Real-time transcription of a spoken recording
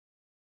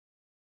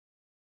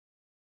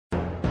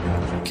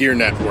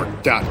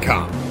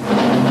GearNetwork.com.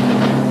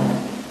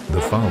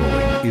 The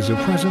following is a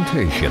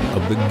presentation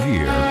of the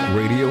Gear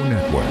Radio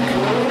Network.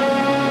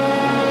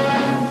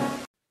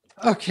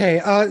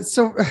 Okay,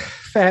 so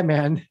Fat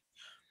Man.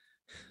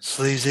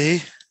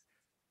 Sleazy.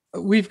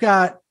 We've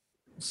got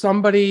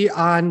somebody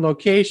on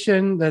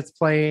location that's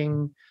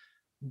playing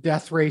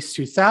Death Race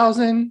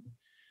 2000.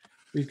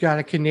 We've got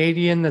a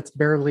Canadian that's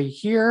barely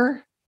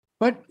here,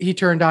 but he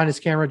turned on his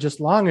camera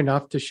just long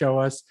enough to show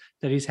us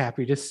that he's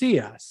happy to see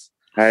us.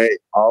 Hey,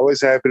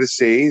 always happy to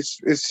see.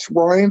 It's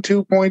Ryan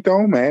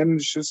 2.0, man.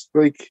 It's just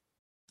like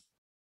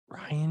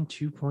Ryan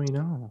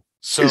 2.0.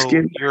 So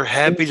you're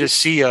happy to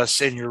see us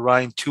and you're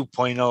Ryan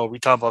 2.0. We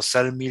talking about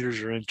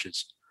centimeters or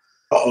inches?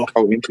 Oh,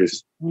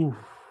 inches. Ooh.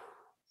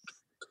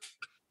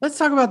 Let's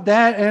talk about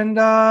that and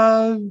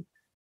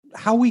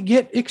how we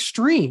get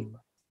extreme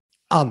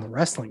on the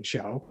wrestling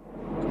show.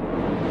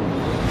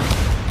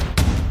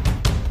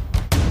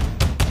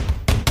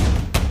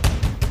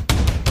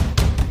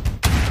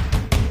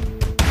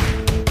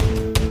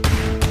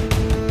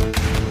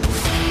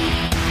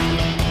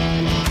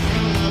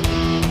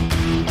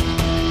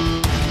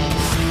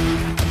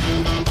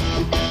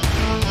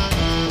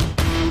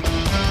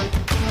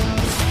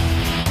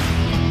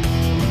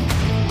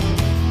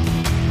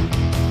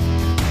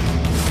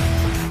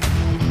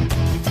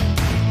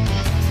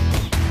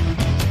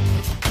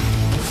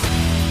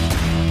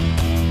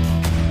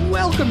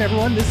 Welcome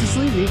everyone, this is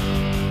Sleazy.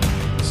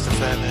 It's the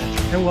Fat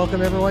Man. And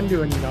welcome everyone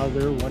to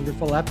another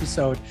wonderful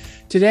episode.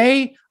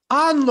 Today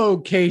on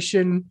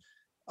location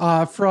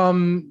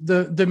from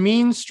the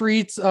mean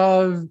streets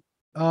of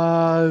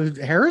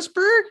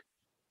Harrisburg?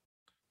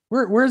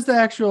 Where's the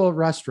actual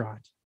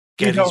restaurant?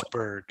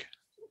 Gettysburg.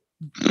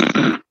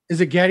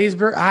 Is it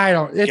Gettysburg? I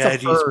don't. It's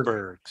Gettysburg. a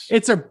burg.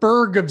 It's a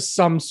burg of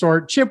some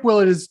sort. Chip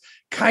Willett is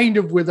kind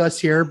of with us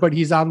here, but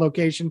he's on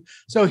location,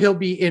 so he'll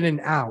be in and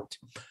out.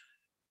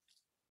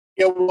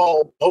 Yeah,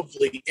 well,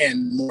 hopefully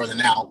in more than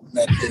out.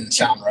 That didn't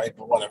sound right,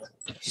 but whatever.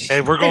 Hey,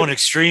 we're going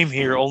extreme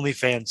here.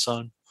 OnlyFans,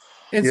 son.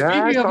 And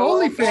speaking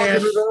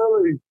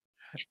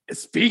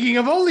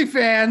of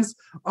OnlyFans,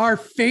 our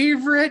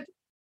favorite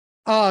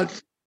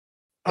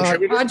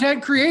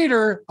content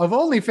creator of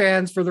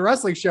OnlyFans for the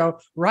wrestling show,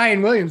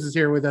 Ryan Williams, is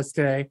here with us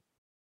today.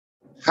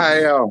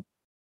 Hi,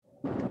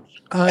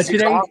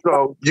 Today,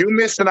 also, you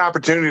missed an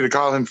opportunity to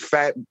call him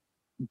Fat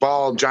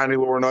Bald Johnny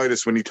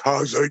Laurinaitis when he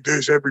talks like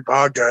this every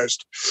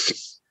podcast.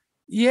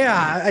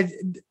 yeah.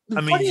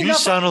 I mean, you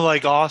sounded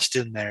like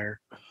Austin there,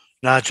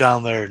 not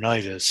John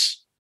Laurinaitis.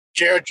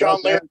 Jared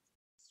John Laird.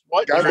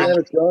 What? God damn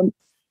it, son.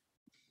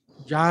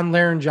 John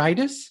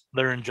Laryngitis?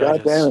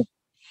 God damn it.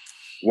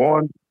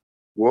 One.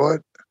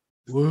 What?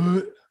 What?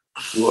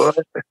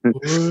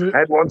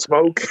 Had one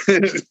smoke.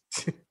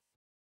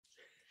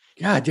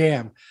 God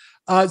damn.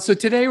 So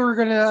today we're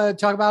going to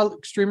talk about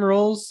Extreme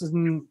Rules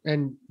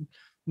and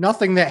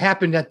nothing that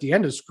happened at the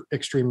end of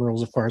Extreme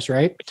Rules, of course,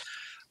 right?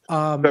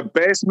 The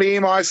best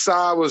meme I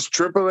saw was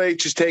Triple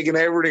H is taking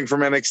everything from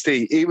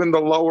NXT, even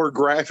the lower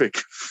graphic.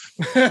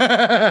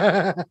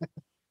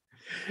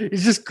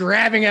 He's just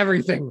grabbing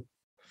everything.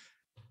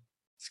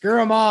 Screw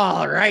them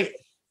all, right?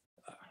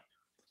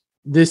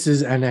 This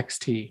is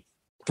NXT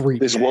 3.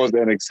 This was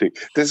NXT.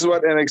 This is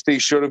what NXT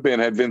should have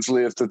been had Vince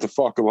left it the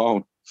fuck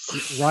alone.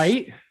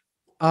 Right?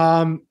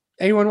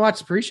 Anyone watch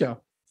the pre-show?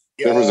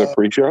 There was a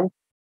pre-show?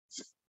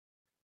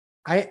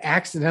 I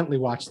accidentally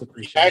watched the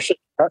pre-show. Actually,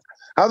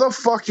 How the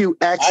fuck you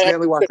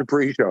accidentally watch the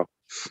pre-show?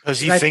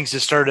 Because he thinks it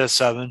started at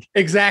 7.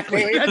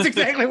 Exactly. That's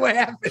exactly what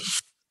happened.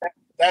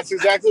 that's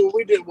exactly what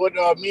we did. What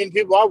me and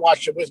people I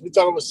watched it with, we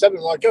thought it was 7.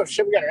 We're like, oh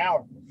shit, we got an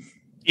hour.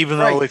 Even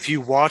though if you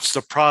watch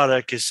the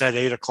product, it's at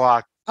 8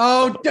 o'clock.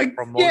 Oh, get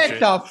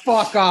the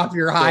fuck off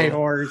your high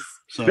horse.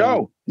 So,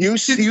 No, you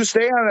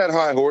stay on that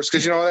high horse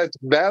because you know that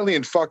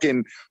Valiant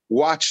fucking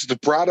watch the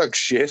product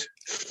shit.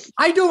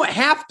 I don't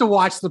have to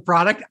watch the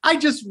product. I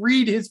just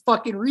read his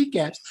fucking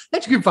recaps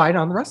that you can find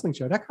on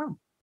thewrestlingshow.com.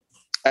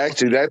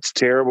 Actually, that's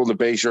terrible to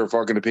base your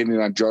fucking opinion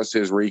on just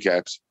his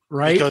recaps.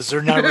 Right? because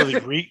they're not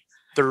really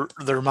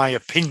they're my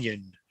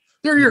opinion.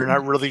 They're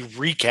not really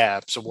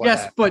recaps of what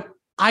happened. But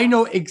I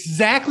know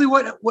exactly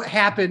what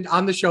happened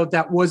on the show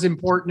that was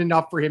important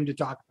enough for him to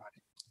talk about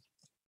it.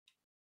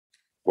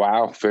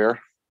 Wow, fair.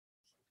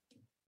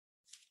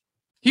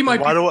 He might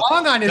be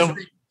wrong on his.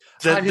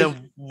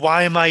 Then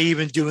why am I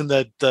even doing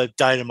the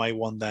Dynamite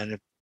one then?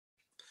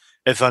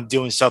 If I'm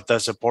doing stuff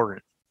that's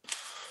important.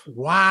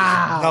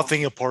 Wow.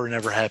 Nothing important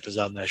ever happens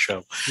on that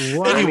show.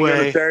 Wow.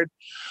 Anyway,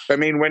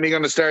 when are you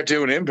going to start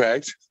doing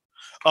Impact?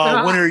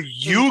 when are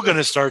you going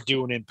to start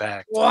doing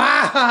Impact?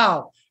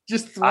 Wow.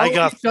 Just throw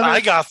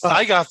I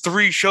got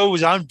 3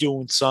 shows I'm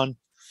doing, son.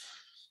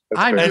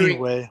 I'm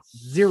Anyway,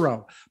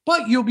 0.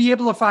 But you'll be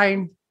able to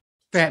find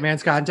Fat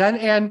Man's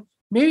content and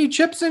maybe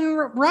Chips and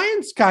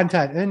Ryan's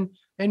content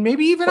and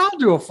maybe even I'll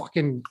do a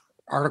fucking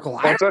article.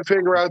 Once I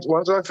figure out the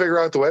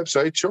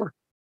website, sure.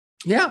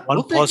 Yeah.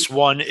 1 plus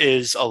 1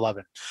 is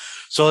 11.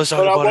 So let's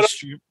talk about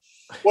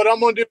what I'm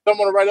going to do is I'm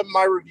going to write up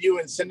my review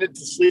and send it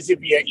to Sleazy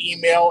via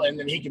email, and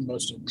then he can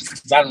post it.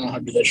 Because I don't know how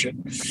to do that shit.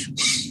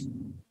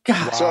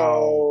 God.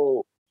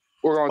 So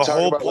we're going The to talk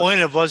whole about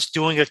point of us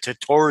doing a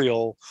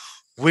tutorial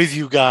with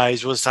you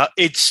guys was how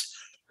it's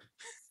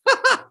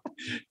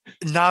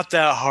not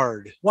that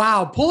hard.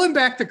 Wow, pulling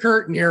back the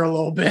curtain here a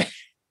little bit.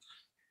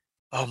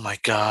 Oh my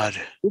God.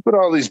 we put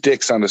all these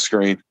dicks on the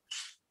screen.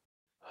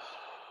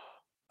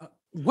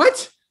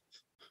 What?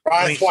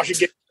 Ryan's watching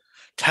get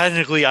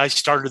Technically, I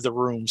started the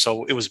room,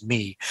 so it was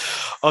me.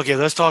 Okay,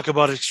 let's talk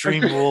about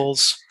Extreme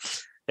Rules.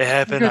 It I was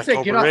happened gonna say,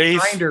 get October off 8th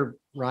grinder,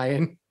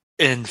 Ryan.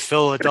 in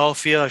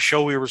Philadelphia, a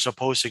show we were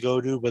supposed to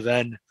go to, but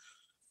then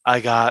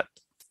I got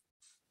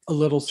A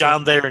little sick.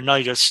 down there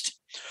laryngitis.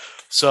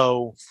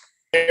 So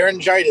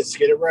laryngitis.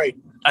 Get it right.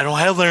 I don't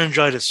have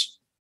laryngitis.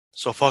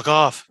 So fuck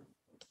off.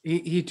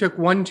 He took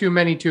one too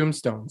many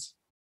tombstones.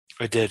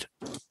 I did.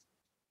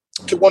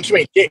 Took one too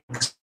many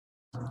dicks.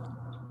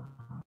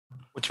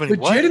 Which one? What?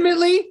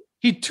 Legitimately,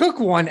 he took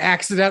one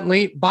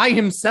accidentally by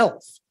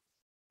himself.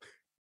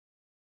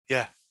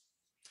 Yeah.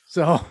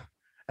 So,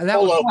 and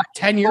that was Hold up. what,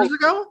 10 years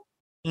ago?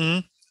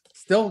 Mhm.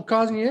 Still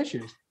causing you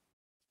issues.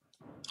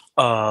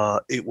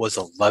 It was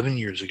 11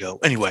 years ago.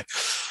 Anyway,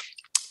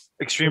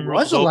 Extreme It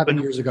Rules was 11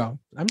 open. years ago.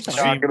 I'm sorry.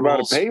 Extreme Talking about a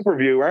Rules.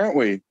 pay-per-view, aren't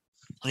we?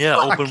 Yeah,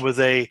 Fuck. open with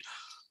a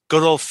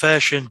good old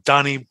fashioned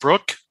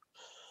Donnybrook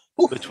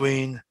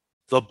between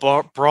the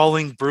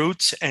Brawling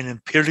Brutes and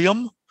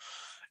Imperium.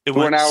 It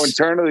We're went now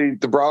internally,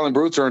 the Brawling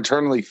Brutes are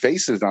internally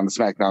faces on the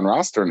SmackDown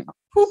roster now.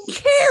 Who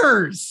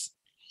cares?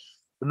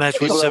 the match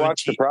was People that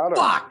watch the 17. product.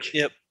 Fuck.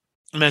 Yep.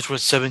 The match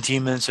was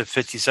 17 minutes and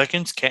 50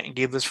 seconds. Canton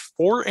gave this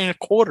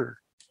 4.25.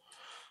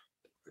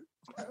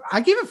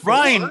 I give it 4.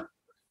 Ryan.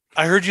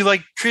 I heard you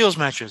like trios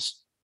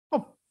matches.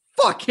 Oh,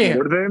 fuck him.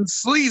 More than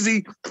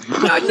sleazy.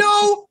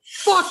 No,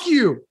 fuck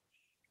you.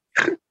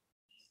 Ow.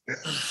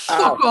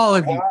 Fuck all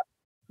of you.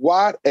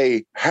 What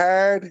a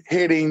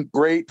hard-hitting,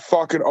 great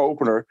fucking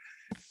opener.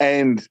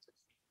 And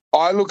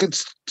I look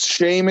at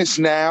Sheamus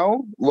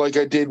now like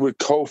I did with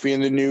Kofi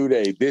in the New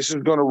Day. This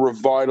is going to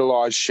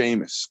revitalize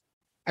Sheamus.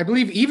 I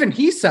believe even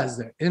he says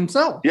it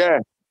himself. Yeah.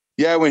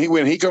 Yeah,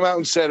 when he come out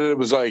and said it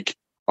was like,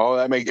 oh,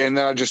 that make, and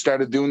then I just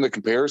started doing the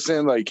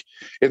comparison. Like,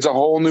 it's a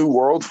whole new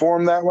world for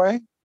him that way.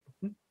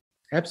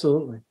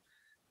 Absolutely.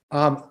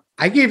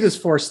 I gave this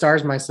 4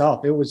 stars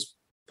myself. It was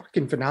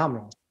fucking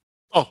phenomenal.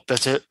 Oh,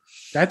 that's it.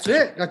 That's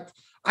it.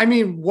 I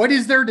mean, what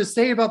is there to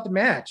say about the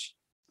match?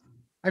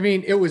 I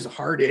mean, it was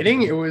hard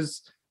hitting. It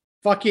was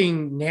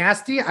fucking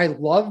nasty. I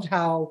loved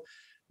how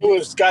It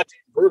was goddamn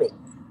brutal.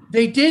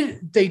 they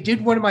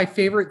did one of my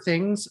favorite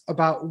things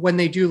about when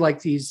they do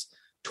like these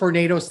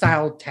tornado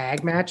style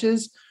tag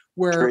matches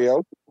where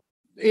Trio.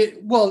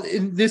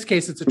 in this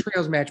case it's a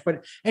trios match,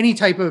 but any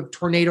type of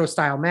tornado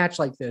style match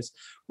like this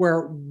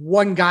where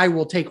one guy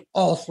will take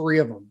all 3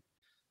 of them,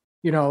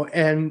 you know,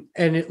 and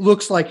it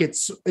looks like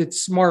it's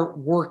smart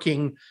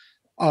working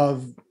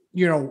of,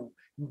 you know,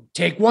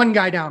 take one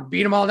guy down,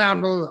 beat them all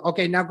down.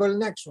 Okay, now go to the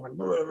next one.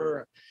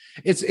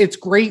 It's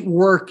great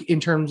work in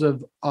terms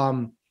of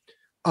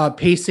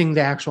pacing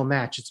the actual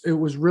match. It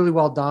was really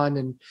well done,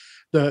 and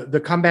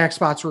the comeback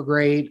spots were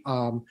great.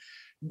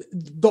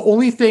 The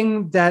only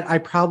thing that I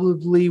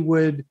probably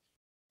would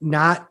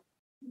not,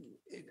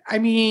 I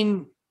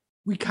mean,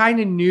 we kind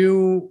of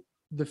knew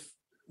the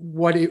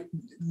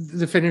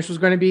finish was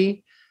going to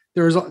be.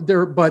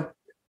 But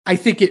I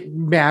think it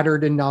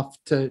mattered enough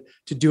to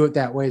do it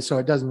that way, so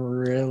it doesn't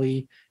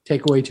really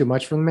take away too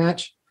much from the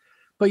match.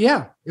 But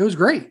yeah, it was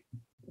great.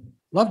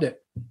 Loved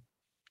it.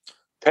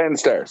 10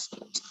 stars.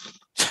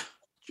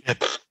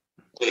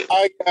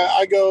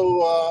 I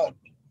go.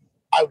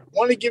 I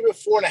want to give it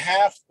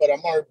 4.5, but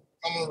I'm gonna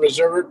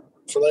reserve it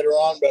for later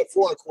on. But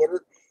 4.25.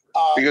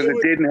 Because it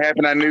didn't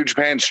happen on New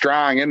Japan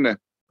Strong, isn't it?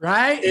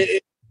 Right?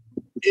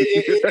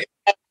 it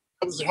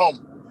was at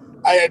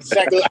home. I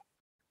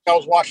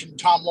was watching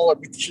Tom Lawler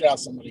beat the shit out of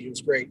somebody. It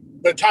was great.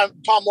 But Tom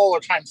Lawler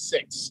times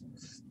 6.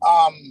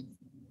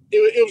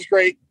 It was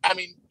great. I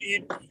mean,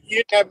 you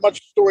didn't have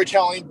much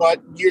storytelling,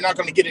 but you're not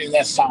going to get it in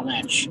that style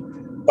match.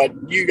 But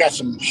you got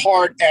some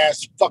hard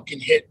ass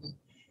fucking hitting,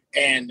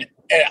 and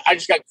I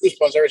just got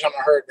goosebumps every time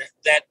I heard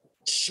that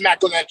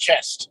smack on that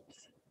chest.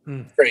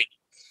 Great.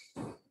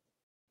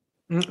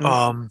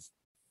 Mm-mm.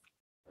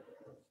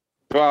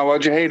 Well,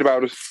 what'd you hate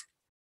about it?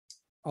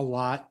 A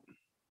lot.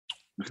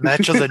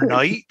 Match of the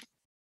night,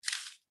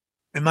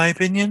 in my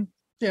opinion.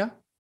 Yeah.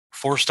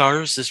 4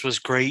 stars. This was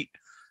great,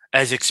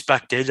 as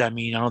expected. I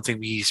mean, I don't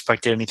think we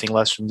expected anything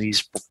less from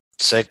these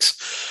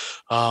 6.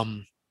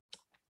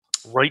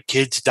 Right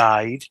Kids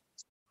died.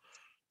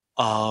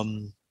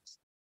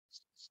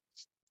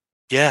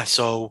 Yeah,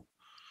 so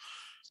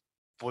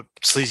what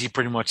Sleazy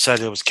pretty much said,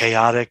 it was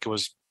chaotic. It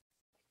was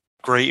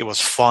great. It was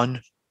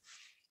fun.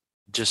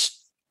 Just,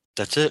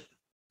 that's it.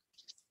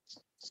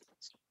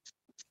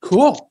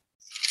 Cool.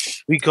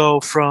 We go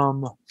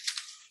from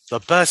the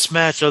best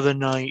match of the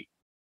night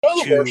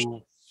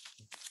to,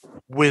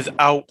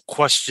 without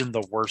question,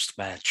 the worst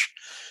match.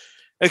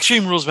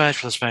 Extreme Rules match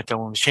for the SmackDown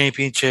Women's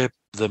Championship.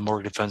 The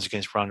Morgan defends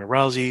against Ronda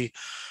Rousey.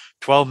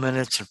 12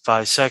 minutes and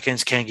 5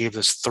 seconds. Ken gave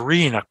this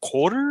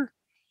 3.25.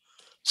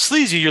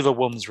 Sleazy, you're the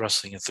women's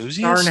wrestling Star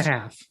enthusiast. and a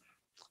half.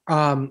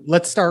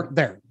 Let's start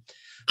there.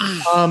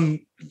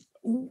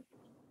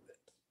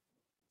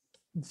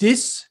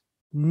 This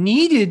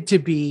needed to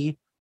be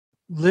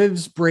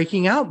Liv's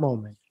breaking out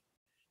moment.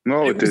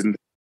 No, it was didn't.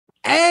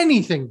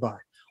 Anything but.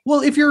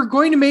 Well, if you're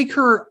going to make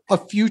her a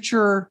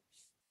future,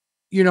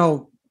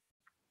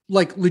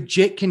 like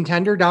legit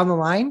contender down the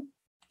line,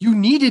 you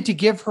needed to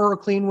give her a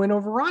clean win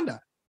over Ronda.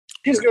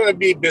 He's going to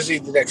be busy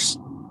the next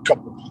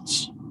couple of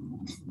months.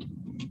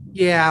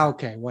 Yeah,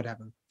 okay,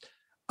 whatever.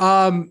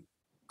 I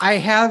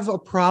have a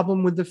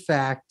problem with the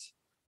fact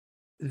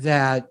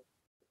that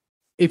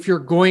if you're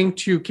going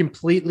to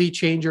completely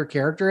change your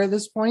character at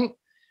this point,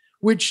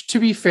 which, to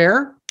be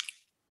fair,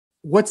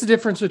 what's the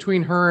difference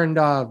between her and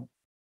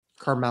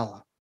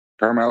Carmella?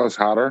 Carmella's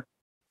hotter.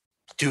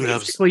 Dude, I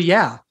was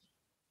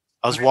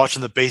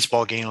watching the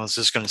baseball game. I was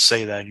just going to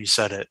say that, and you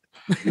said it.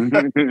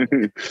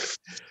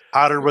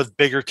 Hotter with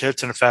bigger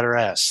tits and a fatter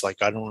ass. Like,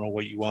 I don't know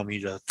what you want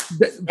me to.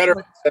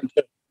 Better.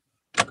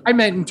 I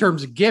meant in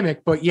terms of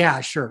gimmick, but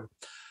yeah, sure.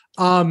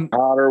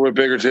 Hotter with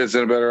bigger tits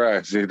and a better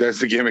ass. That's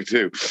the gimmick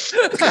too.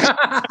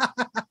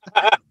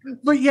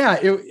 But yeah,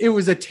 it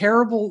was a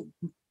terrible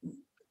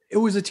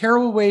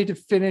way to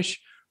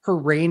finish her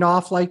reign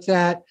off like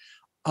that.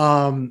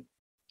 Hello,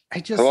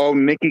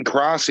 Nikki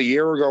Cross a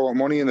year ago at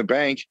Money in the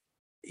Bank.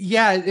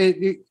 Yeah,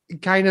 it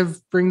kind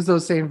of brings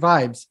those same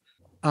vibes.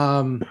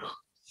 I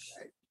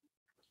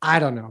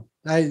don't know.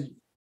 I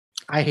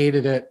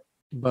hated it,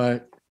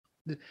 but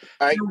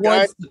guys, I'm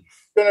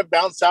going to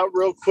bounce out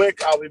real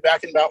quick. I'll be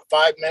back in about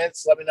 5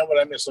 minutes. Let me know what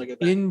I missed.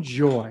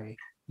 Enjoy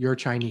your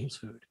Chinese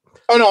food.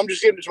 Oh, no, I'm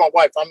just giving it to my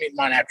wife. I'm eating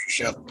mine after the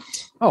show.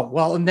 Oh,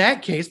 well, in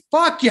that case,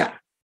 fuck yeah.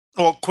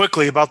 Well,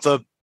 quickly about the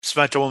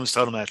SmackDown Women's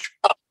title match.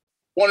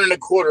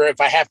 1.25 if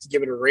I have to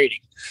give it a rating.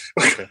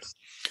 Okay.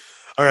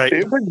 All right.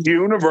 It was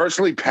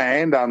universally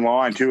panned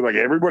online too. Like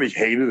everybody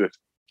hated it.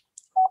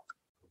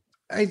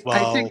 I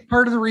think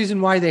part of the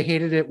reason why they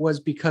hated it was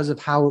because of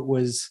how it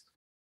was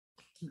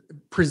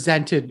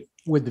presented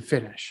with the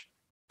finish.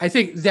 I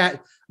think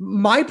that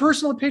my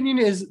personal opinion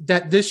is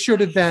that this should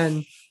have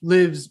been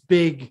Liv's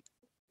big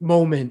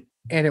moment,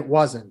 and it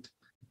wasn't.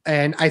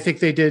 And I think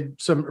they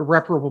did some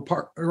irreparable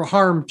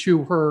harm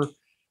to her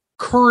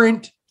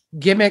current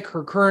gimmick,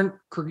 her current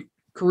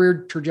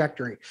career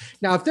trajectory.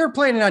 Now, if they're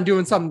planning on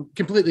doing something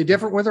completely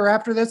different with her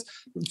after this,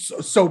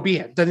 so be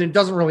it. Then it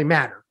doesn't really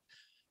matter.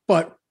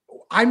 But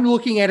I'm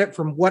looking at it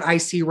from what I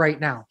see right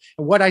now.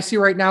 And what I see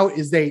right now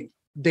is they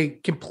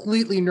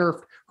completely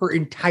nerfed her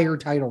entire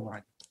title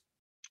run.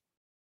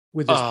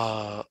 With this.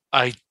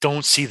 I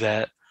don't see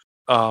that.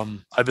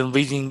 I've been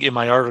leading in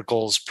my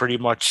articles pretty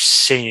much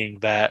saying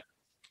that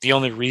the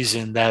only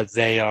reason that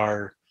they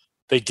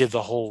did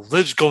the whole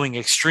Liv's going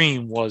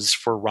extreme was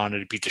for Ronda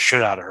to beat the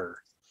shit out of her.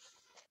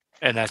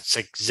 And that's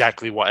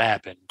exactly what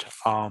happened.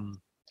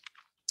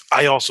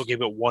 I also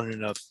gave it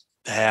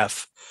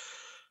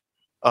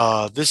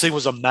 1.5. This thing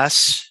was a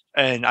mess,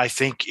 and I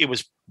think it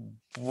was,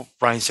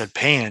 Ryan said,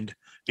 panned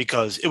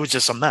because it was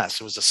just a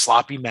mess. It was a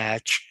sloppy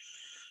match.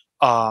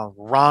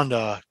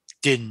 Ronda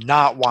did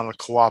not want to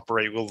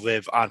cooperate with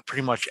Liv on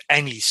pretty much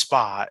any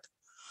spot,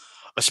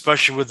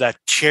 especially with that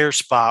chair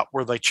spot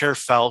where the chair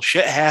fell.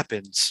 Shit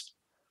happens.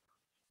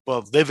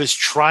 But Liv is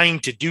trying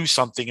to do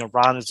something, and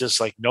Ronda's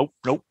just like, nope.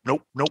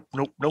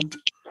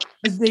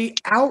 They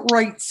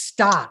outright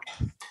stop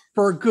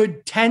for a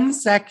good 10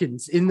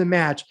 seconds in the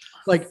match.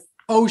 Like,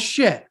 oh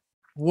shit,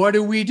 what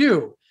do we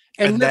do?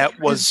 And that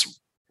was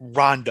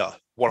Ronda.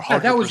 100% yeah,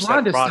 that was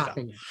Ronda Ronda.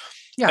 stopping it.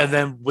 Yeah. And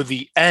then with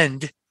the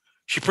end,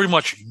 she pretty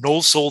much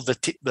no-sold the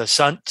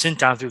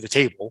senton through the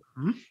table.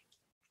 Mm-hmm.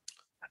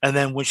 And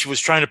then when she was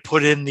trying to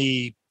put in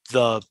the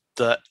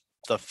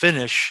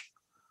finish,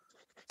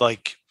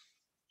 like,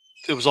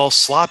 it was all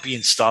sloppy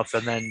and stuff.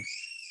 And then,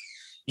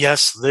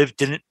 yes, Liv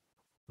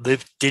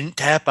didn't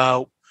tap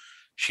out.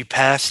 She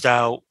passed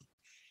out.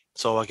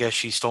 So I guess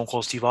she's Stone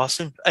Cold Steve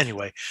Austin.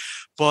 Anyway,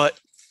 but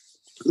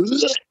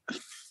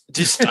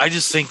I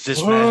just think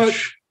this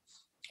match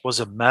was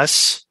a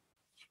mess,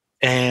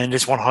 and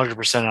it's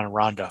 100% on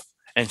Ronda.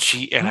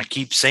 And I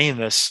keep saying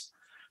this,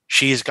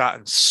 she has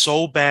gotten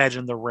so bad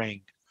in the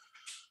ring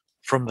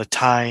from the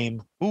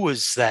time. Who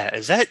is that?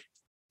 Is that?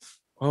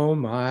 Oh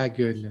my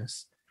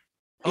goodness.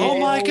 Oh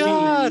my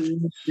God.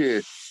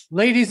 Shit.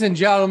 Ladies and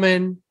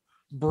gentlemen,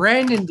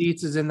 Brandon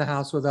Dietz is in the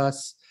house with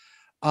us.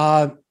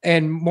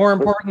 And more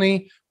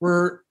importantly,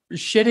 we're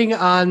shitting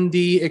on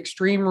the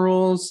Extreme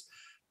Rules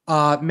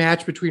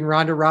match between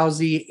Ronda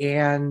Rousey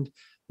and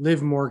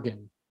Liv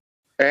Morgan.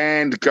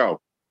 And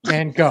go.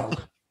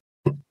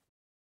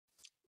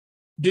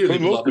 Dearly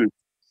beloved,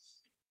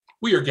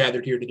 we are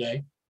gathered here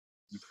today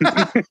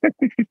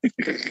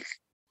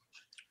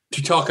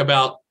to talk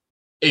about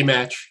a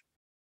match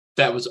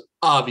that was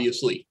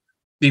obviously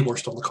the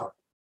worst on the card.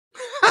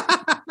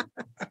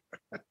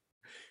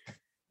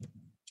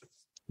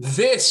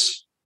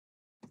 This,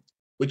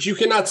 which you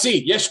cannot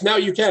see, yes, now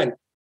you can,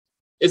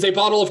 is a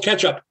bottle of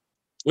ketchup,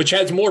 which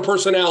has more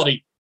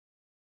personality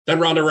than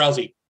Ronda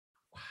Rousey.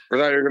 I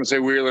thought you were going to say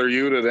Wheeler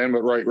Yuta then,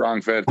 but right,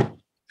 wrong fed.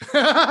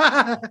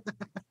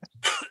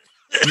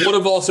 Would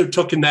have also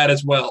taken that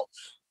as well.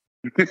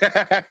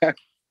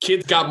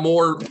 Kids got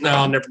more.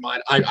 No, never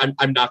mind.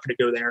 I'm not going to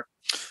go there.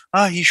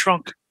 He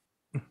shrunk.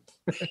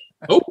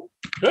 Oh.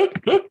 We're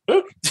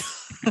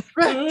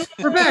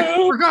back.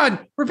 We're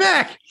gone. We're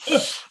back.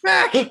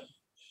 Back. That's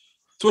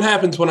what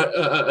happens when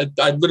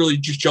I literally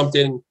just jumped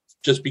in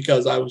just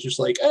because I was just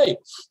like, hey,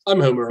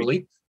 I'm home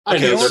early. I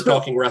know they're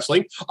talking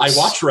wrestling. I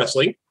watch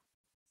wrestling.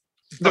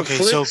 The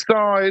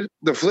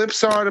flip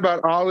side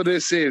about all of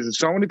this is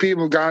so many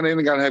people have gone in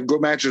and got to have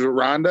good matches with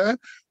Ronda.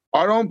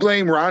 I don't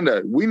blame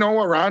Ronda. We know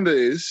what Ronda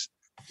is.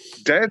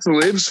 That's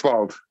Liv's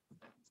fault.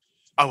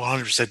 I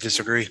 100%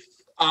 disagree.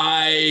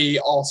 I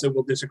also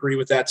will disagree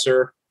with that,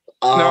 sir.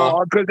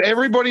 No, because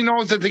everybody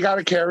knows that they got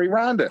to carry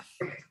Ronda.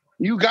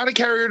 You got to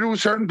carry her to a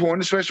certain point,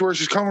 especially where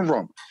she's coming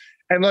from.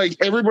 And like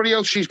everybody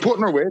else she's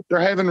putting her with, they're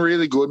having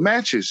really good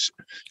matches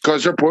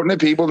because they're putting the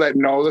people that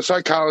know the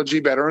psychology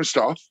better and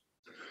stuff.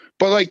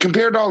 But like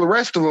compared to all the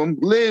rest of them,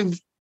 Liv,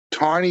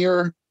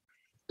 tinier,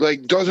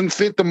 like doesn't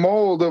fit the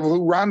mold of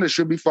who Ronda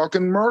should be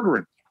fucking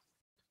murdering.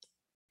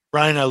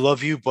 Ryan, I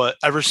love you, but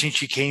ever since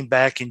she came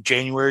back in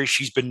January,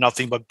 she's been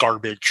nothing but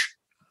garbage.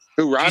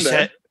 Who,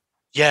 Ronda?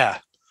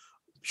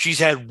 She's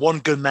had one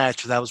good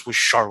match, and that was with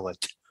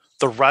Charlotte.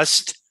 The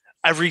rest,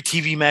 every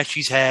TV match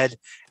she's had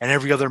and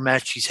every other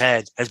match she's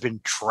had has been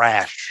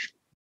trash.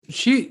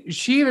 She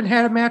even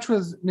had a match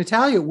with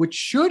Natalya, which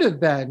should have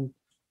been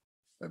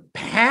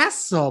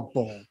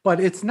passable, but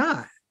it's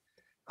not.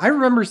 I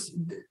remember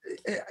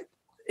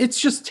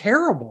it's just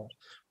terrible.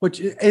 Which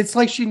it's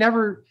like she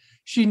never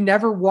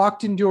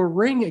walked into a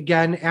ring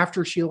again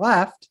after she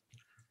left.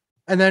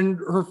 And then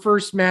her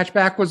first match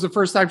back was the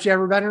first time she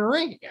ever been in a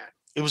ring again.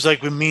 It was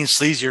like when me and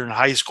Sleazy are in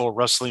high school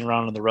wrestling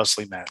around in the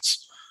wrestling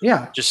mats.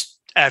 Yeah. Just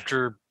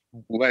after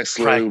less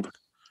lube.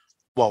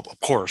 Well, of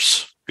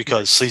course,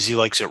 because Sleazy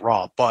likes it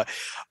raw. But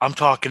I'm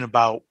talking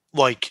about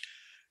like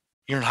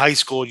you're in high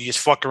school, you just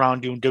fuck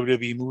around doing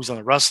WWE moves on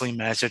the wrestling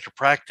mats after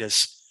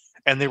practice,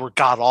 and they were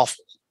god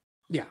awful.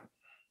 Yeah.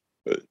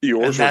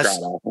 Yours were god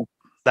awful.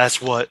 That's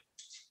what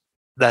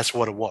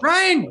it was.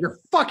 Ryan, you're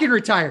fucking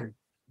retired.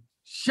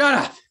 Shut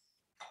up.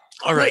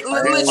 All right.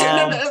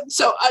 Listen,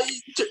 so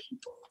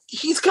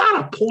he's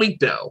got a point,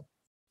 though.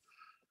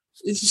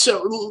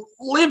 So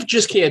Liv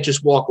just can't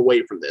just walk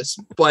away from this.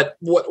 But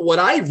what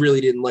I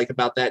really didn't like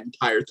about that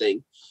entire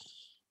thing,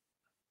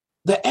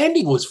 the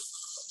ending was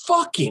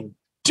fucking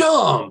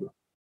dumb.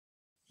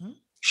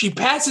 She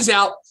passes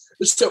out.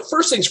 So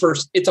first things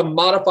first, it's a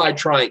modified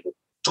triangle.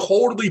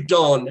 Totally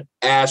done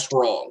ass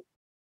wrong.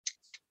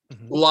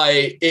 Mm-hmm.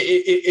 Like,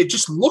 it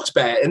just looks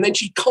bad. And then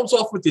she comes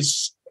off with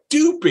this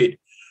stupid,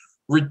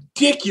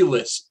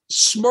 ridiculous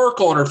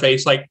smirk on her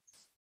face like,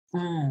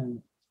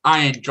 I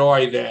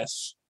enjoy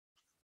this.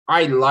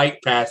 I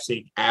like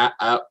passing.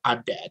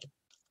 I'm dead.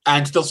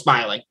 I'm still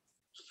smiling.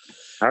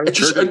 I was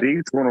just a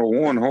Beast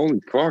 101.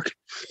 Holy fuck.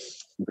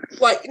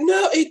 Like,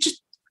 no, it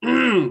just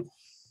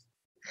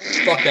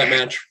fuck that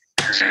match.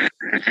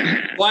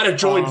 Well, I'd have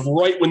joined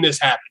right when this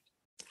happened.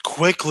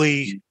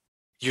 Quickly,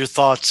 your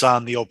thoughts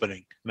on the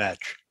opening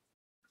match.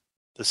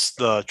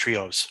 The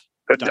trios.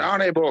 The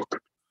Donnie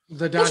book.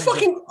 It was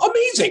fucking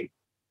amazing.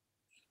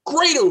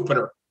 Great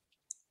opener.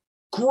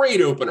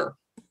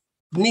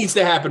 Needs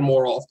to happen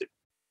more often.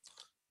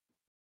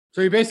 So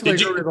you basically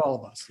agree with all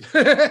of us.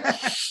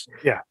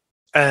 Yeah.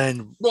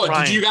 And what,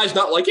 Ryan, did you guys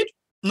not like it?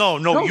 No,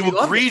 you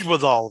agreed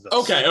with all of this.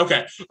 Okay.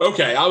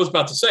 I was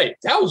about to say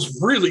that was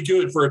really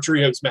good for a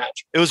trios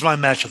match. It was my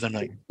match of the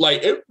night.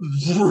 Like it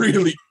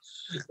really,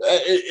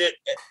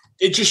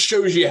 it just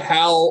shows you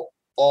how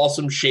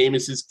awesome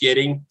Sheamus is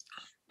getting,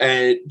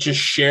 and just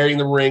sharing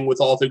the ring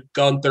with all the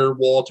Gunther,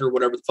 Walter,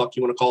 whatever the fuck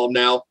you want to call him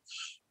now.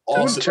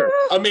 Awesome,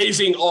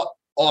 amazing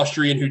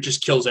Austrian who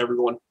just kills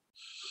everyone.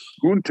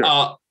 Gunther.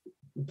 I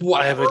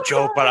have a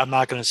joke, but I'm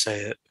not going to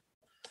say it.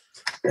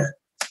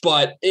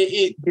 But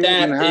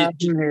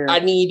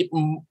I need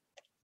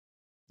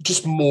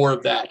just more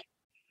of that.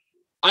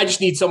 I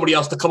just need somebody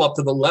else to come up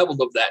to the level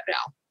of that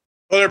now.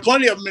 Well, there are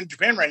plenty of them in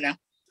Japan right now.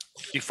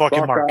 You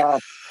fucking mark.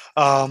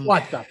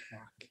 What the fuck?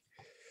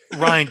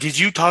 Ryan, did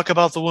you talk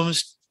about the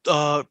women's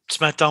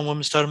SmackDown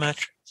women's title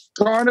match?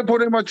 Trying to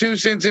put in my 2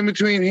 cents in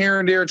between here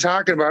and there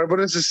talking about it, but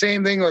it's the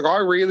same thing. Like, I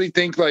really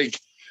think like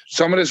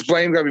some of this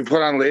blame got to be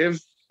put on Liv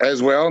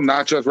as well,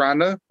 not just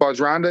Ronda. But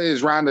Ronda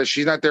is Ronda.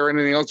 She's not there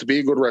anything else to be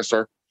a good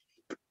wrestler.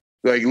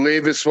 Like,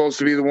 Liv is supposed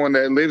to be the one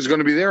that Liv's going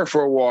to be there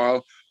for a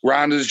while.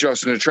 Ronda's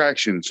just an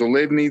attraction. So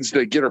Liv needs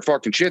to get her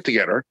fucking shit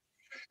together,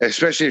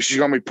 especially if she's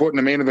going to be put in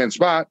the main event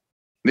spot.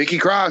 Nikki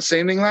Cross,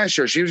 same thing last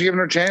year. She was given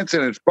her a chance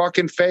and it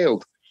fucking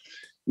failed.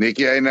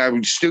 Nikki,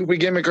 and stupid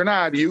gimmick or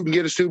not, you can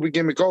get a stupid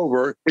gimmick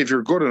over if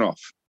you're good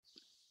enough.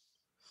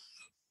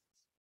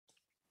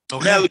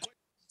 Okay. Now,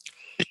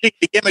 the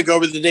gimmick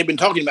over that they've been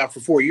talking about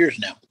for 4 years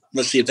now.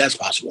 Let's see if that's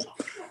possible.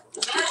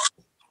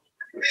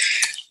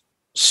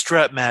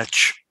 Strap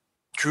match.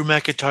 Drew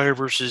McIntyre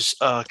versus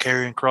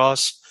Karrion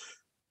Kross.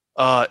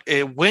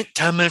 It went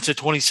 10 minutes and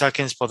 20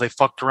 seconds, but they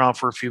fucked around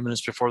for a few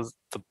minutes before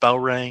the bell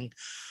rang.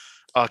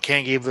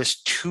 Ken gave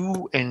us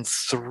 2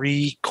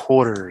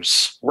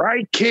 3/4.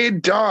 Right,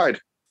 kid, died.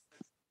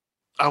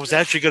 I was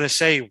actually going to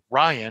say,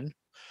 Ryan,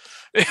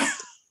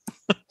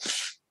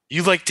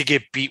 you like to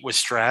get beat with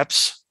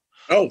straps.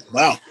 Oh,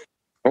 wow.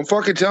 Don't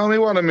fucking tell me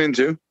what I'm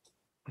into.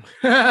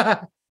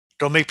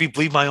 Don't make me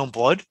bleed my own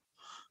blood.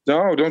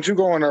 No, don't you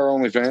go on our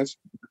OnlyFans.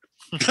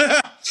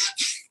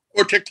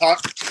 Or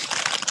TikTok.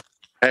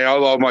 Hey, I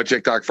love my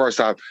TikTok, first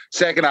off.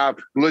 Second off,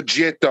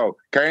 legit, though.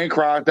 Karrion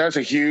Kross, that's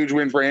a huge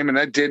win for him, and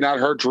that did not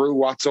hurt Drew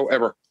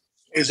whatsoever.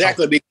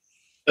 Exactly. Because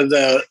of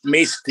the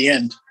mace at the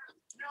end.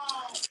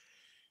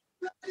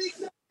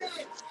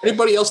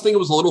 Anybody else think it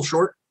was a little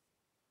short?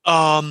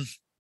 Yeah.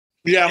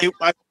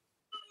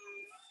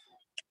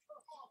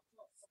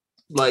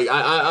 Like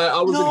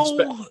I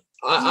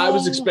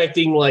was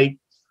expecting like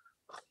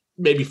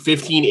maybe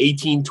 15,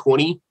 18,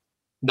 20.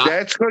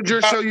 That's because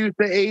you're so used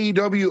to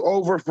AEW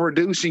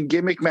overproducing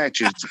gimmick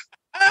matches.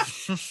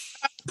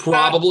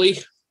 Probably.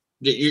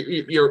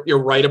 You're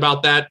right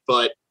about that,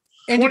 but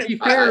and to be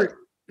fair,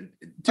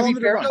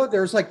 though,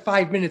 there's like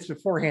 5 minutes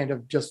beforehand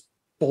of just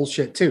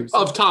bullshit too.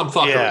 So. Of Tom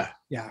fuckery.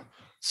 Yeah.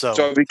 So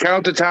if you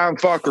count the Tom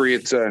fuckery,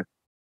 it's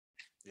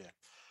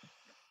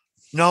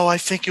No, I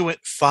think it went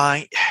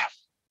fine.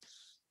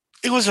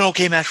 It was an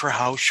okay match for a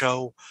house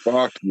show.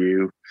 Fuck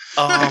you.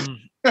 I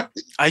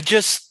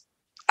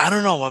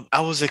don't know.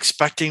 I was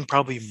expecting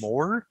probably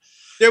more.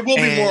 There will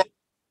be more.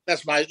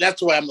 That's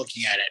the way I'm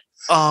looking at it.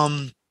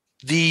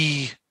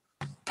 The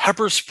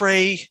pepper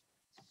spray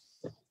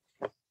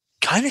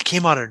kind of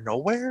came out of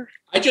nowhere.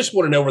 I just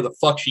want to know where the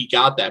fuck she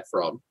got that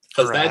from.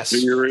 Because that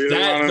suit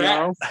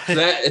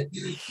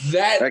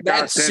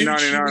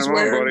she was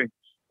wearing.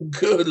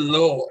 Good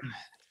Lord.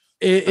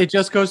 It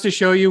just goes to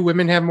show you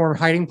women have more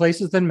hiding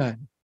places than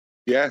men.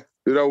 Yeah.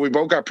 We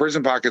both got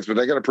prison pockets, but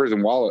they got a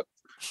prison wallet.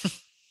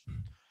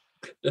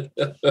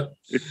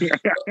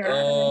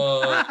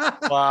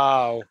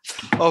 Wow.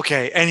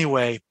 Okay.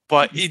 Anyway,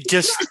 but it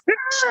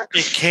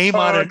came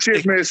out of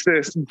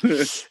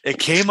it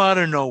came out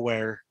of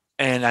nowhere,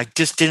 and I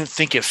just didn't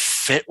think it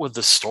fit with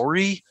the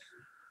story.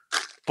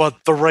 But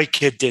the right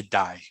kid did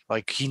die.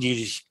 Like he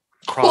needed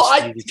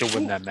to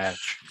win that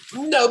match.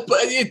 No, but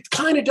it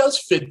kind of does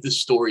fit the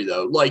story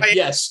though. Like,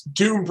 yes,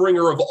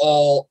 Doombringer of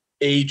all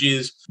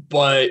ages,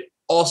 but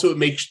also it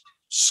makes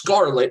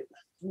Scarlet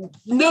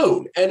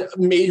known and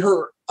made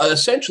her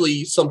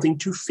essentially something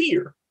to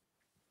fear,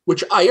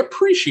 which I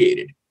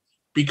appreciated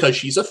because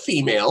she's a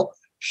female.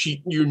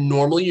 You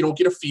don't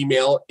get a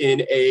female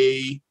in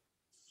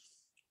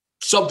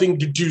something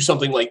to do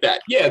something like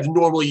that. Yeah,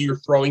 normally you're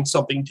throwing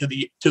something to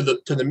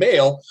the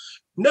male.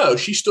 No,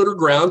 she stood her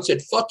ground,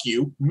 said "fuck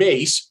you,"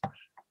 mace,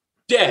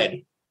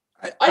 dead.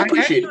 I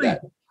appreciated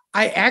that.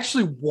 I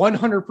actually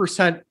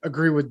 100%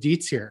 agree with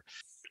Dietz here.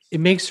 It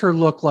makes her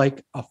look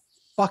like a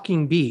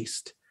fucking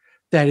beast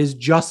that is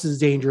just as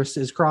dangerous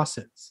as Cross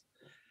is.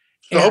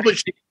 So hopefully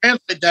she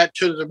translate that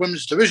to the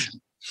women's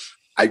division.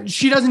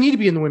 She doesn't need to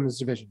be in the women's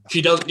division. Though.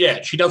 She doesn't.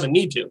 Yeah, she doesn't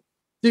need to.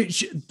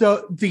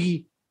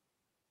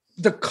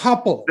 The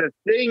couple. The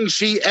thing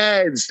she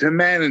adds to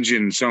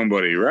managing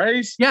somebody,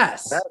 right?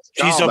 Yes.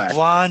 She's a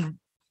blonde,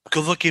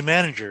 good-looking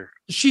manager.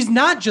 She's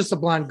not just a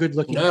blonde,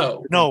 good-looking manager.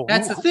 No.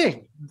 That's the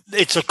thing.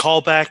 It's a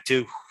callback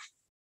to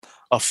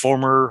a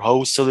former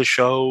host of the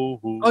show.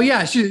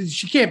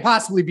 She can't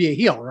possibly be a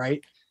heel,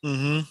 right?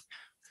 Mm-hmm.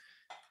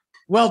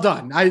 Well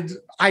done.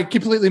 I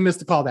completely missed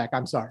the callback.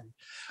 I'm sorry.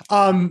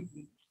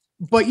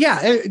 But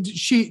yeah,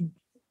 she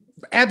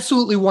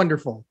absolutely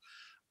wonderful.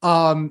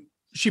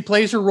 She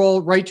plays her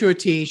role right to a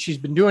T. She's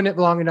been doing it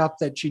long enough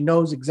that she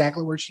knows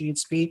exactly where she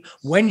needs to be,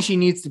 when she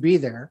needs to be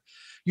there.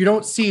 You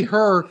don't see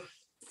her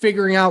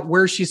figuring out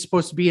where she's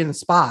supposed to be in the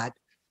spot,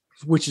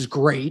 which is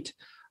great.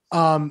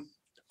 As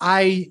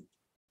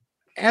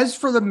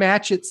for the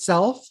match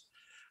itself,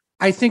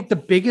 I think the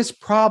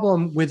biggest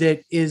problem with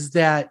it is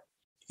that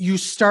you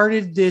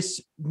started this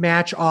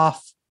match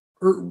off,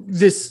 or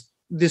this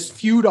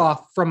feud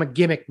off from a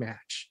gimmick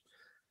match.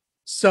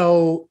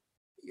 So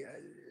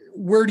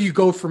where do you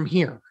go from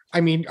here?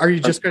 I mean, are you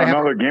just going to have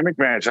another gimmick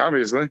match?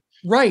 Obviously,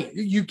 right?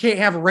 You can't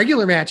have a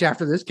regular match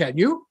after this, can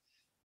you?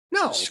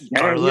 No.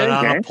 Scarlet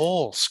on a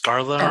pole.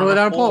 Scarlet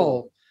on a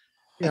pole.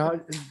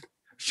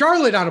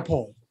 Charlotte on a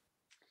pole,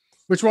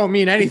 which won't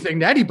mean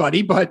anything to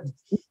anybody, but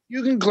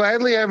you can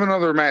gladly have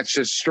another match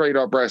just straight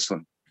up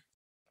wrestling.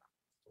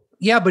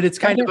 Yeah, but it's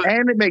kind of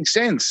and it makes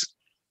sense.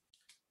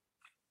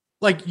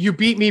 Like you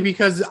beat me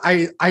because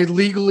I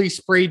legally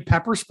sprayed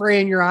pepper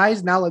spray in your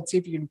eyes. Now let's see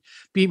if you can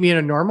beat me in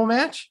a normal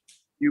match.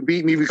 You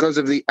beat me because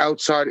of the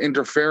outside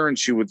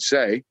interference, you would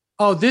say.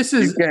 Oh,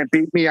 you can't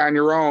beat me on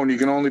your own. You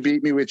can only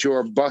beat me with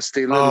your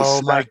busty little.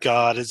 Oh my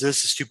God! Is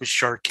this a stupid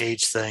shark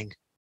cage thing?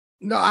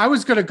 No, I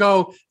was gonna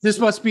go. This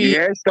must be.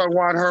 Yes, I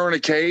want her in a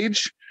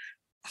cage.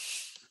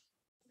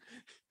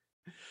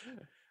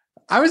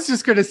 I was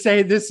just gonna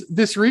say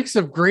this reeks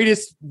of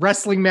greatest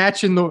wrestling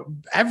match in the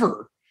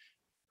ever.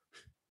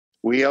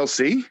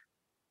 WLC?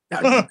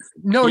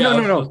 No.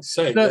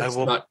 I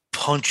will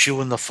punch you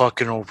in the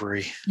fucking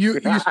ovary. You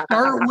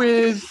start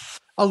with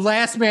a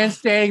last man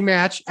standing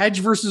match, Edge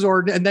versus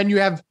Orton, and then you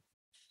have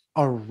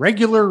a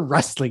regular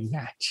wrestling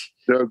match.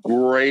 The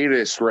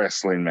greatest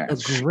wrestling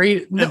match.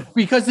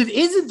 Because it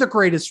isn't the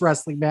greatest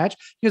wrestling match,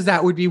 because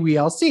that would be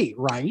WLC,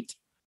 right?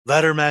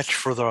 Ladder match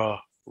for the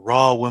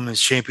Raw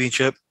Women's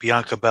Championship.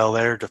 Bianca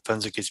Belair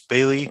defends against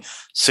Bayley.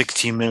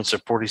 16 minutes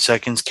and 40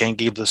 seconds. Ken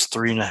gave this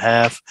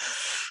 3.5.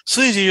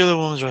 Sleazy, you're the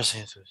women's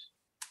wrestling.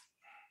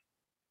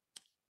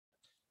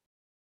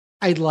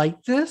 I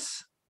like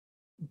this.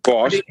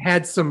 Boss. It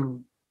had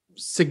some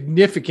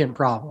significant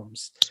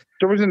problems.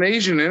 There was an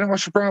Asian in it.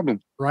 What's your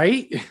problem?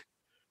 Right?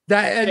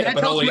 That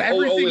but tells you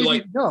everything you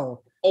like, need to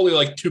know. Only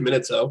like 2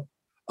 minutes, though.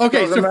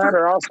 Okay, Doesn't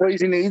matter. All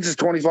Sleazy needs is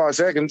 25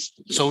 seconds.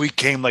 So he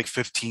came like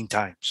 15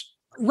 times.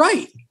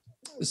 Right.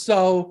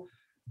 So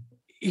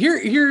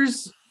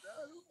here's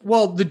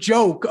the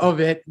joke of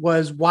it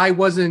was, why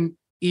wasn't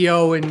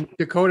Io and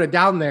Dakota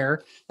down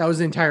there? That was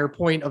the entire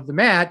point of the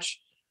match,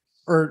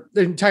 or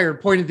the entire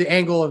point of the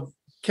angle of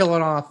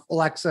killing off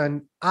Alexa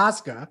and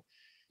Asuka.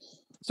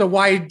 So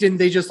why didn't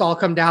they just all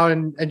come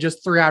down and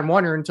just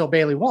 3-on-1 her until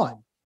Bayley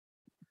won?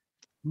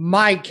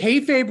 My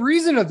kayfabe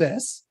reason of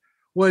this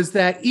was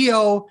that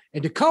Io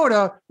and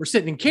Dakota were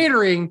sitting in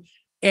catering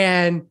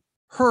and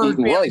heard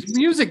Bayley's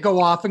music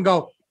go off and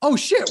go, oh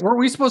shit, weren't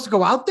we supposed to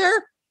go out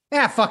there?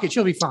 Yeah, fuck it,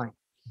 she'll be fine.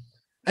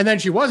 And then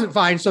she wasn't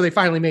fine, so they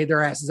finally made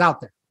their asses out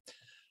there.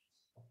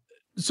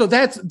 So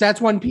that's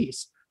one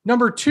piece.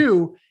 Number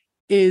two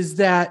is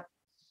that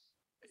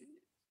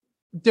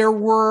there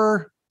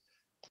were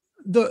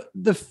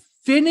the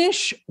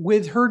finish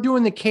with her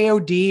doing the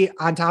KOD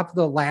on top of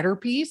the ladder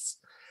piece.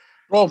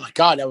 Oh my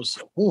God, that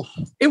was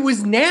it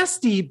was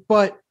nasty,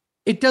 but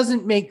it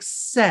doesn't make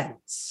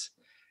sense.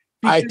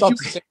 I thought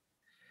the same.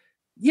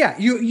 Yeah,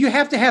 you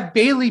have to have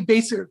Bayley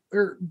basically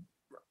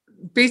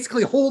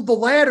hold the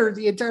ladder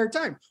the entire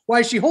time.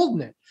 Why is she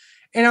holding it?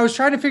 And I was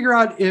trying to figure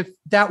out if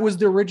that was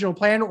the original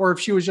plan or if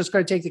she was just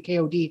going to take the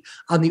KOD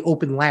on the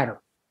open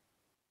ladder.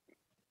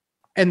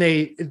 And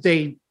they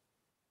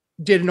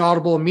did an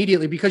audible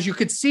immediately, because you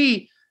could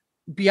see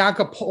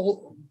Bianca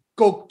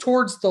go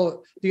towards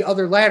the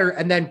other ladder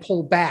and then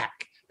pull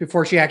back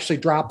before she actually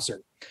drops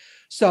her.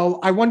 So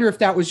I wonder if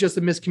that was just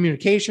a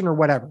miscommunication or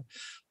whatever.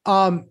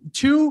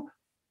 Two,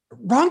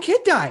 wrong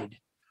kid died.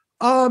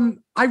 I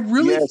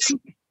really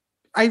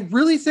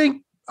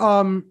think,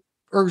 or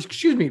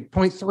excuse me,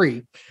 point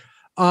three.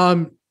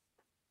 I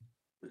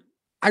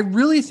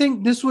really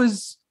think this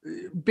was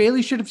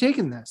Bayley should have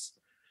taken this.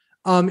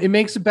 It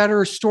makes a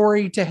better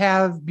story to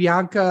have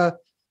Bianca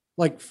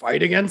like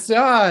fight against the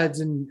odds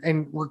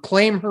and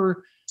reclaim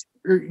her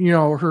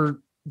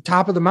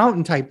top of the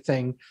mountain type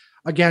thing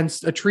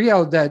against a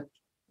trio that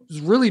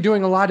is really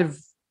doing a lot of,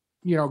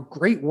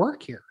 great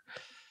work here.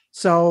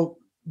 So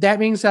that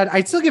being said,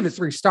 I'd still give it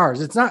 3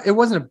 stars. It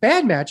wasn't a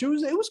bad match. It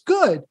was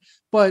good,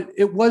 but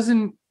it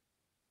wasn't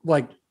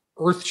like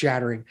earth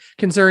shattering,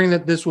 considering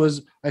that this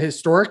was a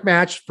historic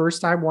match,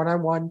 first time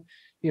 1-on-1,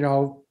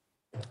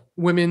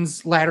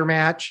 women's ladder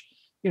match,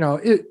 So.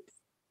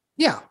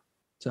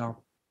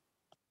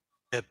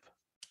 Yep.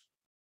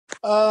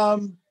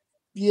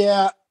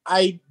 Yeah,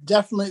 I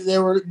definitely,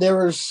 there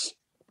was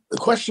the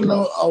question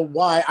of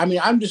why. I mean,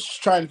 I'm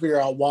just trying to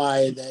figure out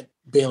why that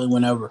Bayley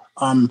went over.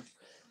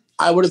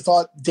 I would have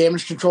thought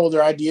Damage Control,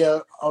 their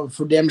idea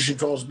for Damage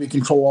Control is to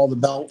control all the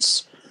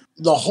belts.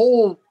 The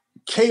whole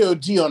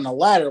KOD on the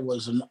ladder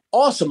was an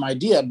awesome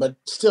idea, but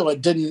still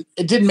it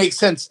didn't make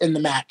sense in the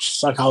match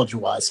psychology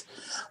wise.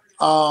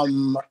 I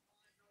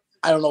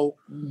don't know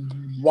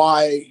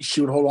why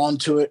she would hold on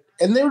to it.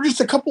 And there were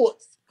just a couple,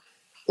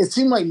 it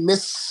seemed like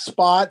missed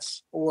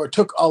spots, or it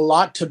took a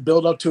lot to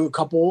build up to a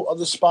couple of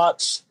the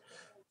spots.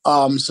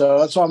 So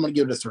that's why I'm going to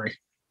give it a 3.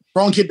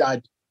 Wrong kid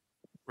died.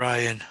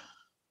 Ryan.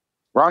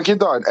 Wrong kid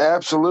died.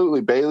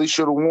 Absolutely. Bayley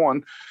should have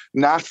won.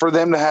 Not for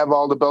them to have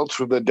all the belts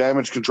for the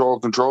Damage Control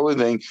controller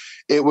thing.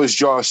 It was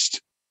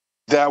just,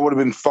 that would have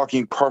been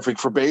fucking perfect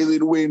for Bayley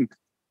to win.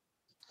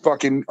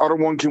 Fucking other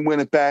one can win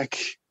it back.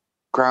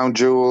 Crown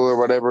Jewel or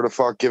whatever the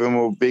fuck, give him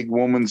a big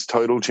woman's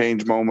title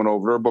change moment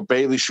over there, but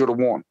Bayley should have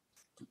won.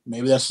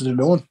 Maybe that's what they're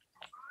doing.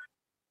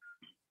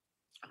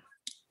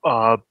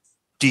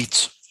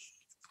 Deets.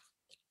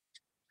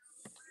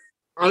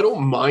 I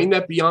don't mind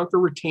that Bianca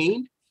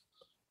retained.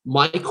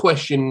 My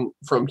question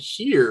from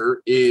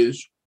here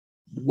is,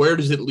 where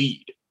does it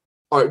lead?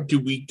 Or do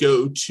we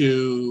go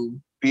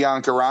to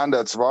Bianca Ronda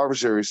at Survivor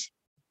Series?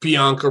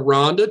 Bianca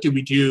Ronda? Do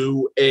we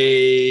do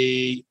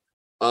a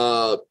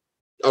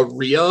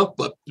Rhea?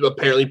 But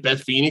apparently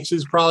Beth Phoenix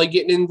is probably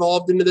getting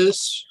involved into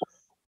this.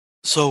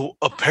 So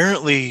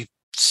apparently,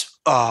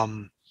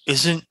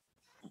 isn't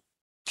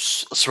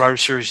Survivor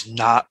Series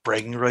not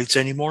bragging rights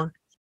anymore?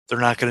 They're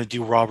not going to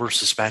do Raw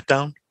versus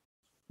SmackDown?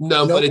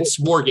 No, but it's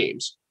War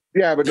Games.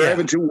 Yeah, but they're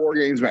having 2 War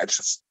Games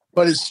matches.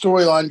 But it's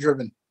storyline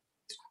driven.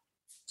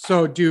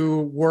 So do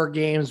War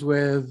Games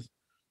with...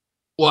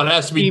 Well, it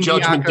has to be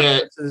Judgment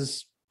Day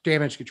versus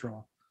Damage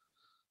Control.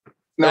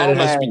 No,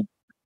 man.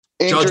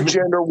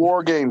 Intergender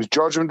War Games.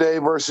 Judgment Day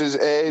versus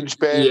Edge,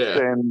 Beth,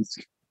 and...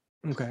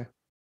 Okay.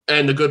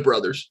 And the Good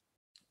Brothers.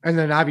 And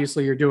then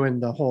obviously you're doing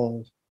the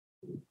whole.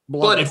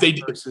 But if they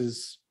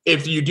versus,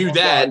 if you do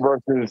that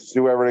versus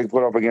whoever they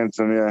put up against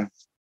them, yeah.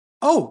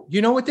 oh,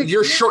 you know what?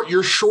 You're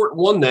short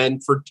one then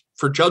for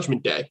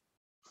Judgment Day.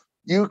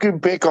 You can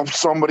pick up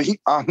somebody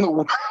on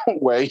the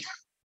way.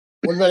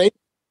 What about it?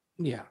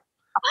 Yeah.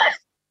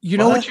 You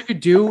know what you could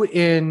do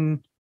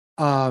in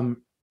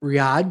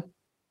Riyadh,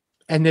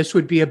 and this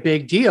would be a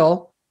big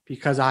deal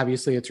because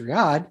obviously it's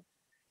Riyadh,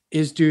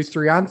 is do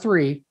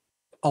 3-on-3,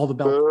 all the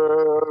belts.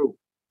 Boo.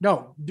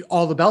 No,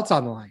 all the belts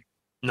on the line.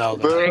 No,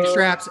 The tank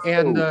straps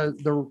and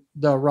the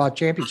Raw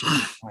Championship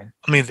line.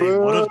 I mean, they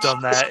would have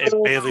done that if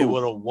Bailey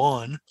would have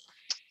won.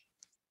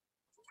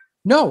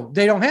 No,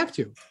 they don't have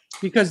to,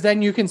 because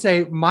then you can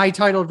say my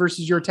title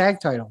versus your tag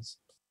titles.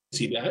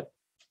 See that?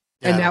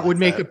 And Yeah, I that would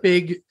like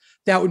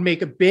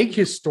make a big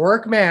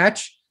historic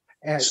match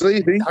at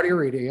Sleepy. Saudi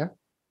Arabia.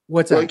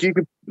 What's that? You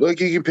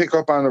can pick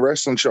up on the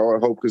wrestling show, I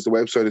hope, because the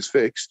website is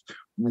fixed.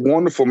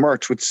 Wonderful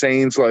merch with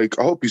sayings like,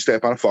 I hope you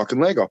step on a fucking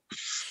Lego.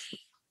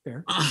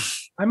 Fair.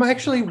 I'm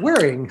actually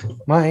wearing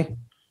my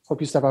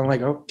Hope You Step on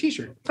Lego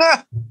t-shirt.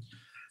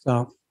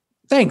 So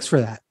thanks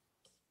for that.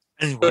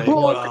 Anyway,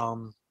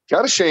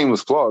 Got a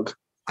shameless plug.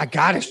 I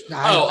got it.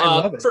 I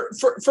love it.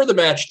 For the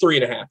match,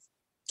 3.5.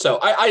 So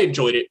I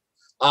enjoyed it.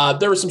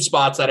 There were some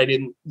spots that I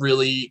didn't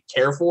really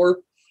care for.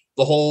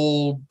 The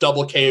whole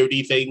double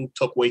KOD thing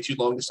took way too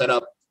long to set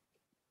up.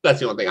 That's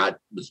the only thing I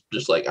was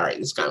just like, all right,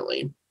 this is kind of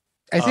lame.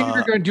 I think if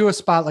you're going to do a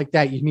spot like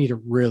that, you need to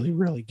really,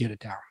 really get it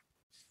down.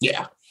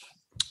 Yeah.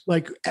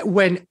 Like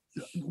when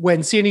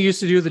Cena used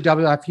to do the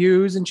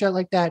WFUs and shit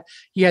like that,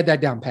 he had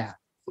that down pat.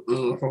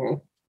 Mm-hmm.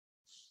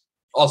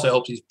 Also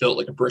helps he's built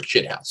like a brick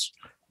shit house.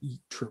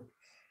 True.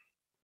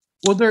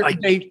 Well,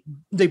 they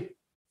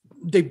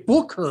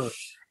book her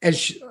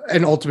as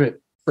an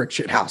ultimate brick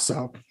shit house.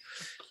 So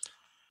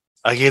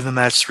I gave the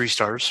match 3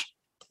 stars.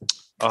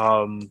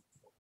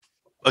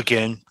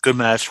 Again, good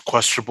match.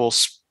 Questionable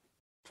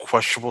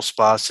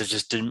spots. It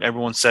just didn't.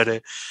 Everyone said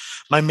it.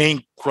 My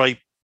main gripe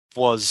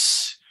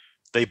was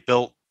they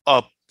built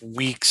up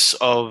weeks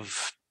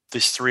of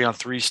this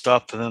 3-on-3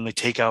 stuff, and then they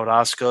take out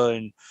Asuka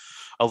and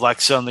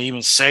Alexa, and they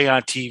even say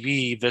on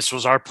TV, "This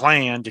was our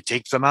plan to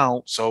take them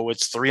out." So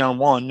it's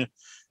 3-on-1,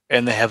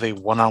 and they have a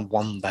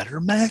 1-on-1 ladder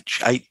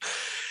match.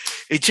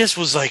 It just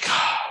was like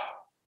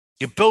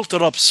you built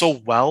it up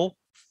so well,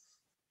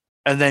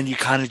 and then you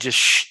kind of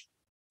just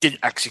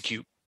didn't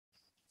execute.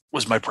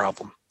 Was my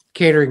problem.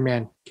 Catering,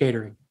 man.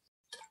 Catering.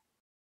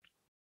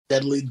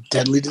 Deadly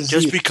disease.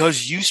 Just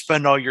because you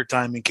spend all your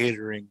time in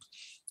catering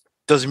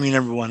doesn't mean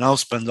everyone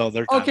else spends all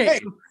their time. Okay. Hey,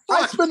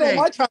 I spend all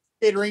my time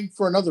catering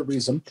for another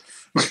reason.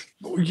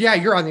 Yeah,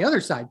 you're on the other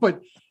side,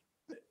 but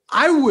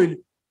I would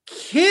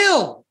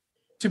kill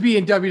to be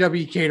in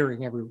WWE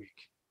catering every week.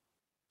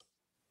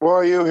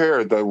 Well, you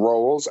hear the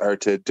roles are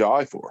to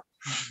die for.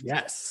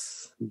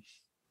 Yes.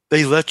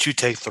 They let you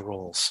take the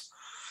roles.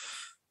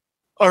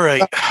 All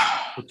right.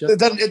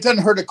 It doesn't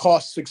hurt a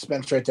cost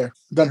expense right there.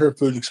 It doesn't hurt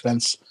food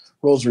expense.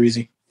 Rolls are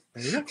easy.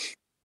 There you go.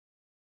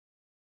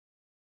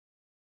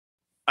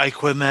 I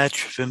Quit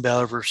match, Finn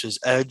Balor versus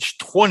Edge,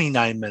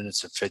 29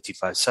 minutes and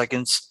 55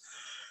 seconds.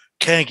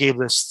 Ken gave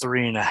this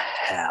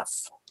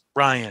 3.5.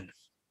 Ryan.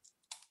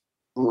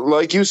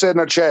 Like you said in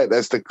our chat,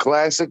 that's the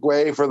classic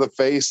way for the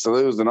face to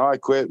lose an I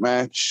Quit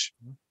match.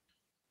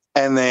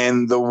 And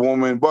then the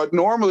woman, but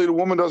normally the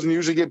woman doesn't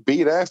usually get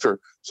beat after.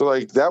 So,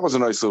 like, that was a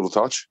nice little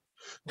touch.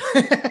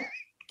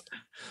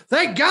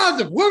 Thank God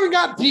the woman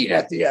got beat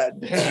at the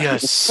end.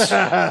 Yes.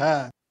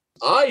 I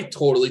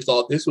totally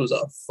thought this was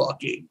a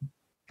fucking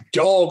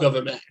dog of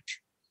a match.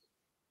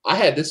 I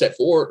had this at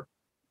 4.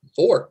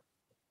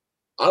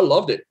 I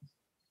loved it.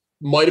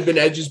 Might have been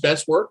Edge's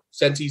best work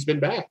since he's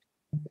been back.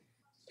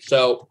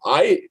 So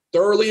I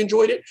thoroughly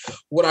enjoyed it.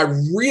 What I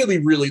really,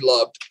 really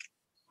loved,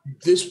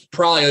 this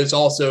probably is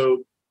also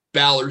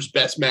Balor's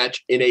best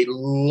match in a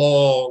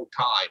long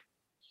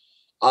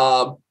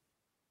time.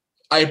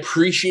 I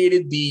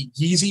appreciated the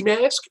Yeezy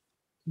mask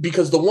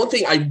because the one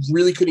thing I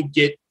really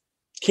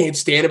can't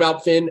stand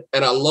about Finn,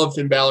 and I love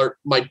Finn Balor,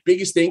 my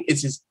biggest thing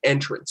is his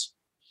entrance.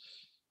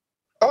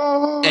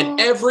 And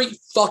every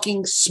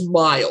fucking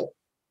smile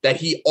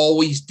that he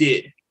always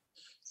did.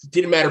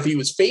 Didn't matter if he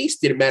was face,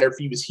 didn't matter if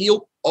he was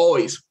heel,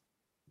 always.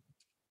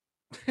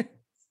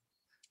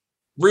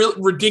 Real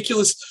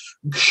ridiculous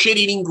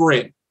shit-eating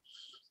grin.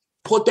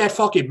 Put that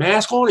fucking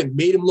mask on and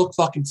made him look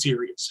fucking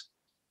serious.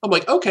 I'm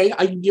like, okay,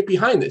 I can get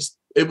behind this.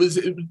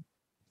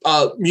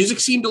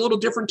 Music seemed a little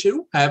different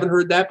too. I haven't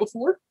heard that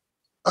before.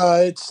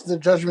 It's the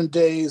Judgment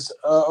Days,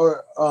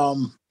 well,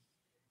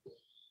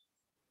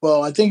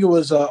 I think it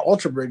was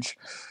Ultra Bridge.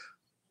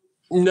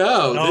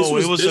 No,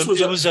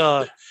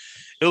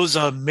 it was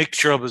a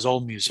mixture of his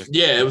old music.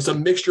 Yeah, it was a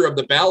mixture of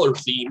the Balor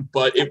theme,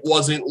 but it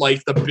wasn't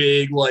like the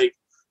big like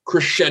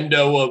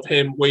crescendo of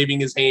him waving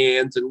his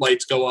hands and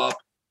lights go up.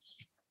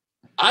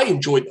 I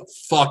enjoyed the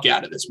fuck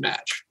out of this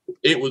match.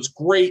 It was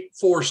great.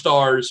 4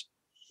 stars.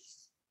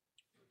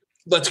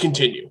 Let's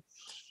continue.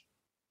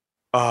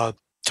 Took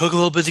a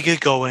little bit to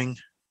get going.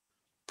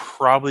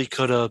 Probably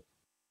could have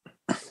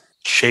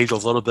shaved a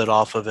little bit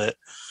off of it,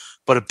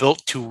 but it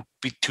built to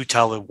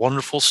tell a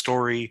wonderful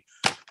story,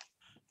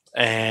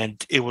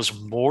 and it was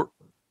more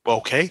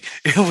okay.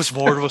 It was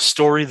more of a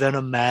story than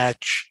a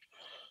match.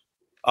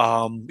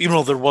 Even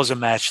though there was a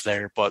match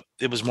there, but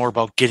it was more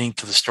about getting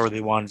to the story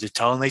they wanted to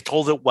tell, and they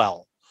told it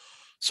well.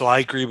 So I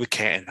agree with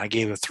Canton. I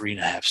gave it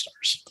 3.5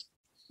 stars.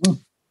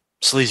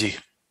 Sleazy.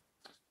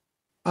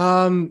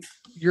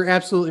 You're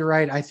absolutely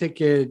right. I think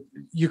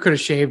you could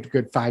have shaved a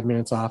good 5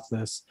 minutes off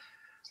this.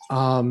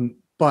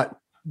 But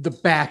the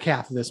back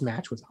half of this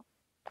match was a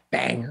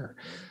banger.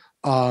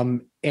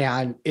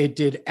 And it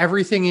did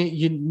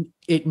everything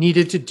it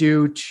needed to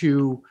do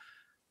to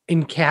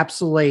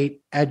encapsulate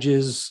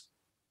Edge's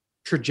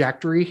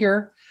trajectory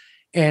here.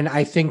 And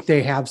I think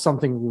they have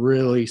something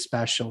really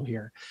special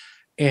here.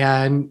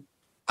 And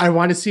I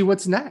want to see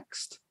what's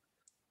next.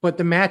 But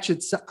the match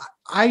itself,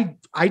 I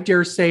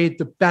dare say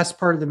the best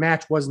part of the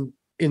match wasn't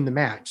in the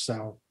match.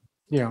 So,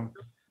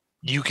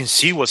 you can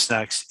see what's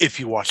next if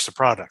you watch the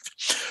product.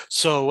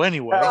 So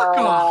anyway,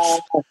 yeah.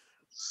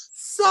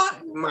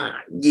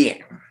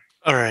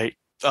 All right,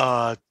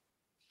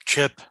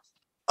 Chip.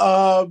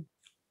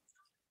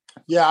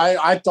 Yeah,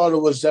 I thought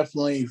it was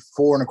definitely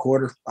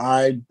 4.25.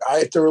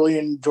 I thoroughly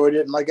enjoyed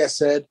it, and like I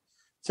said,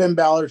 Finn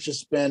Balor's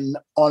just been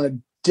on a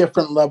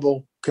different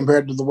level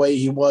compared to the way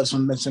he was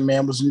when Vince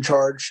McMahon was in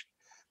charge.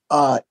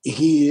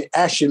 He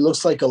actually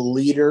looks like a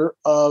leader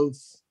of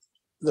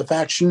the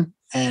faction,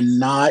 and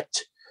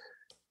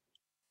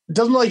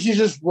doesn't look like he's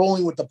just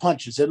rolling with the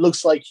punches. It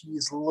looks like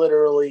he's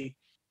literally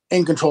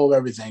in control of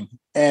everything.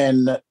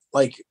 And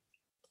like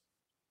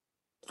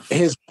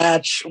his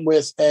match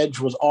with Edge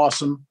was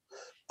awesome.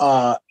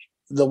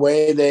 The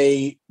way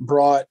they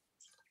brought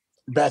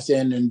Beth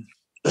in and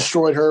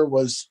destroyed her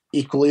was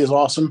equally as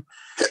awesome.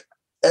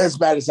 As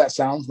bad as that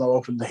sounds, no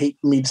one would hate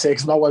me to say,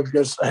 because my wife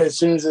goes, as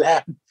soon as it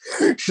happened,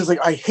 she's like,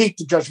 I hate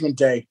the Judgment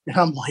Day. And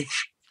I'm like,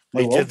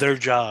 they did their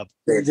job.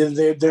 They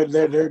did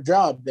their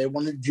job. They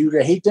wanted you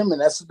to hate them, and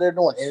that's what they're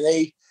doing. And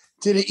they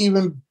did an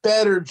even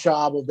better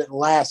job of it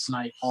last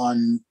night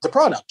on the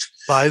product.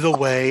 By the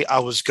way, I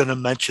was going to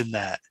mention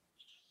that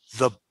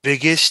the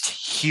biggest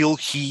heel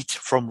heat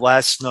from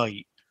last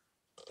night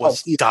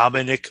was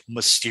Dominic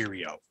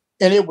Mysterio.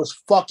 And it was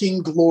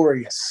fucking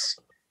glorious.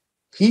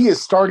 He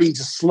is starting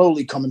to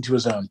slowly come into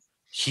his own.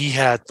 He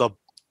had the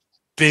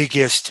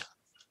biggest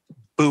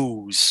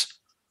boos.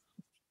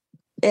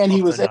 And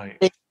he was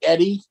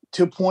Eddie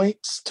 2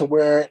 points to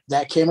where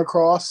that came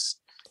across,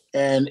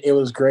 and it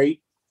was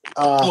great.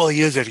 Well,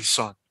 he is Eddie's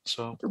son,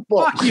 so.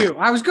 Fuck you.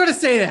 I was going to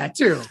say that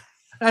too.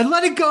 I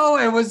let it go.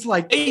 It was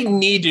like he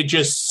needs to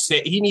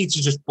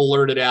just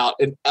blurt it out,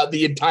 and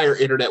the entire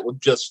internet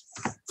would just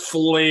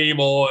flame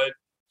on,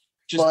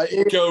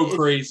 go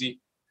crazy.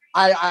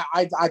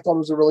 I thought it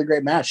was a really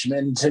great match,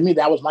 and to me,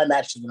 that was my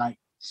match of the night.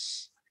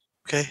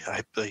 Okay,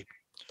 I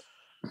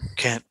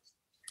can't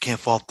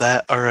fault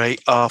that. All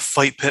right,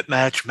 fight pit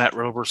match: Matt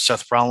Rober,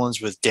 Seth Rollins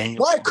with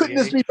Daniel. Why couldn't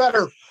this be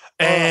better?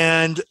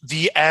 And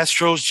the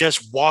Astros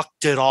just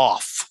walked it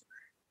off.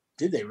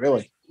 Did they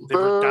really? They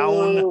were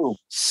down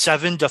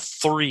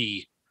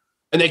 7-3,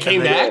 and they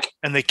came back.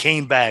 And they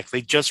came back.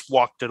 They just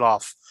walked it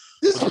off.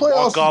 This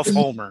walk-off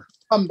homer.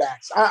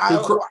 Comebacks.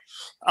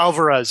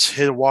 Alvarez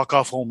hit a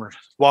walk-off homer.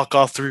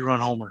 Walk-off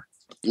 3-run homer.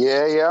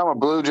 Yeah, I'm a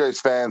Blue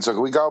Jays fan. So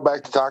can we go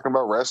back to talking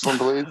about wrestling,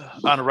 please?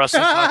 On a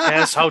wrestling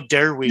podcast? How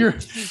dare we? You're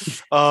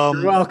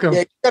welcome.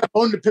 Yeah, you got a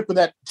bone to pick with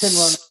that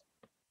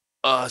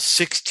 10-run.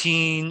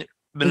 16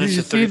 minutes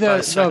and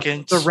 35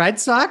 seconds. The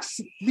Red Sox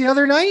the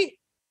other night?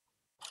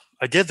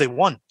 I did. They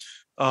won.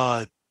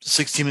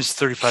 16 minutes,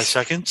 35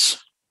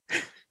 seconds.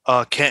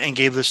 Kenton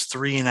gave this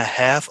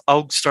 3.5.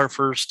 I'll start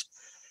first.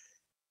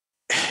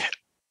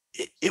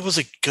 It was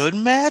a good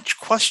match?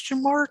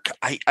 Question mark.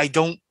 I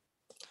don't.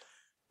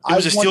 It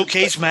was a steel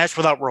cage match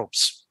without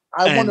ropes.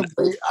 I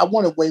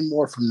wanted way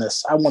more from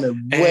this. I wanted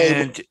way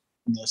more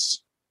from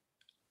this.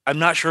 I'm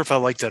not sure if I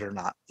liked it or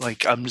not.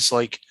 Like, I'm just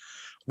like,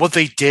 what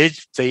they did,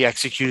 they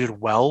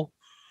executed well,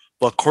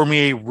 but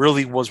Cormier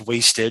really was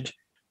wasted.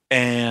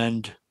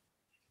 And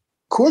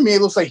Cormier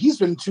looks like he's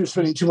been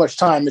spending too much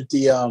time at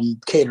the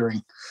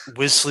catering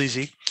with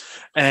Sleazy,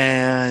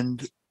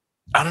 and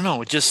I don't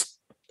know. It just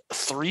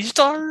 3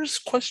 stars?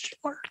 Question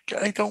mark.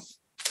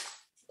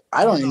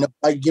 I don't even know if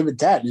I give it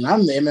that, and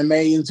I'm the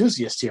MMA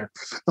enthusiast here.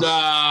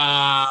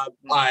 I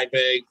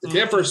beg to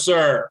differ,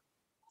 sir.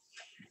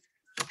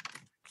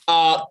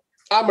 I'm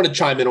going to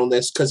chime in on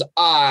this because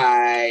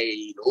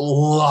I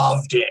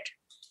loved it.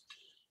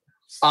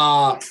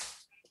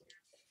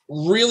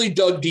 Really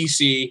dug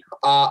DC.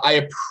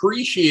 I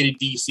appreciated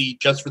DC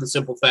just for the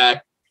simple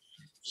fact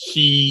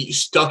he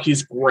stuck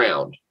his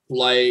ground.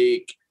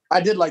 Like,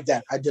 I did like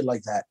that.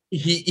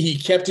 He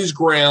kept his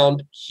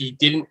ground. He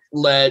didn't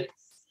let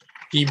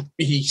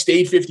he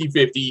stayed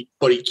 50-50,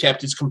 but he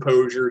kept his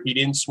composure. He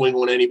didn't swing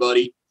on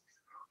anybody.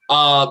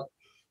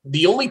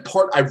 The only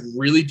part I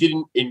really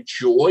didn't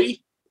enjoy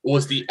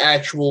was the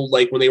actual,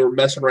 like, when they were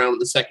messing around in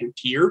the second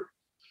tier.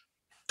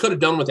 Could have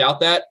done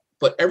without that,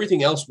 but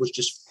everything else was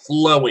just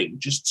flowing,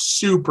 just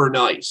super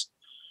nice.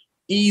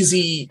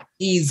 Easy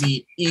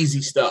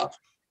stuff.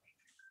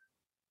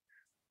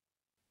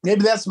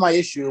 Maybe that's my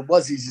issue. It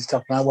was easy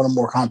stuff, and I want it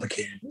more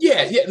complicated.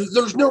 Yeah.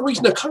 There's no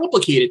reason to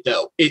complicate it,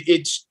 though.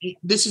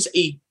 This is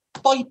a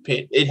fight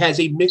pit. It has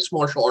a mixed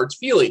martial arts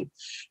feeling.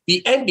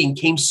 The ending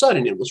came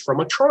sudden. It was from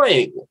a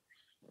triangle.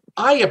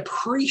 I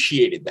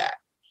appreciated that.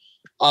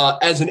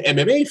 As an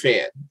MMA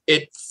fan,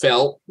 it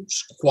felt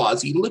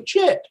quasi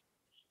legit.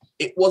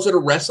 Was it a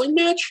wrestling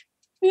match?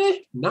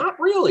 Not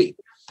really.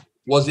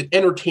 Was it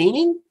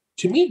entertaining?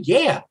 To me,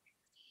 yeah.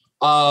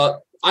 I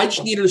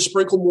just needed to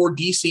sprinkle more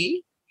DC.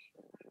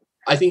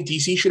 I think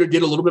DC should have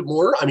did a little bit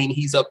more. I mean,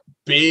 he's a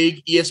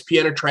big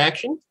ESPN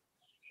attraction.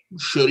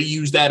 Should have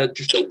used that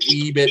just a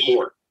wee bit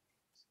more.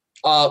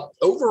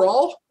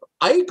 Overall,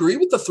 I agree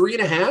with the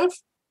 3.5,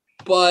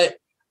 but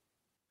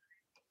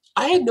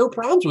I had no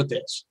problems with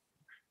this.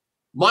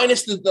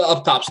 Minus the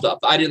up top stuff.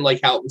 I didn't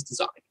like how it was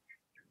designed.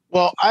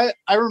 Well, I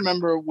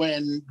remember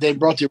when they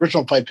brought the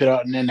original fight pit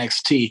out in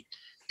NXT,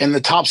 and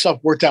the top stuff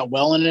worked out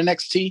well in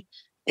NXT.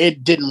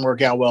 It didn't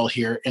work out well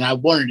here, and I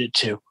wanted it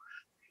to,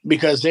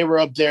 because they were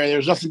up there. There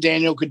was nothing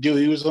Daniel could do.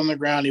 He was on the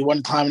ground. He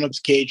wasn't climbing up the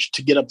cage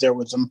to get up there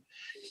with them.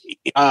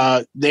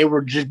 They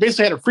were just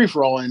basically had a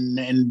free-for-all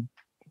and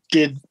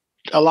did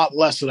a lot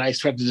less than I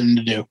expected them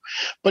to do.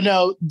 But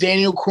no,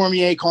 Daniel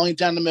Cormier calling it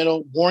down the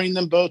middle, warning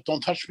them both,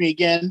 don't touch me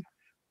again,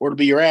 or it'll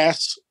be your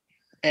ass.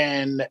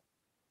 And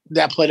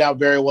that played out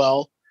very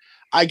well.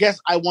 I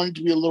guess I wanted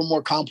to be a little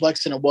more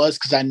complex than it was,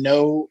 because I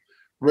know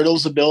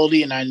Riddle's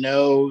ability and I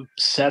know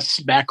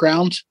Seth's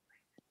background,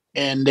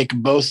 and they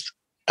could both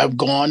have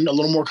gone a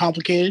little more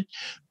complicated.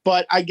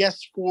 But I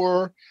guess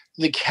for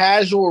the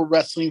casual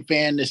wrestling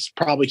fan, this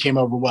probably came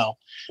over well.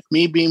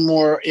 Me being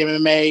more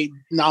MMA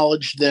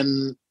knowledge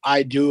than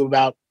I do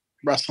about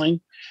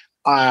wrestling,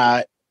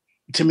 to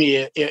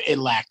me, it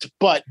lacked.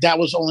 But that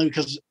was only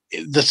because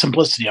the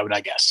simplicity of it,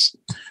 I guess.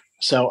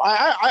 So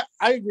I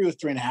agree with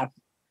 3.5.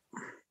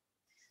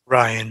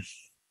 Ryan.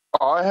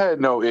 I had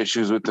no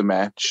issues with the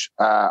match.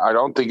 I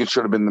don't think it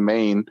should have been the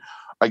main.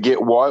 I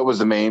get why it was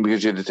the main,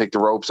 because you had to take the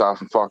ropes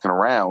off and fucking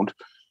around.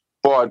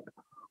 But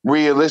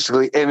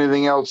realistically,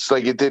 anything else,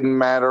 like, it didn't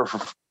matter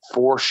for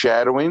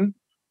foreshadowing,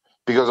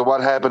 because of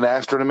what happened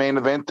after the main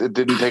event. It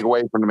didn't take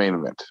away from the main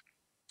event.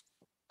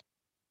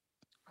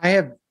 I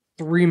have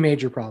 3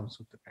 major problems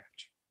with the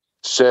match.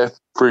 Seth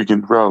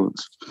freaking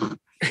Rollins.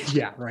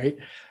 Yeah, right.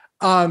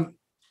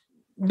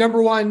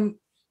 Number one,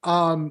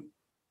 the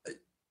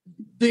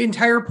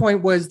entire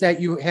point was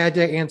that you had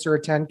to answer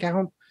a 10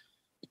 count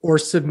or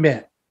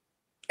submit,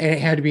 and it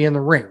had to be in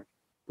the ring,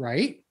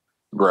 right?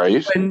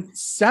 Right. When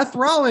Seth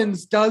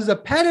Rollins does a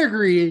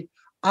pedigree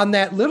on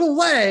that little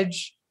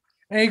ledge,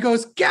 and he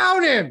goes,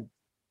 count him.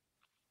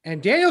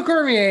 And Daniel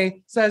Cormier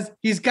says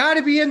he's got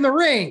to be in the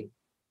ring.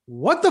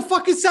 What the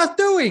fuck is Seth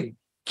doing?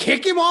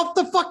 Kick him off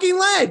the fucking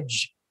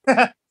ledge.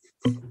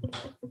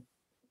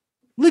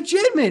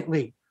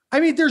 Legitimately. I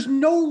mean, there's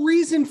no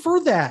reason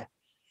for that.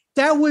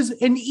 That was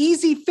an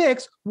easy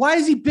fix. Why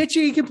is he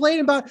bitching and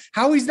complaining about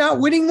how he's not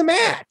winning the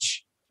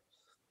match?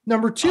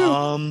 Number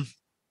 2.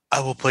 I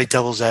will play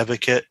devil's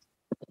advocate.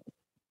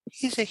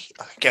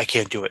 I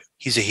can't do it.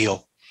 He's a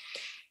heel.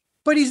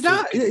 But he's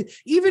not.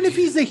 Even if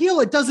he's a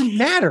heel, it doesn't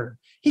matter.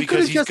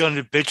 Because he's going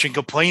to bitch and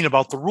complain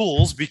about the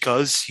rules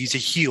because he's a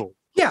heel.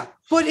 Yeah,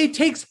 but it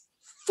takes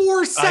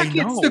 4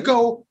 seconds to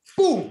go,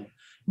 boom.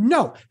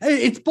 No,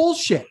 it's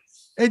bullshit.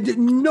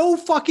 No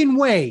fucking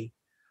way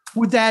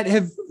would that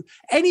have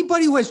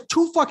anybody who has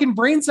 2 fucking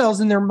brain cells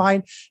in their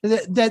mind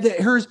that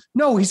hears,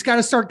 no, he's got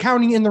to start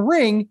counting in the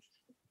ring.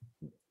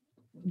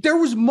 There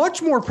was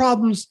much more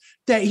problems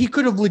that he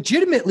could have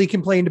legitimately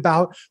complained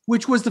about,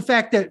 which was the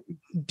fact that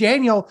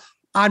Daniel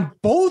on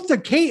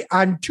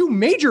 2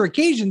 major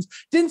occasions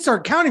didn't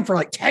start counting for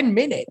like 10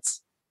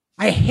 minutes.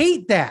 I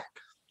hate that.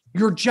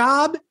 Your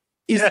job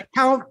is to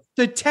count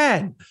the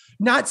 10,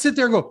 not sit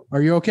there and go,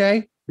 are you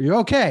okay? Are you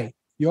okay?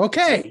 You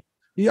okay?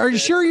 Are you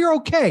sure you're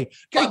okay?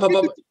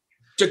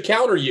 To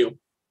counter you,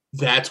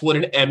 that's what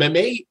an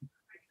MMA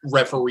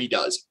referee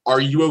does.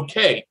 Are you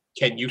okay?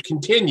 Can you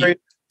continue? Right.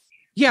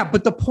 Yeah,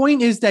 but the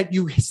point is that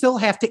you still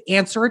have to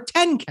answer a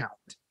 10 count.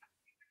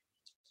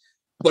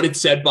 But it's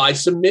said by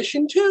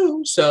submission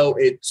too, so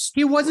it's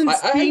he wasn't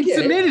being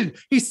submitted.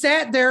 He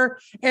sat there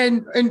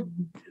and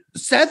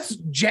Seth's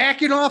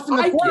jacking off in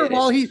the corner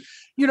while he's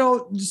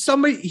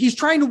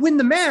trying to win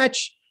the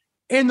match,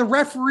 and the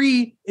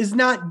referee is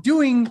not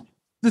doing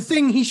the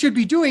thing he should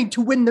be doing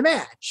to win the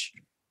match.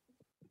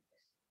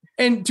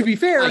 And to be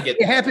fair,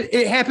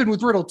 it happened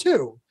with Riddle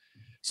too.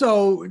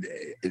 So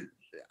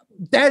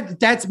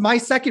that's my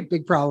second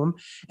big problem.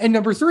 And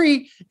number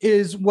 3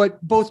 is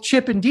what both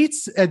Chip and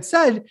Dietz had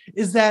said,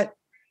 is that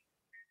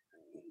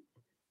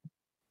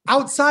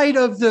outside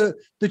of the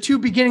 2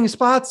 beginning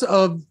spots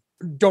of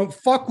don't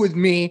fuck with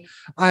me,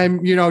 I'm,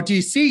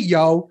 DC,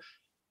 yo,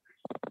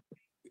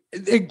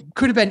 it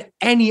could have been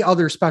any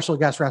other special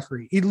guest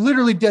referee. He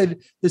literally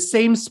did the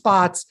same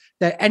spots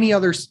that any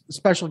other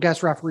special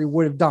guest referee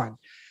would have done.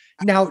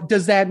 Now,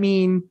 does that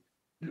mean,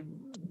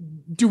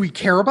 do we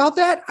care about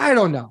that? I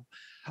don't know.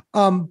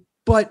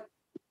 But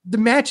the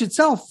match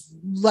itself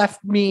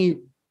left me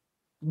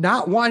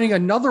not wanting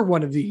another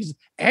one of these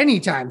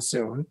anytime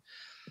soon.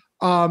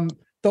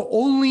 The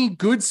only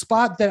good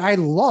spot that I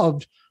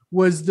loved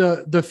was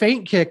the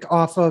feint kick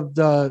off of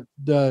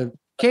the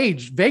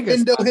cage,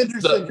 Vegas. Bindo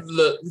Henderson.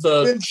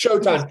 The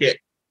Showtime kick.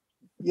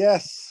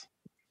 Yes.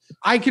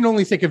 I can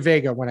only think of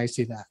Vega when I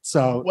see that.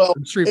 So, Well,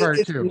 Street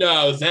Fighter 2.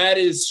 No, that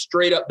is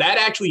straight up. That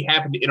actually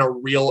happened in a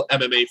real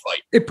MMA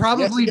fight. It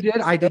probably Yes,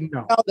 did. I didn't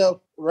know.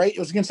 Aldo, right? It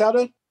was against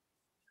Aldo?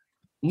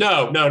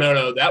 No.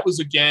 That was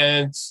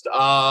against.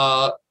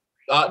 No,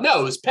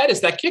 it was Pettis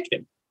that kicked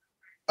him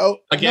Oh,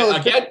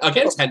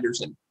 against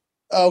Henderson.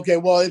 Okay,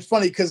 well, it's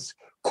funny because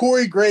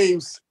Corey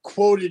Graves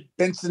quoted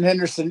Benson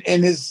Henderson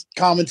in his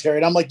commentary,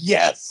 and I'm like,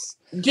 yes.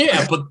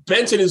 Yeah, but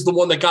Benson is the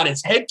one that got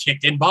his head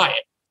kicked in by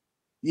it.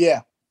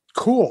 Yeah.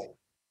 Cool.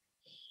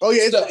 Oh,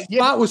 yeah. So-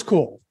 That was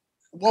cool.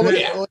 What was,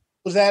 Yeah.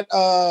 was that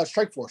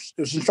Strike Force?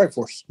 It was in Strike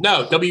Force.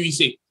 No,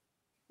 WEC.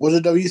 Was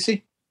it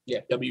WC?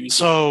 Yeah, WEC.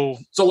 So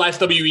It's the last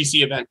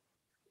WEC event.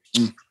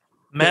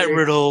 Matt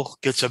Riddle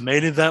gets a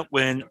main event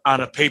win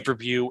on a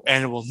pay-per-view,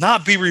 and it will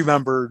not be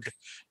remembered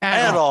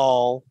at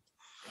all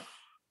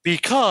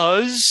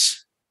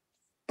because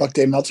Buck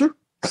Dave Meltzer?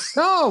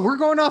 Oh, we're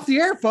going off the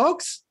air,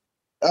 folks.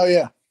 Oh,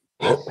 yeah.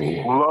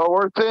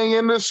 Lower thing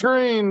in the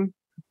screen.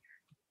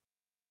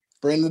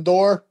 Bring the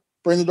door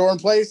in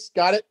place.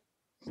 Got it.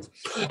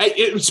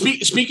 Hey,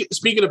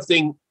 speaking of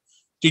thing,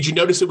 did you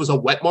notice it was a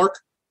wet mark?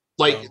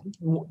 Like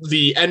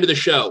the end of the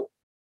show,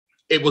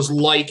 it was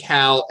like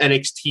how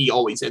NXT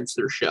always ends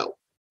their show.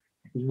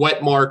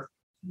 Wet mark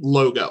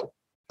logo.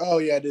 Oh,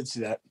 yeah, I did see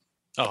that.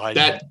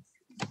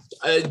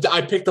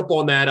 I picked up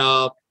on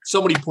that.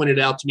 Somebody pointed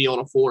it out to me on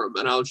a forum,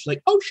 and I was just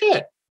like, "Oh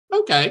shit,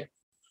 okay,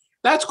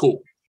 that's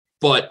cool."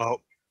 But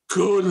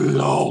good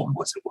lord,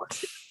 was it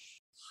worth it?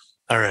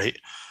 All right.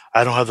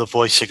 I don't have the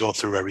voice to go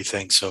through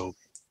everything, so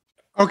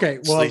Okay,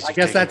 well, Sleazy, I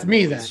guess take that's it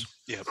me away, then. please.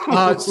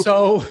 Yep.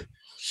 So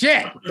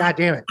shit, god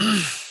damn it.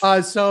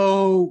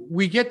 So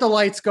we get the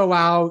lights go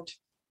out,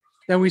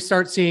 then we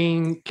start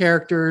seeing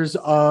characters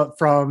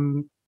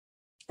from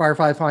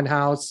Firefly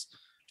Funhouse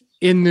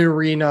in the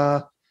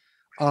arena.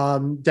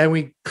 Then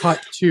we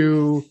cut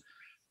to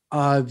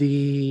while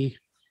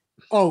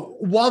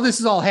this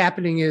is all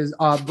happening is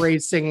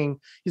Bray's singing,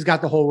 he's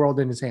got the whole world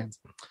in his hands.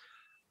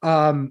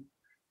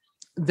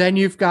 Then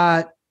you've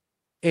got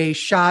a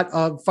shot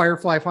of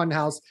Firefly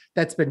Funhouse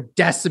that's been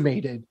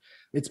decimated.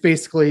 It's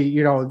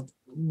basically,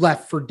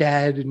 left for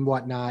dead and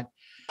whatnot.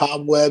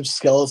 Cobwebs,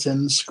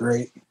 skeletons,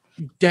 great.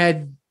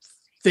 Dead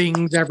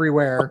things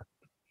everywhere.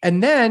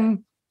 And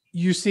then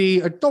you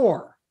see a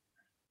door.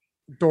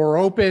 Door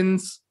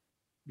opens,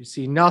 you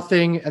see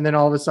nothing, and then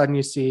all of a sudden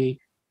you see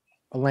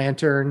a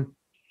lantern.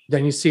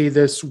 Then you see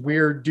this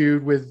weird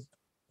dude with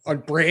a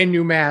brand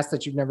new mask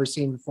that you've never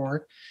seen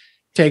before.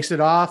 Takes it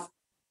off.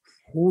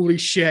 Holy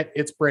shit,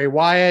 it's Bray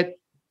Wyatt.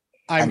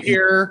 I'm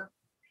here.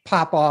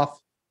 Pop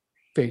off.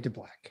 Fade to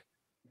black.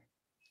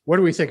 What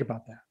do we think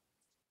about that?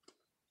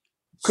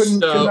 Could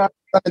not have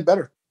done it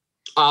better.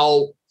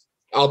 I'll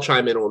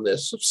chime in on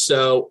this.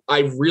 So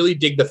I really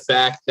dig the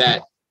fact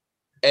that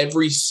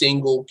every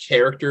single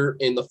character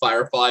in the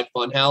Firefly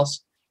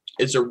Funhouse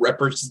is a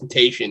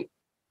representation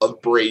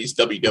of Bray's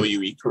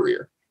WWE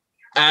career.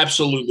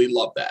 Absolutely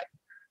love that.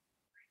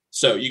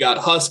 So you got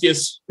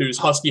Huskus, who's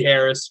Husky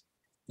Harris.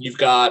 You've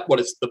got what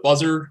is the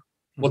buzzer?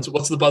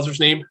 What's the buzzer's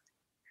name?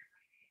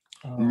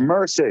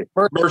 Mercy.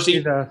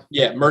 Mercy.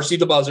 Yeah, Mercy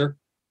the buzzer,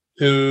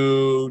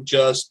 who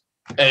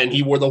and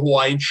he wore the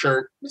Hawaiian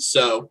shirt.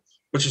 So,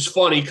 which is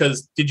funny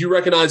because did you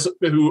recognize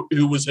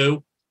who was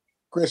who?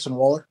 Grayson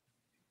Waller.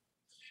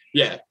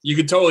 Yeah, you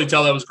could totally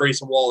tell that was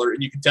Grayson Waller,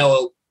 and you could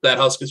tell that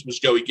Huskus was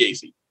Joey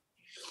Gacy.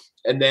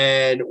 And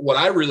then what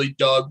I really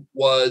dug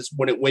was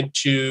when it went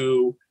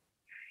to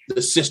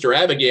the Sister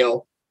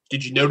Abigail.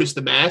 Did you notice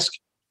the mask?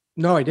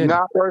 No, I didn't.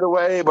 Not right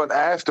away, but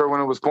after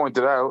when it was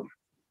pointed out.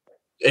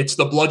 It's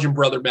the Bludgeon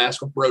Brother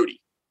mask of Brody.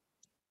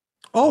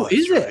 Oh,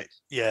 is that's it? right.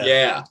 Yeah.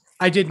 Yeah.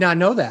 I did not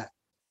know that.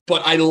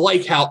 But I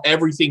like how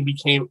everything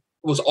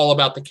was all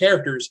about the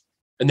characters.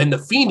 And then the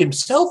Fiend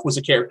himself was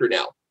a character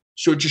now.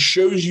 So it just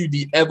shows you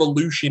the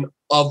evolution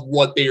of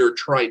what they are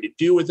trying to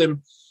do with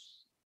him.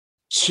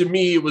 To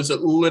me, it was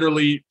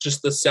literally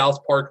just the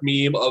South Park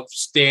meme of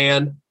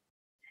Stan's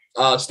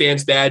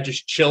dad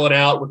just chilling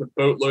out with a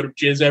boatload of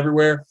jizz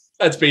everywhere.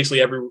 That's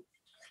basically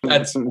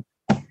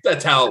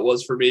that's how it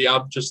was for me.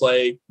 I'm just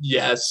like,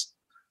 yes,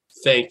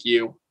 thank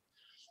you.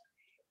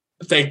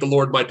 Thank the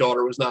Lord my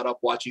daughter was not up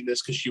watching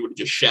this because she would have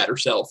just shat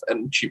herself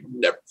and she would have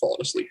never fallen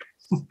asleep.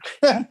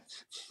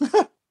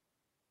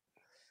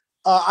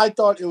 I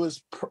thought it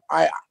was.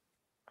 I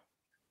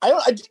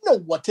didn't know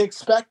what to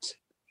expect,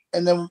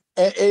 and then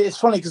it's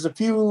funny because a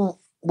few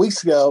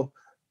weeks ago,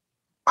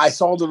 I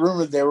saw the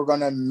rumor they were going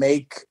to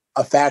make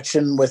a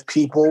faction with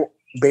people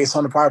based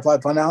on the Firefly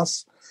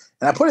Funhouse,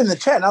 and I put it in the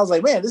chat, and I was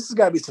like, "Man, this has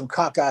got to be some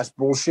cock-ass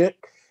bullshit."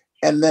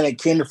 And then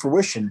it came to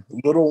fruition,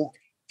 little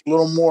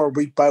more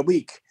week by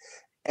week,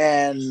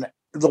 and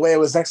the way it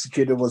was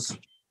executed was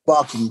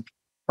fucking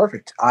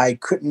perfect. I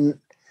couldn't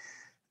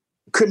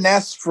couldn't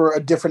ask for a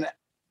different.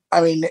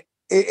 I mean,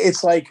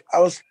 it's like I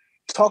was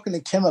talking to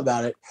Kim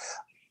about it.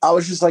 I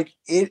was just like,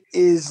 it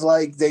is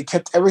like they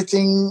kept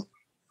everything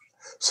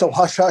so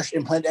hush hush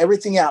and planned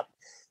everything out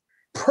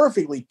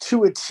perfectly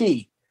to a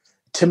T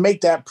to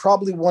make that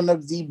probably one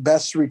of the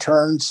best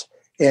returns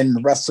in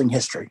wrestling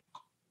history.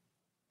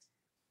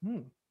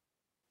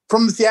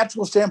 From the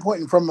theatrical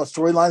standpoint and from a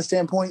storyline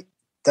standpoint,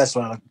 that's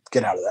what I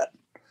get out of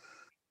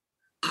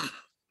that.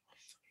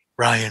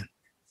 Ryan.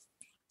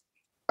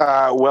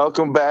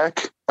 Welcome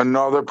back.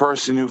 Another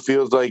person who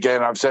feels like,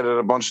 and I've said it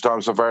a bunch of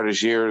times so far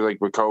this year, like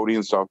with Cody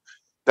and stuff.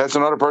 That's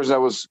another person that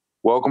was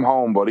welcome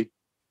home, buddy.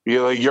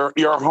 You're like,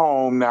 you're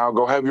home now.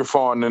 Go have your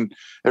fun. And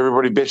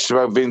everybody bitched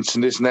about Vince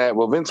and this and that.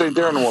 Well, Vince ain't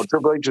there anymore.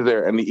 Triple H is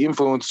there, and the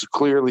influence is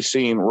clearly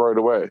seen right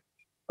away.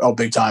 Oh,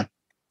 big time.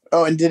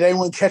 Oh, and did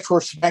anyone catch where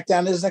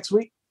SmackDown is next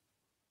week?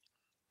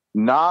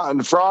 Not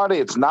on Friday.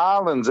 It's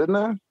Nolans, isn't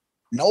it?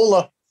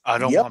 NOLA. I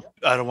don't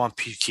want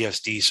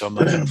PTSD, so I'm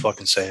not gonna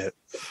fucking say it.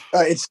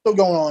 It's still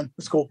going on.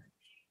 It's cool.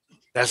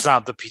 That's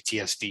not the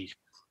PTSD.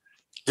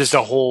 Just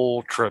a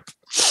whole trip.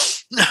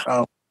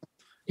 Oh.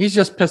 He's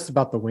just pissed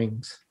about the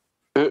wings.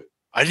 I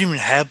didn't even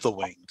have the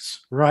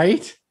wings.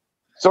 Right?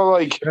 So,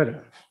 like, Should've.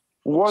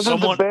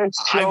 wasn't the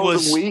best show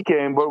of the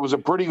weekend, but it was a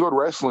pretty good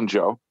wrestling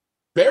show.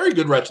 Very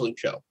good wrestling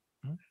show.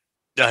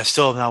 I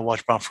still have not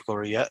watched Bound for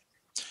Glory yet.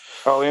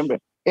 Oh,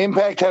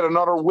 Impact had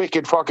another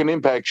wicked fucking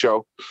Impact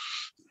show.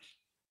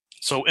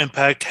 So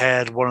Impact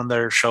had one of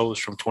their shows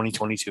from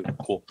 2022.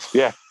 Cool.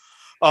 Yeah.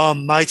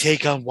 My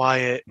take on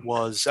Wyatt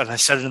was, and I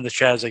said it in the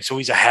chat, I was like, so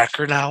he's a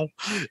hacker now?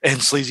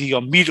 And Sleazy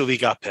immediately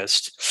got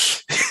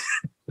pissed.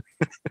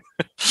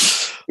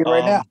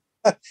 Right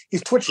now.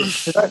 He's twitching.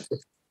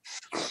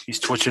 He's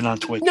twitching on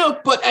Twitch. No,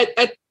 but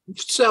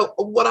so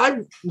what I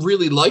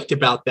really liked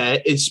about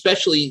that,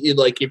 especially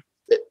like if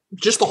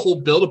just the whole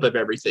buildup of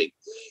everything,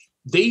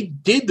 they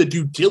did the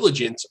due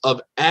diligence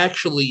of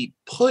actually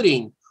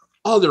putting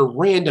other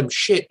random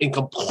shit in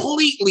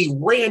completely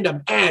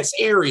random ass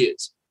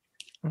areas.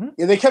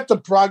 Yeah, they kept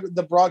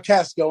the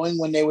broadcast going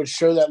when they would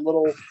show that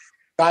little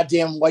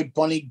goddamn white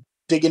bunny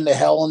dig into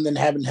hell and then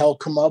having hell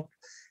come up,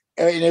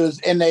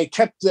 and they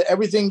kept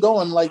everything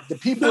going. Like the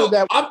people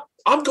that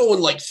I'm going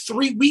like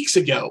 3 weeks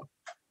ago,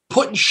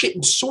 putting shit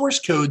in source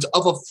codes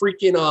of a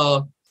freaking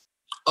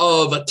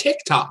of a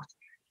TikTok,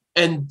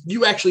 and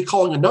you actually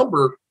calling a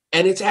number,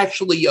 and it's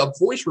actually a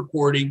voice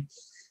recording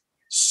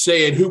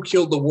saying who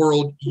killed the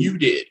world, you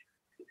did,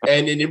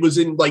 and it was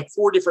in like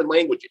 4 different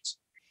languages.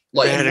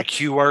 Like, they had a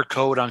QR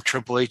code on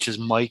Triple H's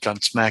mic on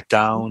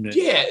SmackDown. And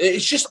yeah,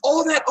 it's just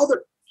all that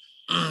other.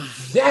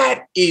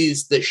 That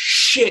is the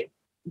shit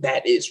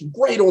that is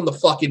right on the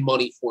fucking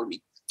money for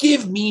me.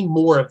 Give me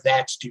more of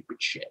that stupid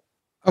shit.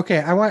 Okay,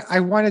 I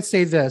want to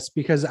say this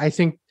because I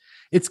think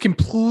it's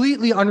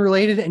completely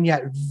unrelated and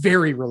yet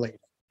very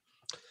related.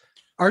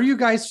 Are you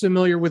guys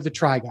familiar with the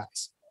Try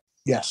Guys?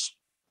 Yes.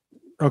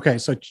 Okay,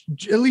 so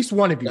at least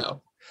one of you.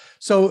 No.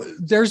 So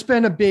there's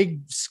been a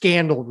big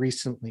scandal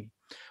recently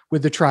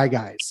with the Try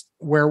Guys,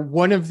 where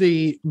one of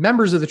the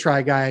members of the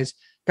Try Guys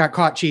got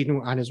caught cheating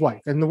on his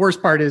wife. And the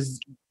worst part is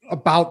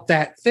about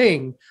that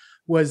thing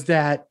was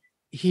that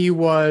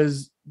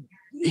his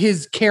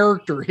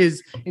character,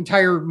 his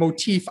entire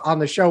motif on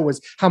the show was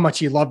how much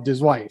he loved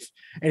his wife,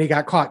 and he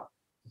got caught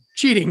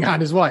cheating on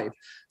his wife.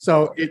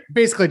 So it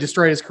basically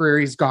destroyed his career.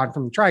 He's gone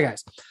from the Try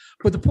Guys.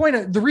 But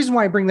the reason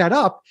why I bring that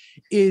up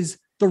is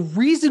the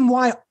reason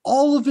why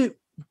all of it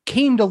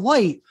came to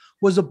light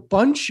was a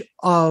bunch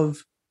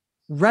of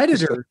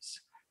Redditors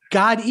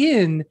got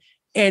in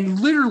and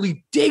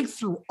literally dig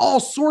through all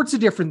sorts of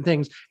different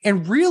things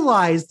and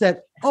realized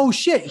that, oh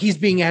shit, he's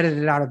being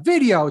edited out of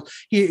videos.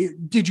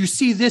 Did you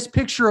see this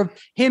picture of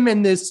him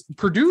and this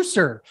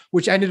producer,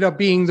 which ended up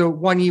being the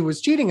one he was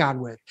cheating on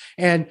with?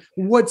 And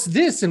what's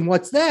this and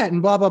what's that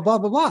and blah, blah, blah,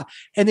 blah, blah.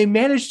 And they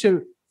managed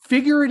to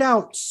figure it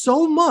out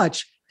so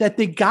much that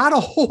they got a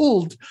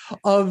hold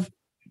of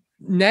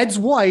Ned's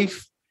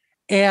wife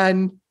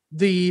and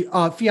the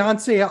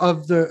fiance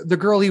of the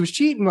girl he was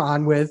cheating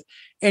on with,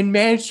 and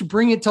managed to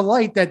bring it to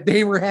light that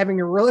they were having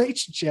a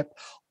relationship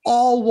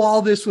all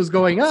while this was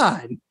going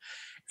on.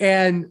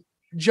 And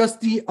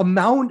just the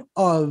amount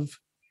of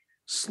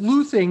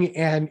sleuthing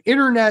and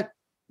internet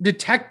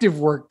detective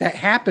work that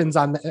happens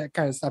on that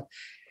kind of stuff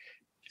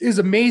is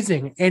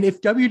amazing. And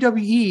if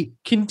WWE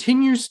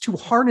continues to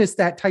harness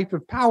that type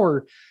of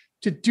power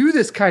to do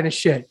this kind of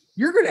shit,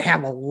 you're going to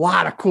have a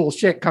lot of cool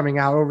shit coming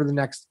out over the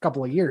next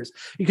couple of years,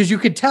 because you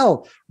could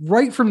tell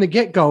right from the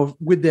get-go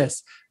with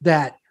this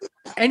that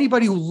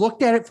anybody who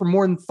looked at it for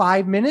more than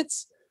 5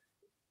 minutes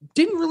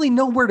didn't really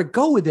know where to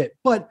go with it.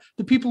 But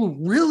the people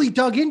who really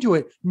dug into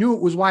it knew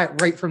it was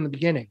Wyatt right from the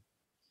beginning.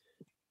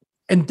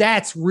 And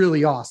that's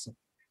really awesome.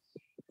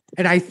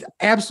 And I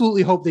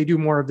absolutely hope they do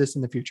more of this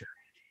in the future.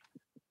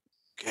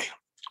 Okay.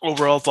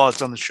 Overall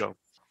thoughts on the show.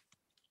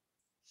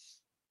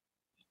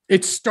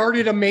 It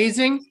started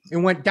amazing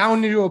and went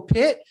down into a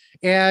pit,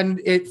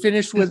 and it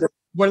finished with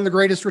one of the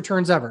greatest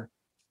returns ever.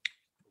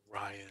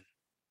 Ryan.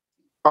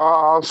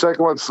 I'll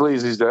second what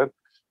Sleazy's did.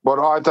 But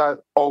I thought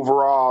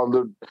overall,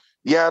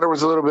 there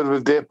was a little bit of a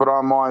dip, but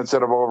on mine,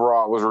 instead of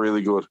overall, it was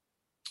really good.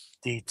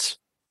 Deets.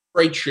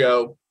 Great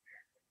show.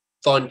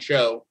 Fun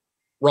show.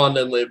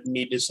 Ronda and Liv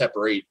need to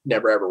separate,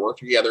 never ever work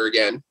together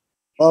again.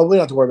 Well, we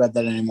don't have to worry about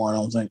that anymore, I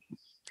don't think.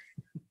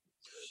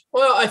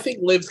 Well, I think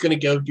Liv's going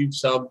to go do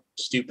some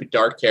stupid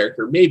dark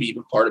character, maybe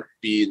even part of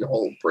being the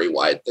whole Bray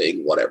Wyatt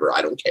thing, whatever.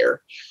 I don't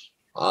care.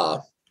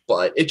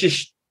 But it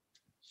just,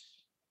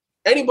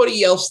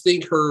 anybody else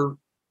think her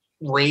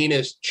reign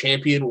as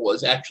champion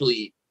was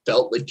actually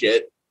felt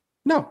legit?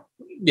 No.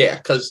 Yeah,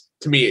 because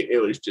to me,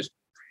 it was just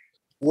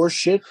War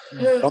shit,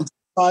 dump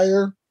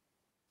fire,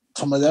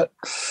 some of that.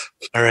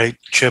 All right,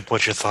 Chip,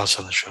 what's your thoughts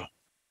on the show?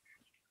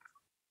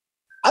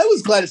 I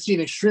was glad to see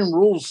an Extreme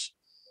Rules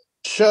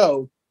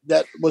show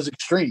that was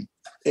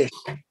extreme-ish.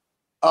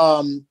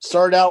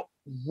 Started out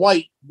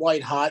white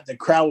hot. The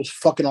crowd was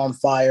fucking on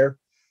fire.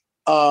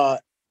 And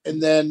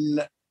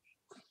then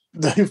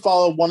they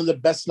followed one of the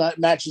best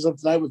matches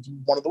of the night with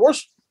one of the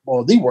worst,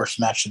 the worst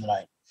match of the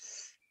night.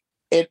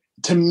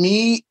 To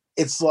me,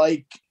 it's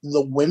like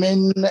the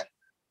women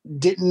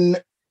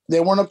they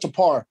weren't up to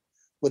par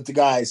with the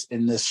guys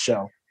in this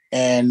show.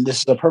 And this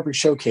is a perfect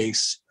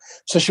showcase,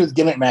 especially with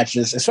gimmick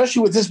matches,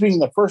 especially with this being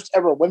the first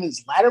ever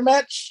women's ladder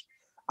match.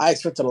 I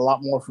expected a lot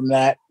more from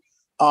that.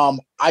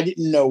 I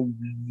didn't know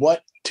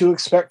what to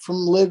expect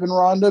from Liv and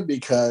Ronda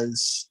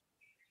because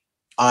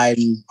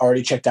I'm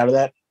already checked out of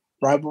that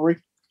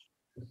rivalry.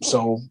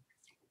 So,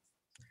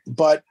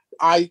 but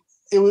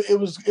it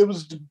was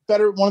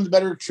better, one of the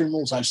better Extreme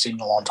Rules I've seen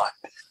in a long time.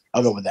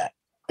 I'll go with that.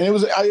 And it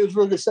was a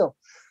really good show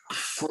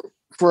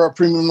for a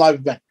premium live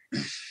event.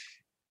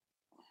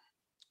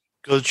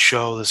 Good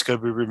show that's going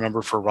to be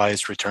remembered for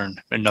Wyatt's return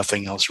and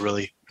nothing else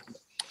really.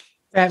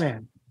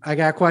 Batman, I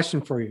got a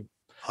question for you.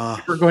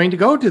 We're going to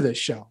go to this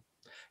show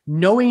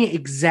knowing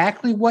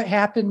exactly what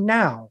happened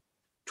now,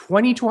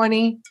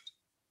 2020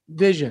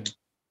 vision,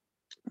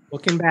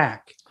 looking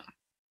back.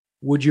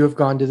 Would you have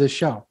gone to this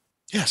show?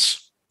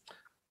 Yes.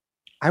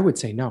 I would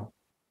say no.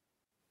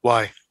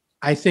 Why?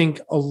 I think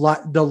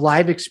the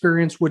live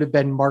experience would have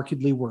been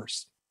markedly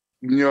worse.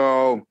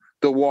 No,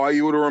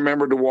 you would have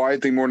remembered the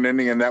Wyatt thing more than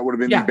anything, and that would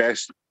have been the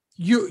best.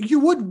 You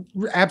would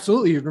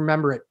absolutely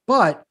remember it,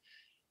 but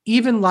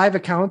even live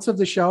accounts of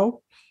the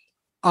show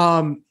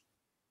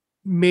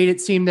made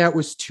it seem that it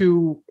was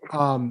too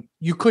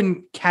you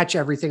couldn't catch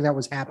everything that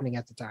was happening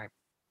at the time.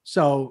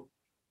 So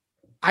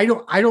I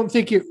don't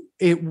think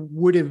it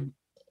would have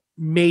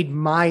made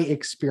my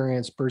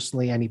experience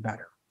personally any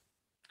better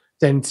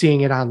than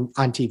seeing it on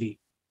TV.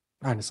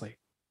 Honestly,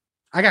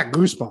 I got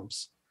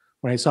goosebumps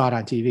when I saw it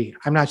on TV.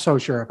 I'm not so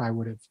sure if I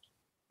would have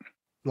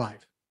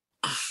live.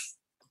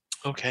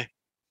 Okay.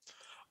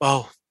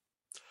 Well,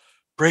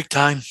 break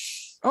time.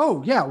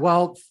 Oh yeah.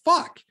 Well,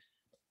 fuck.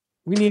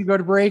 We need to go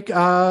to break.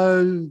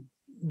 Do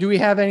we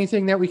have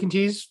anything that we can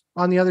tease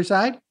on the other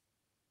side?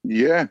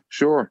 Yeah,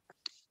 sure.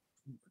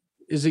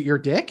 Is it your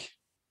dick?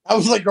 I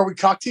was like, are we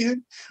cock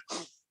teasing?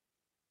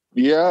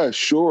 Yeah,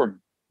 sure.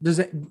 Does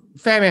it,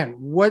 Fat Man?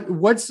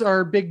 What's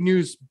our big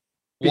news?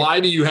 Why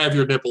do you have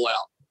your nipple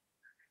out?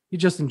 He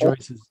just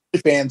enjoys his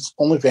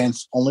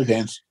OnlyFans.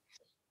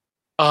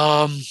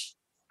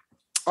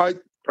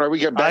 We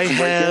get back. I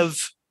have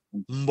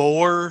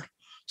more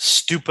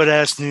stupid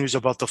ass news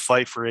about the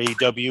fight for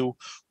AEW,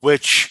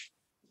 which,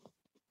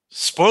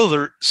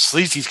 spoiler,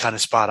 Sleazy's kind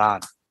of spot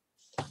on.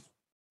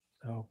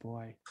 Oh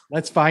boy.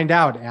 Let's find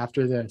out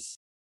after this.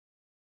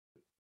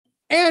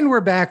 And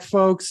we're back,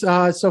 folks.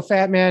 So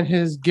Fat Man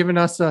has given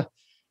us a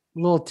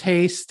little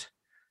taste.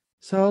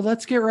 So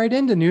let's get right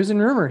into news and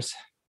rumors.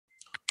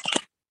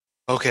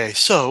 Okay,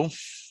 so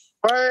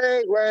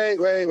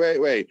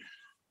Wait.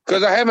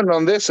 Because I haven't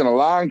done this in a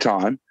long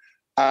time.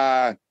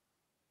 There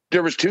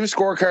was 2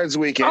 scorecards this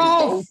weekend.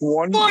 Oh, both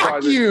won by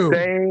the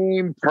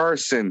same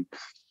person.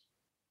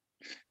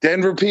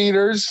 Denver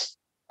Peters,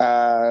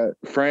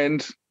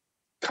 friend,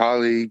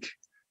 colleague.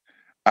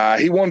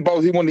 He won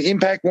both. He won the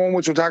Impact one,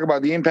 which we'll talk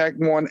about the Impact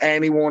one,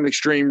 and he won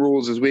Extreme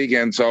Rules this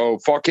weekend. So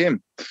fuck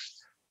him.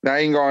 Now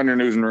you can go on your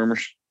news and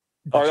rumors.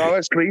 Or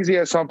unless Sleazy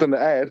has something to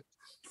add.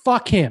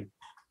 Fuck him.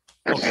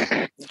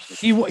 okay.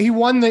 He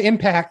won the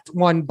Impact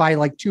one by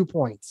like 2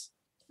 points.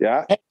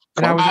 Yeah.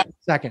 And I was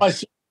second.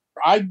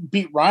 I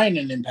beat Ryan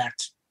in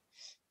Impact.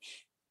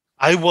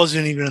 I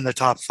wasn't even in the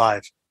top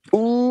 5.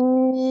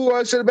 Ooh,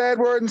 I said a bad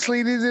word and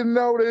Sleazy didn't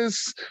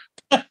notice.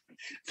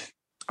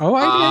 Oh,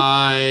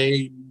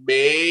 I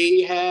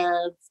may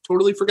have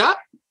totally forgot.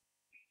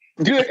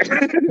 Thanks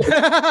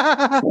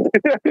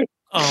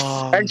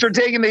for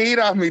taking the heat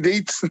off me,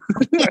 Deets.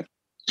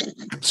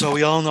 So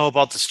we all know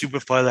about the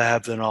stupid fight that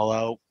happened all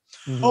out.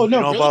 Oh no!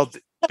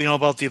 We know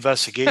about the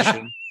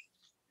investigation.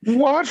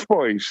 What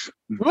fight?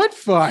 Good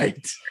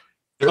fight.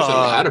 There's a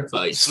lot of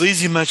fights.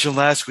 Sleazy mentioned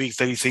last week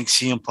that he thinks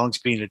CM Punk's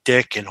being a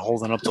dick and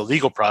holding up the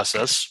legal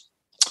process.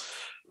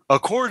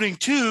 According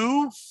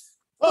to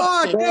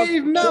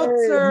Dave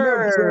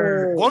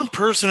Meltzer. one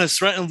person has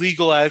threatened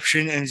legal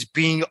action and is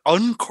being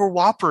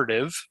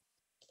uncooperative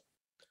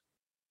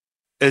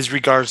as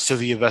regards to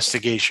the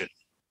investigation.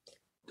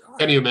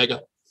 Kenny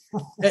Omega.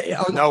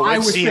 No, I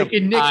it's was CM.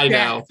 thinking Nick I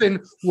know. Jackson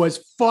was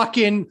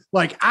fucking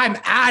like, I'm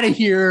out of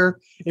here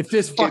if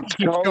this fucking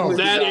keeps totally going.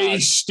 That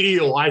is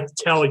steel, I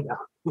tell you.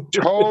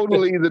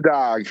 Totally the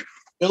dog.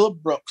 Phillip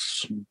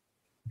Brooks.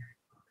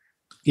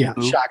 Yeah,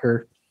 Who?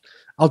 shocker.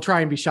 I'll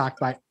try and be shocked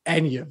by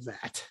any of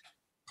that.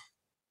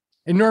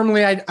 And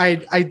normally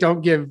I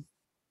don't give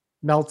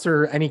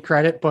Meltzer any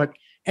credit, but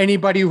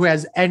anybody who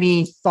has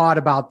any thought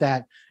about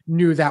that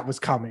knew that was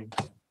coming.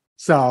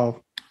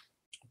 So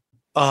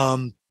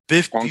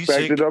Biff Punk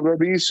back to Busick.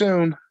 WWE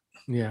soon.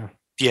 yeah.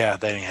 Yeah,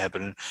 that ain't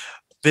happening.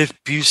 Biff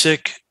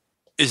Busick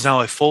is now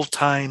a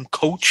full-time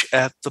coach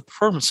at the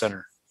Performance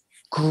Center.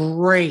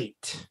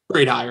 Great.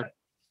 Great hire.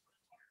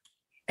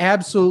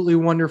 Absolutely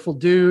wonderful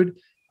dude.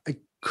 I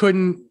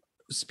couldn't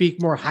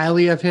speak more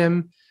highly of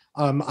him.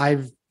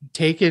 I've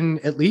taken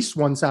at least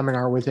one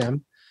seminar with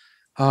him.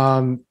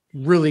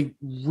 Really,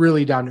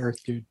 really down to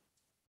earth dude.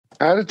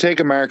 How to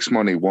take a Mark's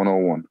money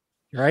 101.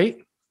 Right?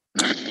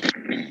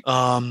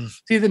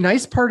 See, the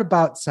nice part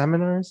about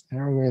seminars,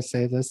 and I'm going to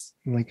say this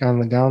like on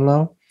the down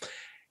low,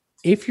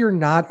 if you're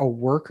not a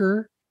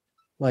worker,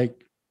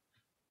 like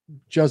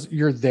just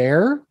you're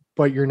there,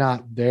 but you're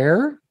not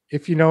there,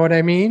 if you know what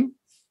I mean,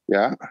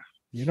 Yeah.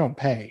 you don't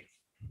pay.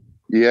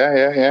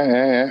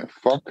 Yeah.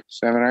 Fuck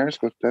seminars,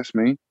 but that's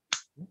me.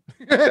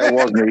 That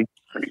was me.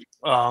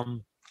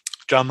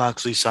 John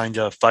Moxley signed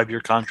a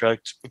 5-year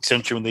contract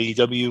extension with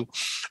AEW.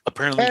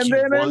 Apparently, And he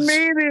then was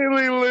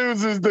immediately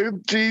loses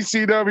the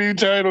GCW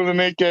title to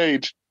Nick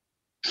Cage.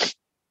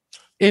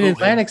 In Okay.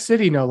 Atlantic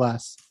City, no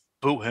less.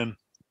 boot him.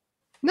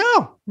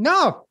 No.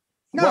 What,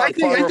 I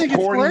think by it's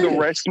reporting the great.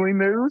 wrestling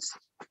news?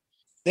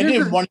 They Here's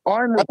did the- one.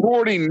 I'm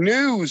reporting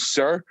news,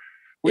 sir.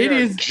 We It are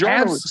is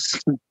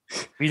journalists.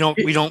 We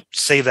don't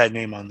say that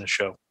name on the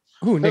show.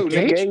 Who, Nick Who,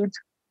 Cage?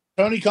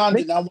 Tony Khan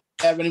did not want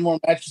to have any more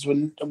matches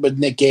with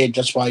Nick Cage.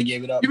 That's why he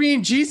gave it up. You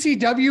mean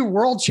GCW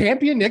World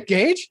Champion Nick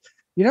Cage?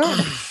 You know?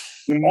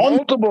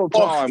 Multiple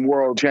time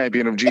world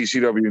champion of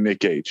GCW, Nick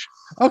Cage.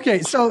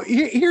 Okay, so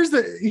here's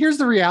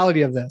the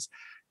reality of this.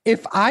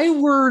 If I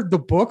were the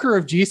booker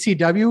of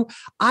GCW,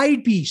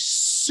 I'd be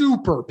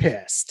super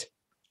pissed.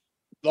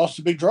 Lost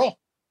a big draw.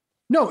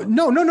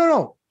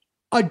 No.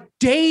 A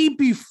day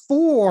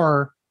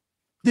before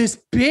this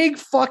big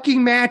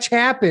fucking match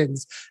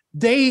happens,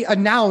 they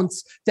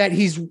announce that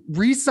he's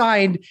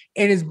re-signed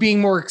and is being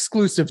more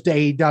exclusive to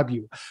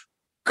AEW.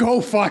 Go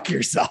fuck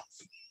yourself.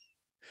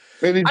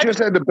 And he just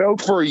had the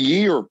belt for a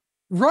year.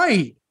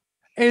 Right.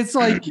 And it's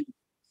like,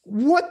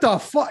 what the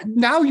fuck?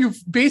 Now you've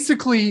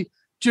basically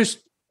just,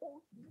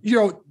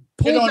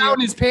 pulled down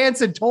his pants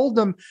and told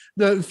them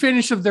the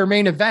finish of their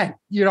main event.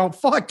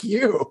 Fuck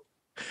you.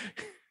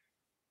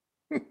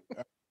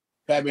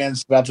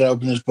 Batman's about to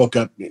open his book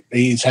up.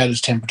 He's had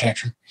his 10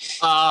 protection.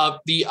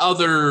 The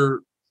other,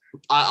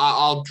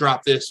 I'll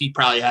drop this. He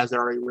probably has it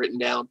already written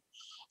down.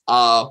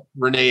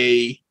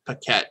 Renee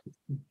Paquette.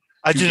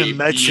 I didn't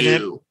mention it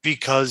debut.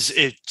 because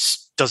it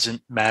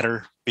doesn't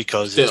matter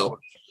because Still,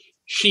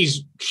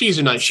 she's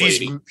a nice she's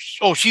lady.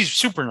 she's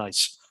super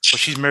nice. But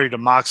she's married to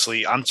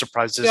Moxley. I'm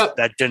surprised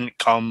that didn't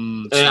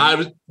come. And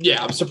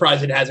I'm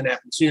surprised it hasn't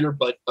happened sooner,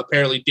 but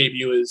apparently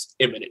debut is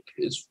imminent,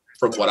 is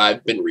from what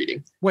I've been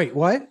reading. Wait,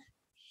 what?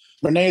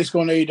 Renee is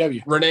going to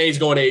AEW. Renee's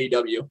going to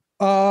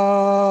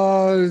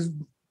AEW.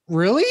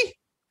 Really?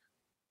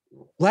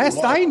 Last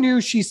Wow. I knew,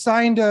 she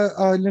signed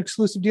an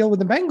exclusive deal with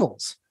the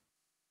Bengals.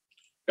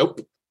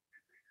 Nope.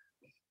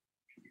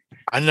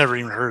 I never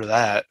even heard of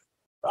that.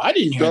 I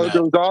didn't hear So that.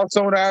 there was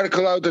also an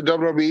article out that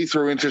WWE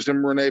threw interest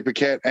in Renee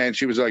Paquette, and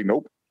she was like,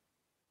 nope.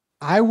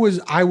 I was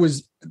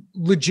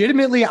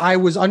legitimately, I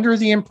was under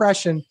the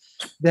impression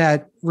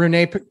that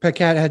Renee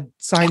Paquette had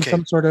signed Okay.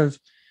 some sort of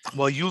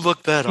Well, you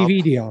look that up.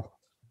 TV deal.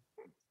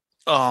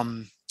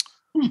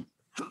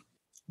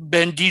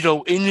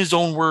 Bandito, in his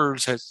own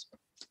words, has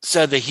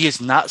said that he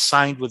is not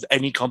signed with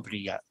any company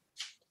yet.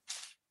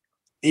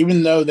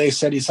 Even though they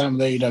said he signed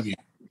with AEW.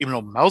 Even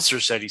though Meltzer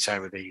said he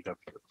signed with AEW.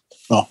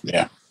 Oh,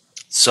 yeah.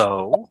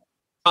 So,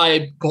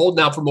 I'm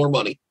holding out for more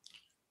money.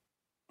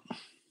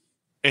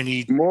 and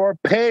he, More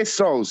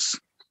pesos.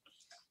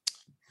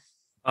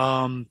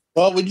 Well,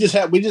 we just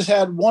had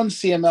one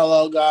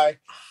CMLL guy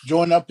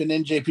join up in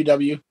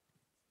NJPW.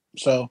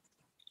 So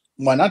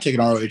why not take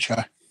an ROH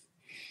guy?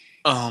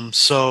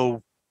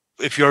 so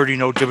if you already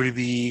know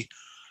WWE,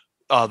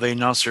 they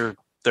announced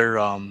their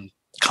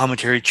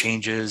commentary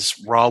changes.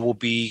 Raw will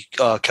be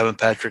Kevin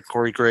Patrick,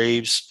 Corey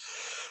Graves.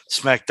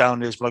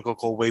 SmackDown is Michael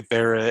Cole, Wade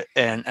Barrett,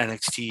 and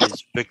NXT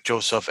is Vic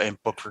Joseph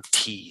and Booker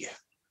T.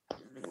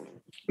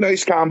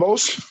 Nice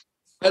combos.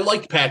 I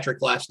liked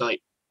Patrick last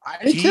night.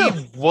 I did He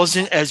too.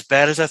 wasn't as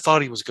bad as I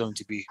thought he was going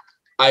to be.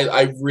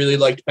 I really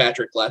liked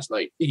Patrick last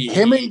night.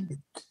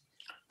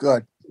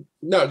 Good.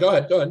 No, go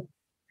ahead.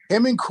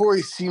 Him and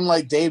Corey seem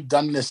like they've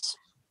done this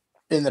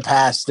in the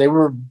past. It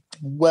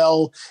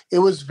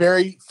was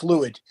very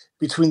fluid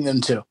between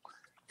them two.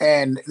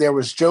 And there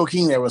was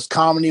joking, there was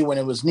comedy when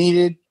it was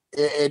needed.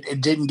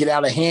 It didn't get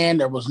out of hand.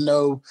 There was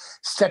no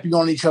stepping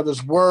on each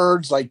other's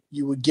words like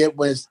you would get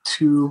when it's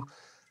two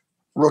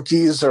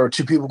rookies or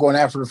two people going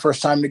after the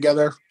first time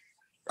together.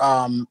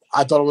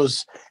 I thought it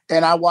was,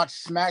 and I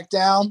watched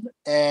SmackDown,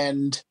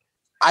 and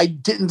I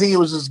didn't think it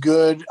was as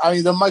good. I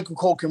mean, the Michael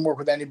Cole can work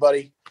with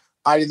anybody.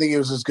 I didn't think it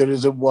was as good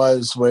as it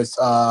was with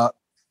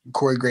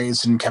Corey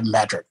Graves and Kevin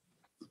Patrick.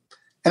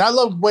 And I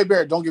love Wade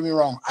Barrett. Don't get me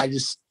wrong. I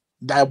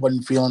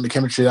wasn't feeling the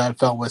chemistry that I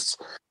felt with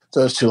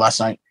those two last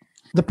night.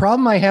 The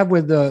problem I have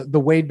with the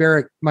Wade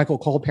Barrett Michael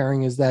Cole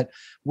pairing is that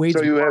Wade.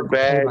 So you have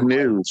bad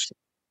news.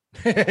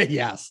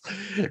 Yes.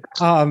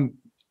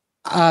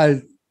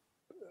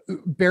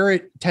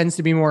 Barrett tends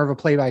to be more of a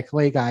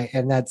play-by-play guy,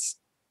 and that's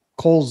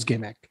Cole's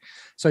gimmick.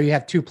 So you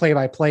have two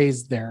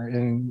play-by-plays there,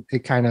 and it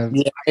kind of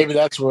maybe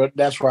that's where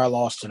I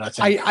lost it. I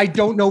think I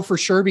don't know for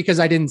sure because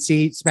I didn't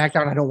see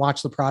SmackDown. I don't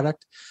watch the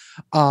product.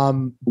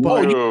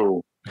 But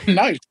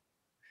nice.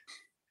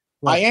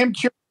 I am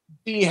curious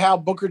to see how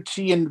Booker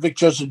T and Vic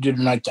Joseph do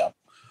tonight, though.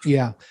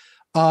 Yeah.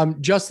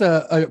 Just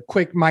a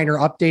quick minor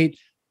update.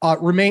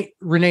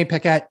 Renee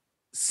Paquette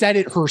said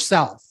it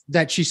herself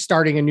that she's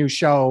starting a new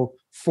show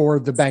for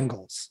the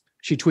Bengals.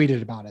 She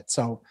tweeted about it.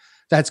 So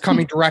that's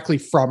coming directly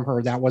from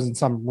her. That wasn't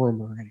some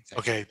rumor or anything.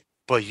 Okay,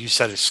 but you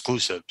said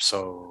exclusive,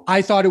 so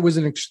I thought it was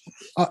an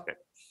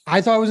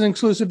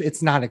exclusive.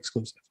 It's not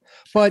exclusive,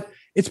 but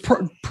it's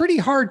pretty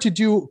hard to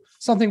do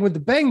something with the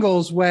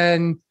Bengals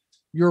when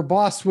your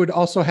boss would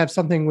also have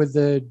something with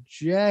the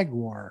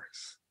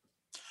Jaguars.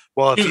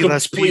 Well, if Two he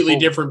lets completely people,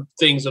 different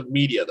things of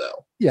media,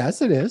 though.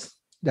 Yes, it is.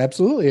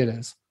 Absolutely, it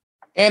is.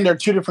 And they're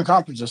two different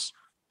conferences.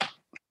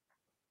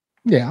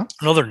 Yeah,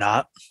 no, they're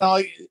not.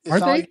 Are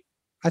they?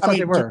 I thought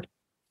they were.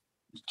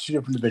 Two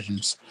different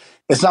divisions.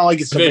 It's not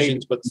like it's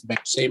Divisions, but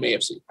same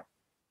AFC.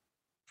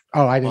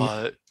 Oh, I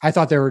didn't. I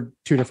thought they were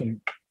two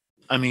different.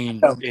 I mean,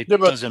 No, it they're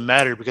both- doesn't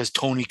matter because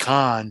Tony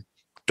Khan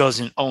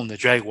doesn't own the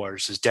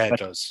Jaguars. His dad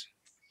does.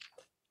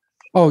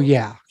 Oh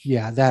yeah.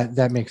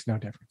 That makes no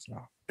difference.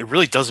 No, It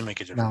really doesn't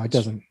make a difference. no, it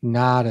doesn't.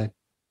 Not a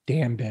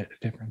damn bit of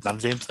difference. Not a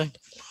damn thing.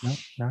 No,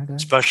 not a damn.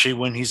 Especially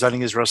when he's letting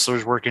his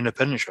wrestlers work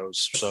independent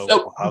shows. So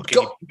So, how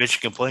can you bitch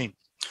and complain?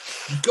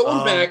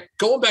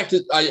 Going back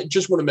to, I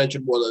just want to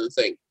mention one other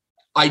thing.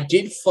 I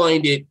did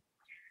find it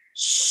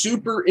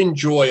super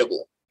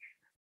enjoyable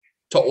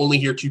to only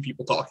hear two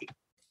people talking.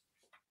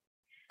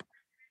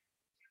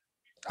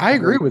 I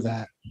agree with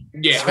that.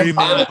 Yeah,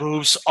 3-man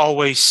boobs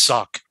always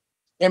suck.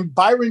 And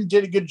Byron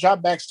did a good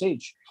job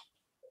backstage.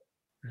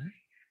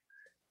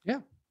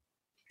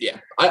 yeah.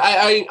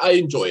 I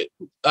enjoy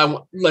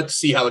it. Let's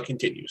see how it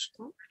continues.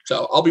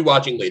 So I'll be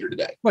watching later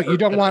today. What, you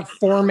don't want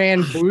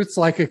 4-man booths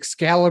like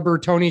Excalibur,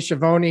 Tony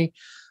Schiavone,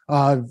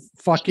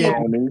 fucking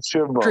Tony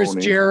Schiavone. Chris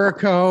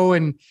Jericho,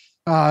 and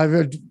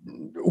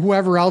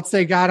whoever else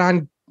they got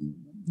on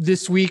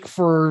this week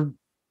for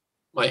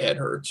My head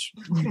hurts.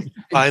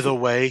 By the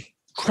way,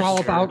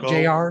 Crawl About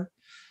Jericho- JR.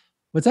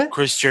 What's that?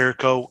 Chris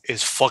Jericho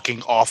is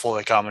fucking awful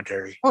at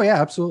commentary. Oh, yeah,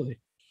 absolutely.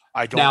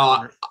 I don't.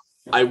 Now,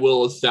 I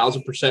will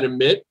 1,000%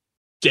 admit,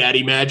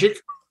 Daddy Magic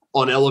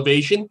on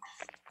Elevation,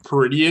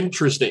 pretty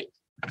interesting.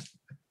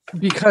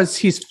 Because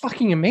he's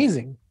fucking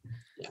amazing.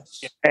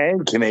 Yes.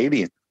 And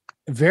Canadian.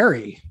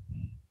 Very.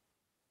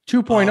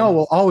 2.0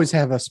 will always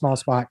have a small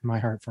spot in my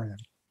heart for him.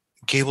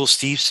 Gable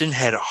Steveson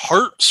had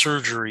heart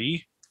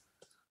surgery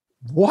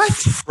What?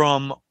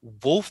 from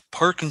Wolf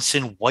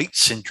Parkinson White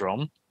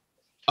syndrome,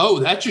 Oh,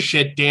 that's a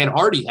shit Dan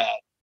Hardy had.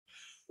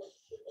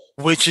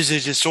 which is a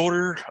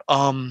disorder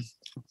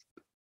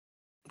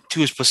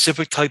to a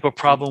specific type of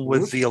problem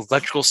with the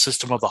electrical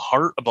system of the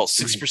heart. About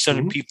 6%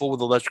 of people with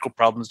electrical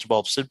problems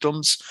develop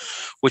symptoms,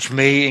 which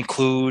may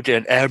include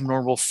an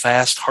abnormal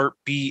fast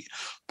heartbeat,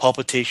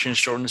 palpitations,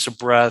 shortness of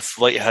breath,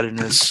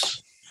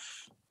 lightheadedness,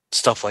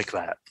 stuff like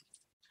that.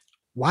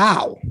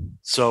 Wow.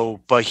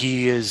 So, but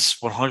he is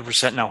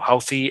 100% now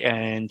healthy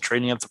and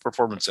training at the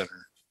Performance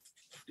Center.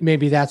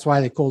 Maybe that's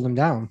why they cooled him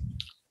down.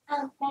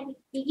 Daddy,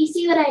 did you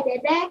see what I did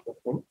there?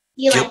 Do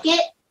you like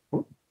it?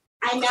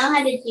 I know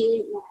how to do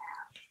it now.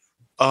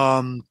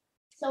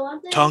 So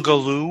one thing- Tonga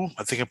Lu,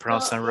 I think I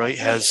pronounced that right,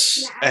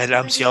 has had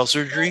MCL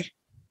surgery.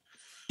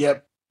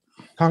 Yep.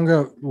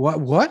 Tonga, what?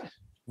 What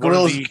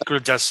Girls- are the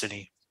Good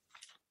Destiny?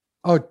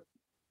 Oh,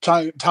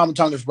 Tom and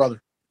Tonga's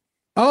brother.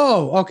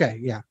 okay.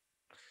 Yeah.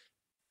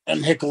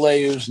 And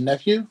Hikuleu's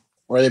nephew?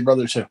 Or are they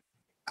brothers too?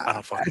 I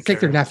don't fucking I think care.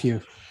 their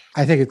nephew.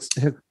 I think it's.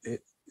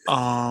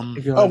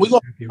 Oh, we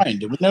lost behind.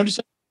 Did we notice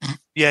it?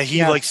 Yeah, he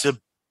Yeah. likes to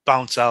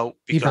bounce out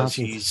He because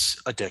bounces.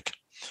 he's a dick.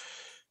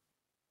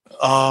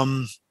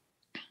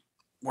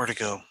 Where to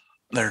go?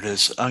 There it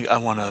is. I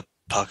want to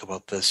talk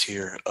about this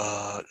here.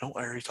 No, I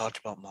already talked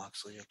about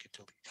Moxley. I could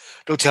delete.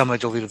 Don't tell me I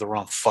deleted the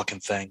wrong fucking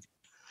thing.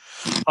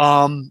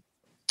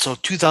 So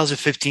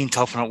 2015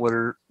 Tough Enough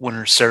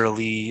winner Sarah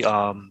Lee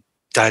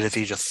died at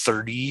the age of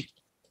 30.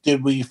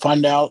 Did we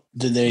find out?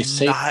 Did they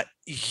say? Not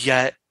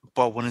yet,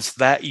 but when it's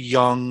that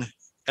young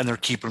and they're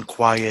keeping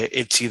quiet,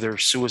 it's either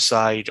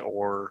suicide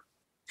or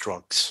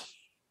drugs.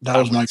 That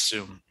was I would my.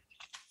 assume.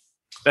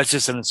 That's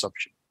just an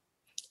assumption.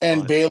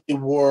 And Bailey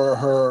wore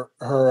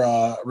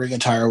her ring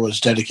attire was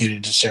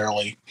dedicated to Sarah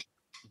Lee.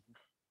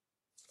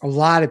 A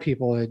lot of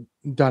people had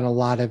done a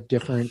lot of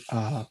different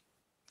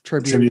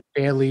tribute.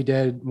 Bailey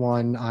did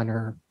one on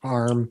her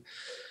arm.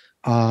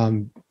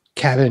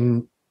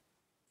 Kevin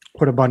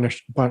put a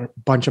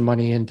bunch of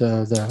money into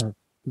the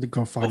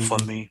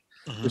GoFundMe.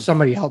 Mhm. There's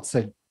somebody else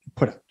that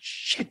put a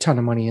shit ton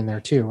of money in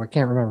there too. I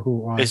can't remember who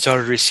it was. It's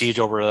already received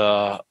over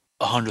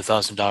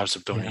 $100,000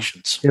 of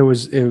donations. It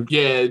was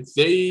Yeah,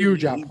 they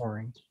huge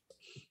outpouring.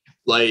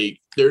 Like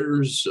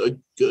there's a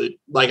good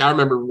I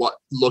remember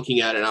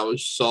looking at it.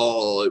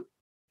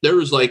 There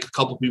was like a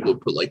couple people who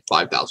put like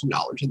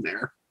 $5,000 in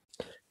there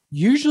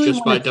Usually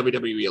just by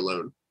WWE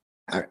alone.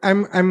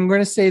 I'm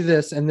going to say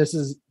this, and this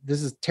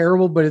is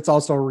terrible, but it's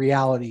also a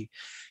reality.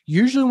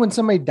 Usually when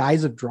somebody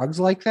dies of drugs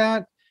like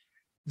that,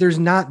 there's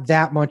not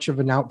that much of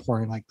an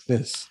outpouring like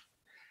this.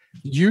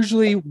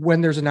 Usually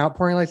when there's an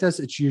outpouring like this,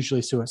 it's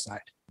usually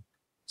suicide.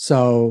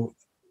 So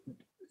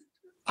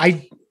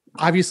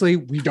obviously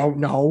we don't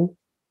know.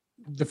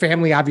 The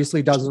family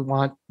obviously doesn't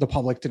want the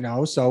public to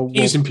know. So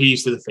Peace and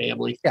peace to the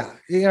family.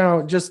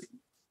 Yeah. Just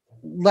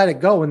let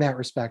it go in that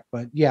respect.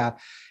 But yeah,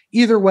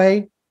 either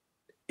way,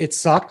 it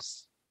sucks.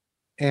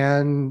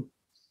 And,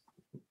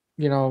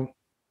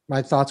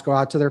 my thoughts go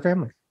out to their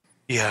family.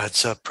 Yeah,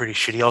 it's pretty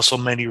shitty. Also,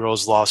 Mandy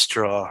Rose lost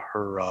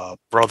her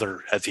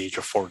brother at the age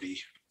of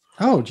 40.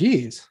 Oh,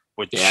 geez.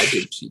 Yeah, I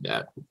did see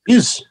that.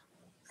 Yes.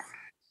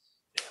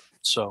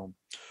 So,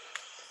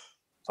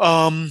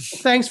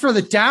 thanks for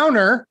the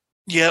downer.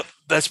 Yep,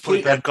 that's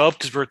putting back up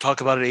because we're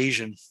talking about an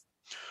Asian.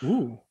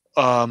 Ooh.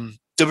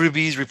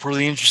 WWE is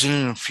reportedly interested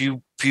in a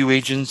few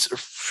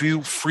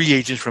free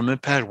agents from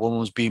Impact. One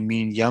was being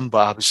Min Yim,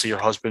 but obviously her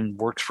husband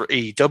works for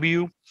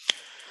AEW,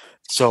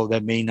 so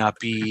that may not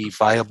be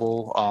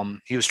viable.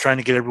 He was trying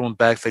to get everyone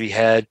back that he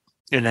had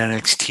in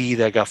NXT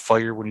that got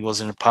fired when he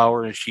wasn't in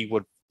Power, and she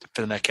would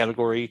fit in that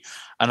category.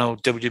 I know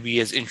WWE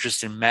has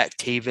interest in Matt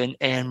Taven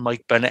and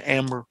Mike Bennett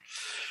and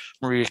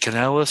Maria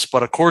Kanellis,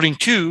 but according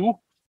to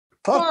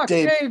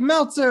Dave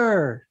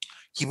Meltzer,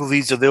 he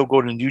believes that they'll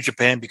go to New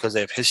Japan because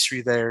they have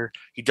history there.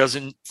 He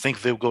doesn't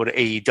think they'll go to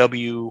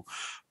AEW,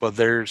 but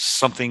there's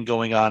something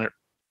going on.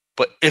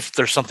 But if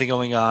there's something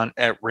going on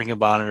at Ring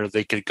of Honor,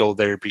 they could go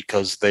there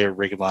because they're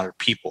Ring of Honor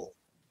people.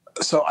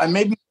 So I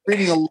may be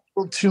reading a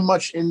little too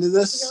much into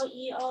this.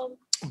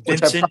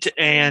 Vincent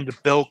and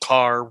Bill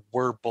Carr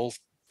were both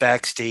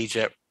backstage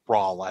at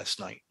Raw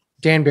last night.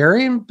 Dan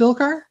Barry and Bill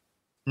Carr?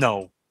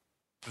 No,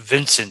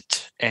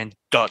 Vincent and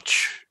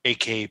Dutch,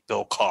 a.k.a.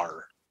 Bill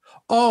Carr.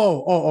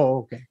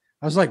 Oh, okay.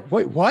 I was like,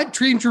 wait, what?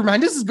 Dream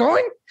Tremendous is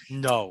going?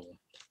 No.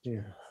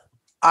 Yeah.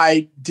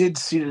 I did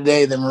see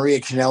today that Maria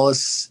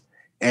Kanellis,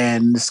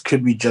 and this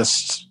could be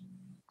just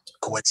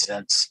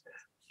coincidence,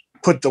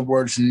 put the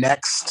words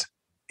next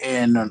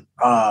in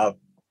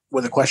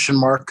with a question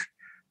mark.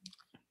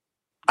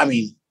 I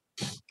mean,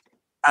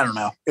 I don't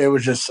know. It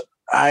was just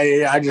as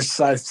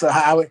I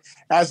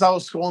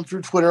was scrolling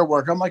through Twitter at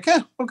work, I'm like,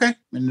 yeah, okay,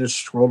 and just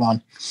scrolled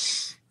on.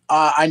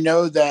 I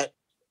know that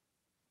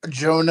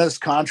Jonah's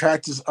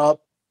contract is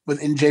up with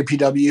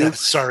NJPW. Yeah,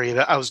 sorry,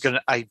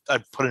 I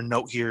put a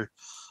note here.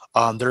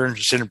 They're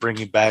interested in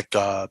bringing back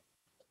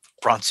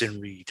Bronson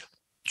Reed.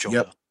 Jonah.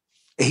 Yep.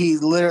 He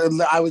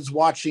literally, I was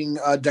watching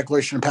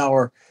Declaration of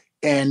Power,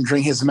 and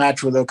during his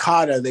match with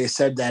Okada, they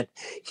said that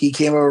he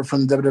came over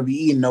from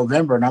WWE in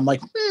November, and I'm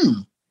like,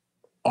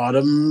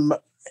 autumn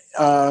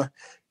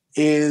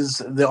is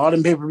the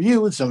autumn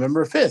pay-per-view. It's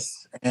November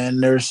 5th,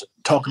 and there's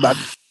talk about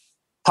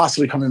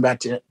possibly coming back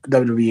to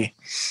WWE.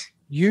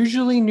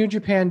 Usually New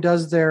Japan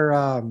does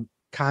their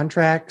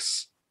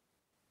contracts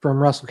from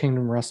Wrestle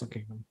Kingdom to Wrestle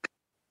Kingdom.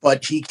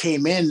 But he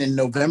came in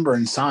November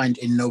and signed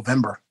in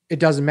November. It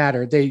doesn't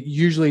matter. They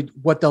usually,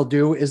 what they'll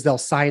do is they'll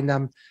sign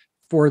them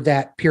for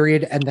that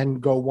period and then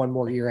go one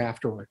more year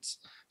afterwards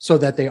so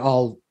that they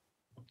all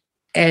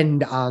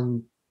end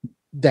on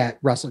that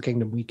Wrestle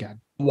Kingdom weekend.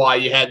 Why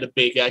you had the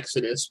big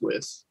exodus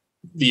with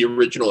the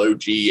original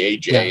OG,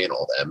 AJ, and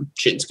all them,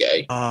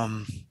 Shinsuke.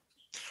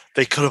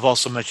 They could have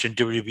also mentioned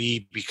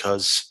WWE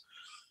because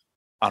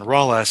on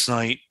Raw last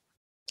night,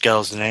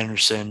 Gallows and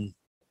Anderson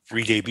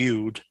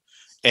re-debuted,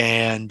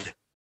 and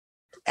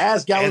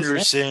as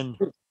Gallows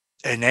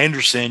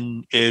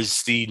Anderson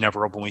is the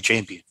never openweight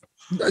champion.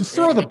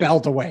 Throw the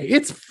belt away.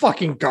 It's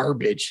fucking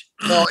garbage.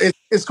 No,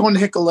 it's going to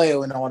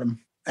Hikuleo in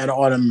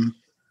autumn.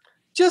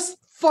 Just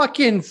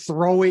fucking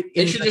throw it.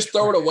 They should just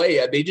throw it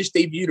away. They just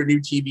debuted a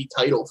new TV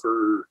title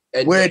for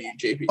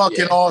NWJP.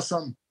 Fucking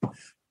awesome.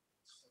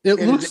 It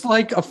looks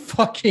like a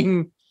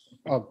fucking.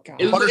 Oh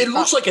god! It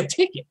looks like a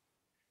ticket,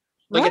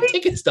 like a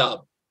ticket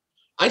stub.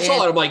 I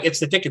saw it. I'm like, it's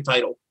the ticket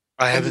title.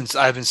 I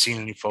haven't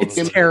seen any photos.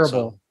 It's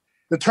terrible.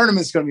 The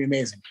tournament's going to be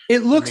amazing.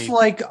 It looks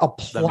like a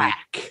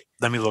plaque.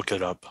 Let me look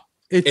it up.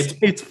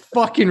 It's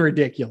fucking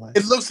ridiculous.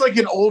 It looks like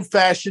an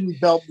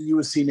old-fashioned belt that you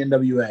would see in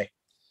NWA.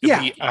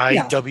 Yeah, the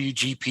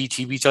IWGP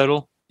TV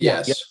title.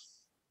 Yes.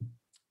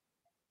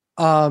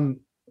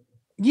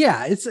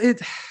 Yeah. It's.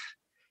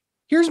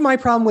 Here's my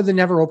problem with the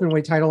never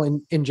openweight title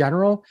in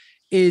general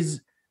is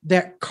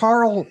that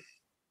Carl,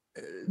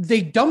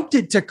 they dumped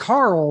it to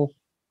Carl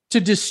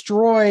to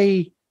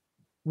destroy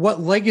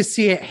what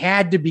legacy it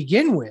had to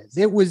begin with.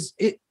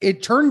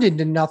 It turned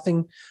into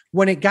nothing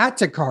when it got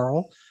to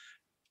Carl.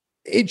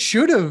 It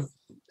should have,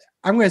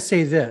 I'm going to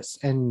say this,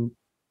 and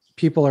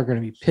people are going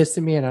to be pissed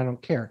at me, and I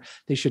don't care.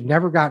 They should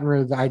never gotten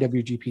rid of the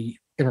IWGP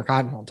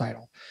Intercontinental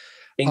title.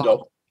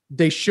 Bingo.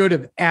 They should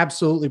have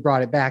absolutely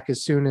brought it back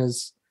as soon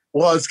as.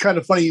 Well, it's kind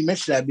of funny you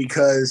mentioned that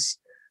because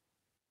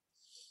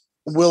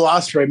Will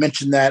Ospreay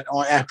mentioned that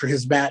after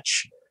his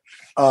match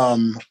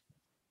on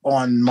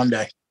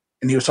Monday,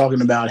 and he was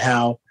talking about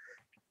how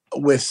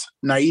with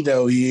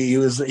Naito, he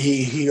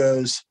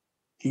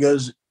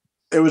goes,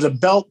 there was a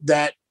belt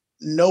that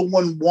no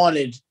one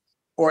wanted,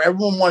 or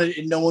everyone wanted,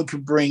 and no one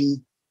could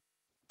bring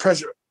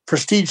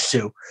prestige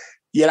to.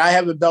 Yet I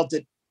have a belt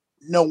that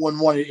no one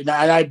wanted, and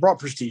I brought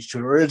prestige to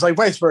it. Or it's like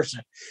vice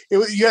versa.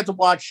 You have to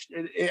watch.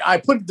 I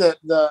put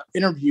the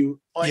interview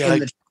in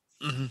the,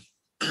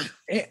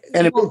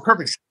 and it was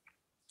perfect.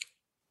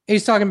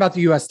 He's talking about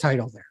the U.S.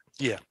 title there.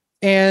 Yeah,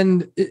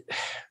 and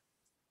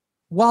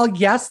while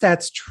yes,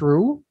 that's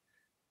true,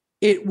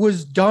 it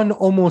was done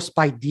almost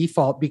by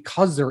default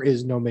because there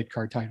is no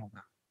mid-card title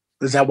now.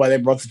 Is that why they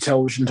brought the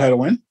television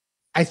title in?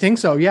 I think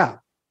so, yeah.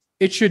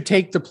 It should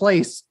take the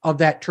place of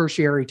that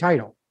tertiary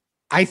title,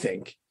 I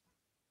think.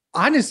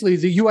 Honestly,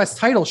 the U.S.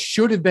 title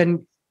should have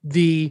been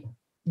the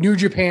New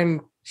Japan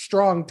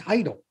Strong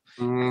title.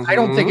 Mm-hmm. I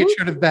don't think it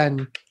should have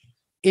been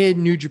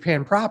in New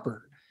Japan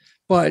proper,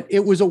 but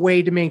it was a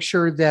way to make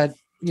sure that,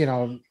 you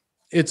know,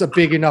 it's a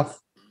big enough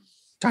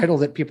title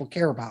that people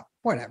care about.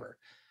 Whatever.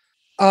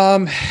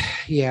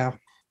 Yeah.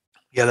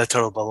 Yeah, that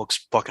title belt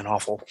looks fucking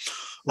awful.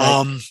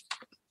 Right.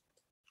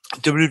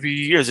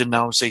 WWE has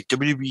announced a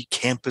WWE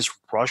Campus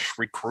Rush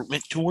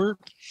recruitment tour.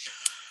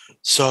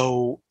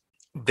 So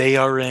they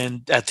are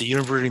at the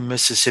University of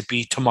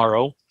Mississippi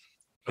tomorrow,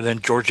 and then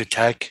Georgia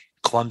Tech,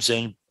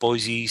 Clemson,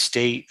 Boise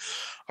State,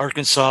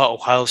 Arkansas,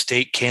 Ohio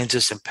State,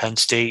 Kansas, and Penn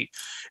State.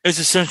 It's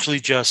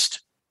essentially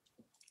just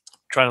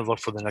trying to look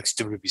for the next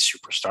WWE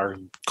superstar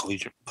in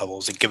collegiate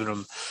levels and giving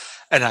them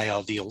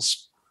NIL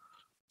deals.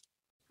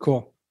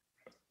 Cool.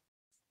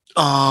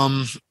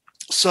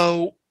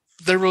 So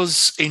there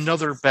was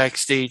another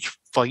backstage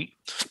fight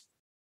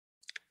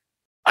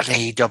on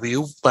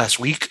AEW last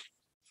week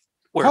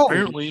where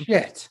apparently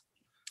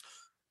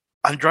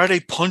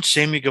Andrade punched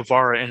Sammy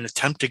Guevara in an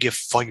attempt to get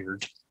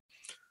fired.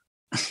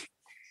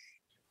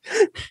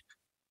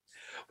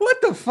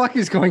 What the fuck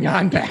is going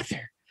on back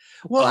there?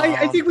 Well,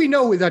 I think we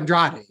know with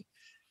Andrade.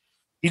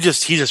 He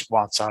just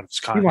wants out of his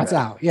contract. He wants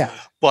out, yeah.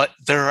 But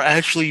there are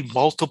actually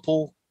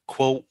multiple,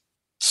 quote,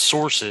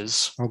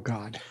 sources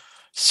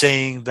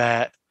saying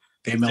that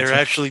they're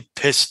actually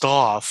pissed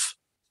off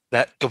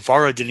that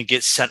Guevara didn't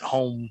get sent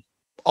home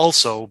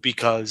also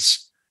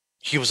because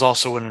he was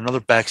also in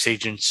another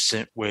backstage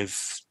incident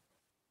with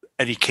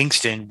Eddie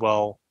Kingston.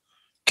 Well,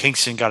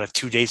 Kingston got a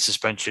 2-day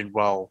suspension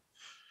while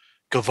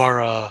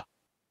Guevara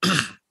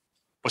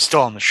was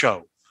still on the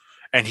show.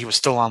 And he was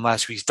still on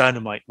last week's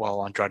Dynamite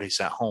while Andrade's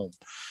at home.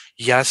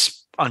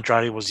 Yes,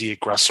 Andrade was the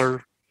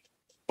aggressor,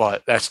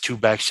 but that's 2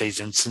 backstage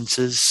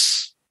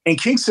instances. And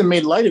Kingston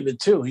made light of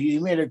it too. He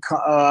made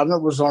I remember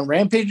it was on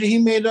Rampage. He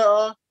made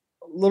a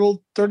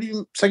little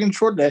 30-second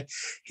short that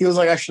he was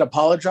like, "I should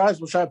apologize."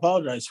 Which I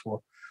apologize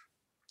for.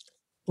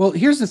 Well,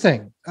 here's the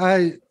thing,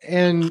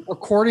 and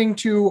according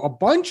to a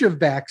bunch of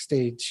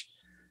backstage,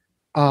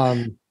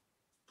 you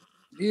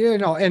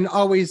know, and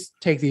always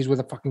take these with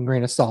a fucking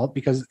grain of salt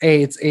because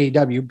A, it's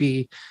AEW,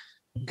 B,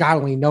 God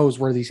only knows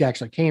where these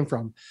actually came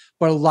from.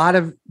 But a lot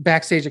of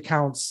backstage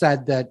accounts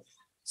said that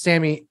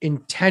Sammy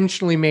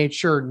intentionally made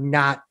sure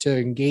not to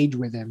engage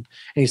with him,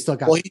 and he still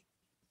got. Well,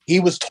 he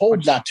was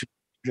told not to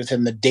with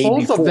him the day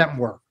before.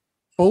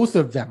 Both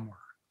of them were.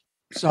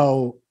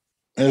 So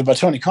it was by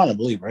Tony Khan, I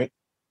believe, right?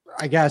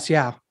 I guess,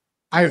 yeah.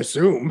 I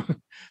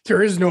assume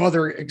there is no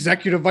other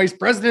executive vice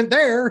president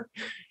there.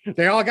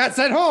 They all got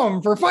sent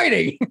home for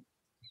fighting.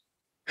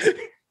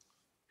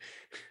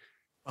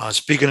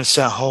 Speaking of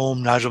sent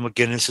home, Nigel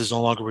McGuinness is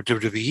no longer with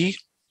WWE.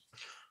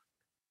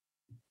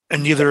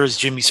 And neither is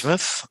Jimmy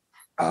Smith.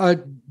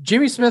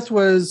 Jimmy Smith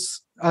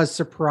was a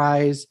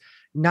surprise.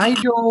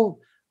 Nigel,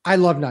 I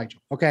love Nigel.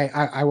 Okay.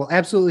 I will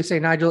absolutely say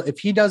Nigel, if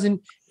he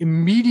doesn't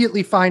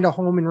immediately find a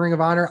home in Ring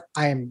of Honor,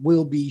 I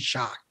will be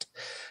shocked.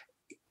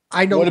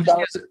 I know. What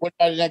about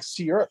next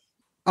to Europe?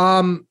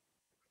 I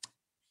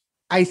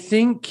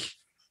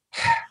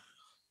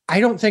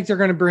don't think they're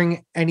going to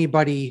bring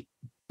anybody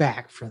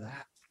back for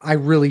that. I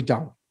really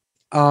don't.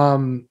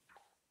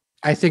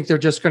 I think they're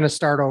just going to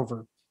start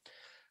over.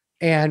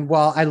 And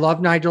while I love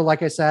Nigel,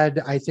 like I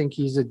said, I think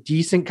he's a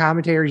decent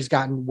commentator. He's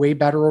gotten way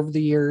better over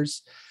the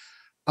years.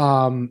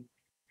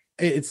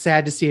 It's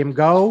sad to see him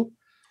go.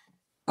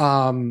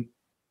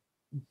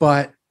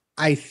 But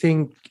I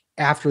think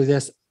after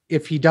this,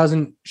 if he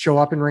doesn't show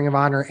up in Ring of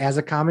Honor as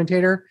a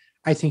commentator,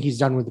 I think he's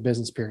done with the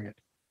business, period.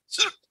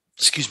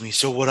 Excuse me.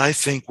 So what I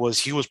think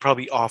was he was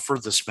probably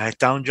offered the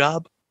SmackDown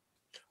job.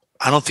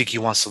 I don't think he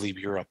wants to leave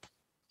Europe.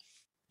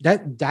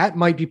 That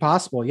might be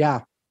possible.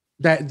 Yeah.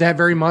 That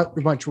very much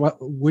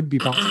would be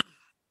possible.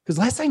 Because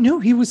last I knew,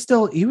 he was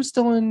still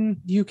in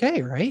the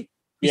UK, right?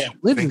 Yeah,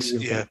 Lives in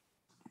the UK. Yeah.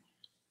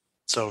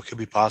 So it could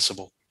be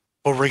possible.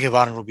 But Ring of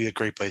Honor will be a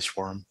great place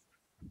for him.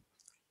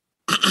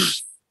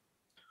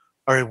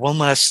 All right, one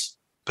last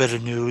bit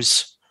of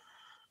news.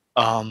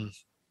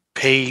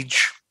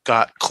 Paige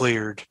got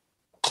cleared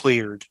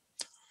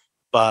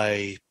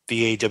by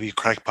the AEW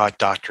crackpot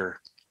doctor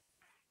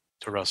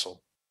to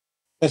wrestle.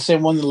 That's the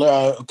same one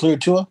that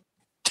cleared Tua.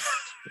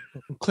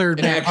 Cleared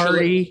It Matt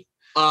actually-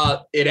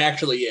 Hardy. It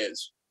actually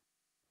is.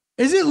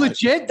 Is it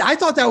legit? I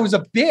thought that was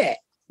a bit.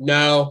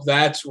 No,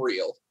 that's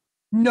real.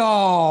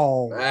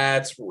 No,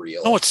 That's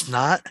real. No, it's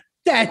not.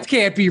 that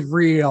can't be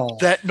real.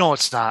 No,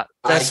 it's not.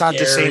 That's I not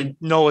the same.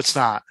 No, it's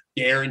not.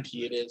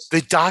 guarantee it is. The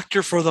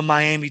doctor for the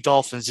Miami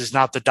Dolphins is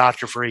not the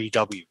doctor for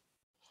AEW.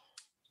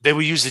 They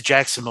will use the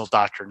Jacksonville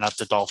doctor, not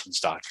the Dolphins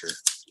doctor.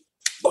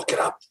 Look it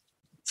up.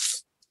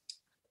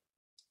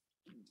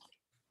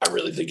 I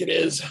really think it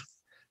is.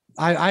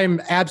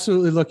 I'm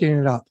absolutely looking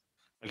it up.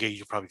 Okay,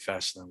 you're probably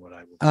faster than what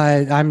I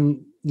would.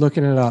 I'm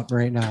looking it up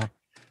right now.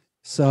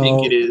 So I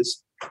think it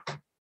is.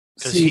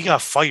 Because see- he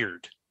got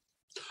fired.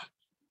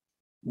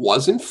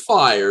 Wasn't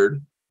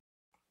fired.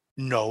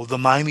 No, the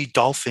Miami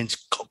Dolphins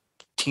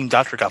team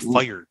doctor got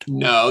fired.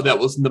 No, that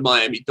wasn't the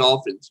Miami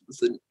Dolphins. It was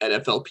the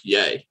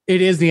NFLPA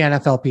it is the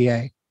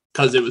NFLPA.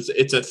 because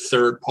it's a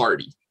third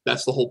party.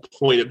 That's the whole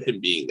point of him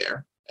being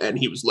there, and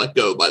he was let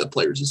go by the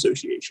Players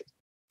Association.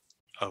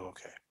 Oh,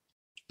 okay.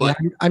 But-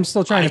 Yeah, I'm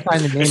still trying to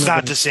find the name. It's of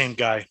not it. the same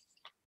guy.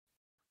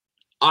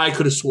 I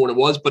could have sworn it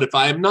was, but if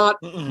I am not,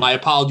 Mm-mm. my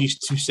apologies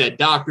to said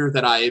doctor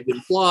that I have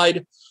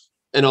implied,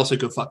 and also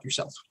go fuck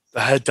yourself.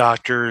 The head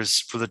doctor is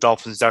for the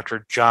Dolphins,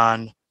 Dr.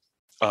 John.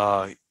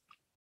 But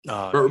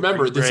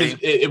remember, Gray.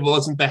 it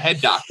wasn't the head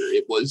doctor;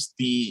 it was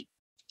the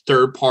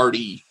third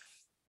party.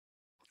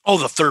 Oh,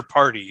 the third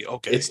party.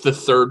 Okay. It's the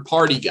third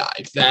party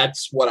guy.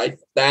 That's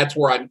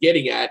where I'm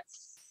getting at.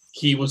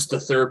 He was the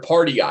third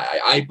party guy.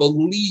 I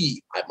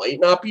believe. I might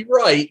not be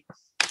right,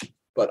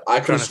 but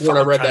I could have sworn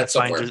I read that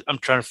somewhere. I'm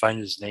trying to find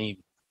his name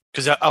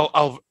because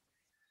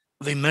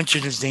they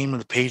mentioned his name in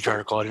the page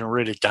article. I didn't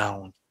write it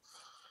down.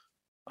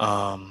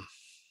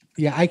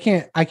 Yeah, I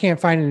can't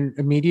find it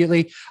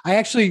immediately. I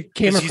actually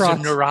came He's across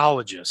a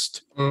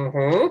neurologist.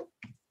 Mm-hmm.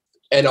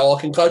 And all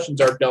concussions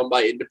are done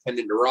by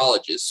independent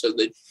neurologists, so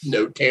that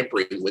no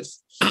tampering with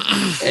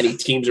any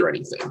teams or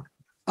anything.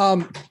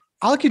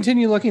 I'll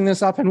continue looking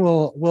this up and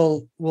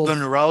we'll The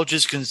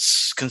neurologist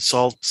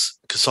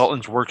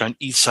consultants work on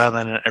each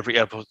sideline in every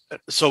episode,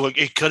 so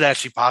it could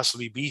actually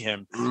possibly be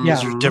him. Yeah.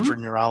 These are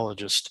different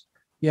neurologists.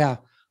 yeah.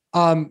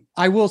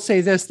 I will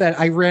say this, that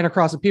I ran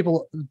across a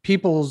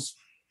People's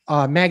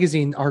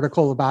magazine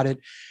article about it,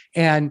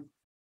 and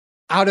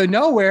out of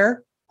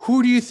nowhere,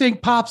 who do you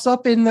think pops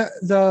up in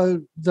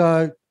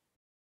the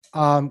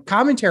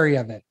commentary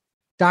of it?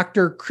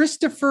 Dr.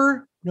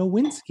 Christopher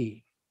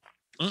Nowinski.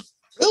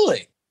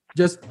 Really?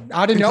 Just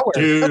out of nowhere.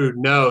 Dude,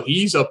 no,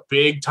 he's a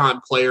big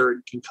time player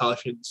in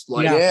concussions.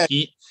 Like Yeah.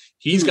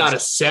 he's got a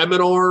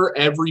seminar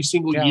every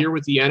single Yeah. year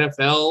with the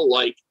NFL.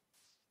 Like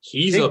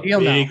he's Big a deal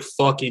now. big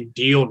fucking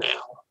deal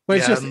now. But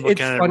it's Yeah, just I'm it's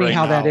looking at it funny right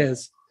how that now.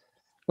 is.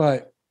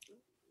 But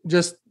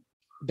just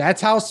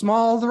that's how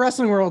small the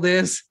wrestling world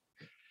is.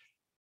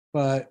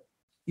 But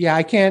yeah,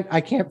 I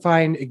can't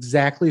find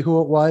exactly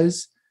who it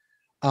was.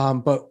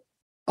 But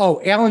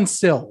Alan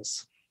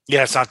Sills.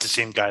 Yeah, it's not the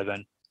same guy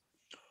then.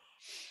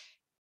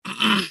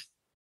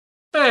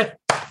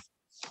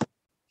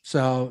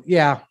 So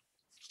yeah.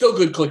 Still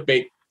good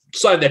clickbait.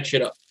 Sign that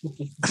shit up.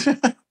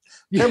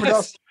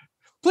 Yes.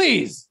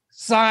 Please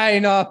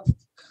sign up.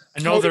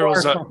 I know there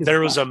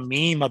was a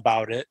meme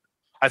about it.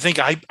 I think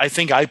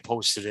I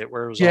posted it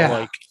where it was Yeah. all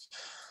like,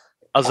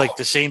 I was like,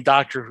 the same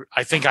doctor.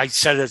 I think I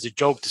said it as a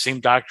joke. The same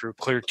doctor who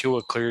cleared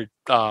Tua cleared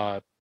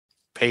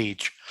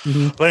Page.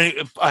 Mhm.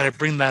 But I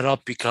bring that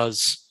up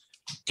because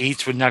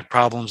Gates with neck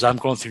problems. I'm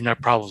going through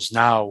neck problems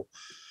now,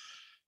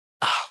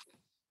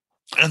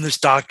 and this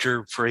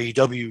doctor for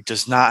AEW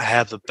does not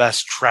have the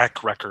best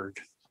track record.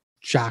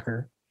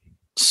 Shocker.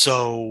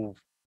 So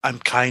I'm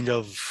kind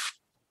of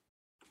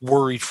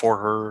worried for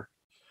her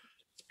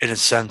in a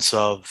sense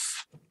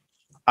of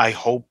I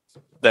hope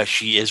that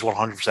she is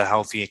 100%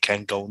 healthy and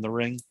can go in the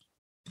ring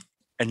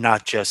and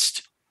not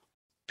just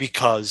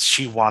because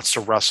she wants to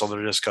wrestle,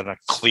 they're just going to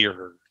clear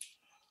her.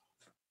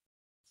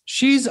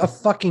 She's a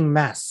fucking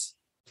mess.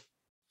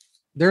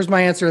 There's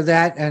my answer to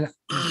that. And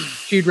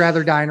she'd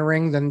rather die in a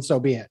ring than so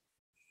be it.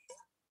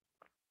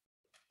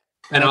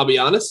 And I'll be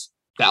honest,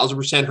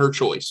 1,000% her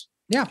choice.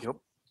 Yeah. Yep.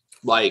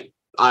 Like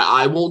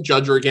I won't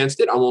judge her against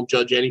it. I won't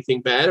judge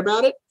anything bad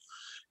about it.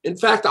 In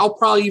fact, I'll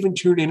probably even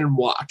tune in and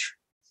watch.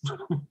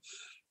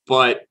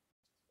 But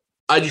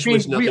I just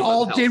wish nothing we but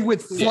all health. did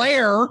with Yeah.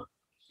 Flair.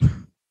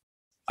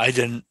 I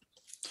didn't.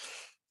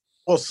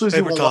 Well, Susie,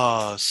 Paper will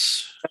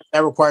toss.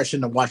 that requires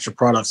him to watch the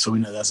product, so we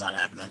know that's not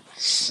happening.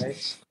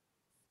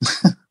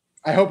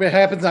 I hope it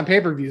happens on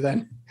pay-per-view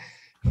then.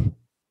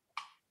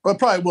 Well,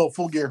 probably will.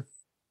 Full Gear.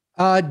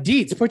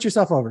 Deets, put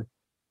yourself over.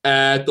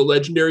 At the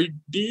legendary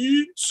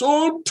Deets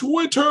on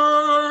Twitter.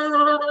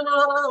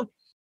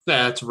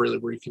 That's really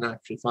where you can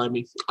actually find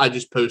me. I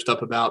just post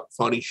up about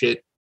funny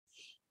shit,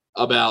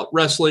 about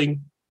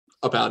wrestling,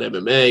 about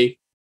MMA,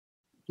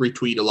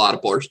 retweet a lot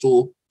of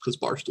Barstool because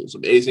Barstool's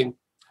amazing.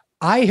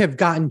 I have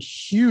gotten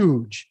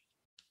huge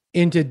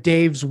into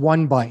Dave's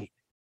One Bite.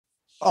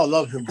 Oh,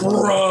 love him,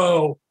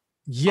 Bro,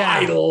 Yeah.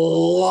 I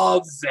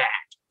love that.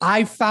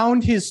 I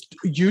found his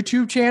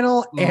YouTube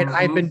channel and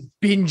I've been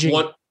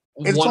binging.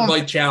 It's One on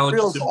bite challenge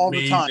Reels is all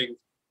the time. amazing.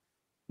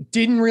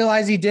 Didn't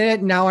realize he did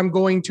it. Now I'm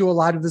going to a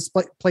lot of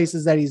the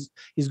places that he's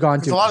gone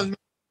It's to. a lot of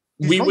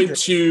We from went there.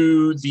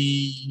 to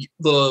the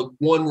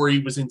one where he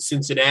was in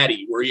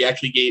Cincinnati, where he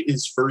actually gave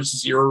his first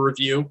zero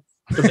review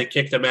because they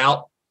kicked him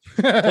out.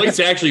 The place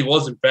actually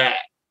wasn't bad.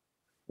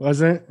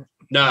 Wasn't?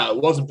 No,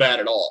 it wasn't bad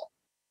at all.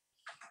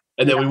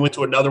 And then we went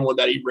to another one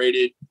that he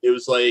rated. It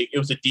was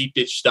a deep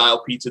dish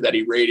style pizza that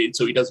he rated.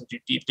 So he doesn't do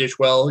deep dish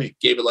well. He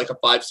gave it like a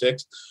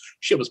 5.6.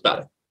 Shit was about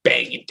a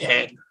banging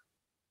 10.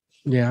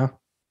 Yeah.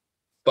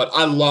 But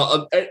I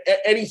love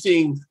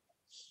anything.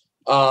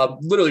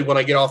 Literally, when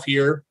I get off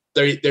here,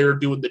 they're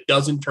doing the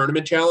dozen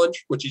tournament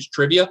challenge, which is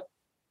trivia.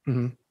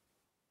 Mhm.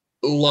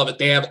 Love it.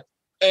 They have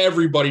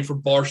everybody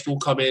from Barstool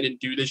come in and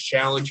do this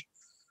challenge.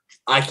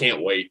 I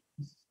can't wait.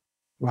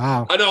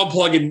 Wow. I know I'm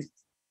plugging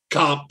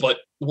comp, but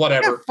Yeah,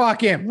 whatever.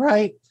 fuck him,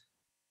 right?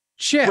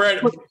 Shit.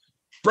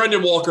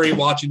 Brendan Walker ain't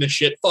watching this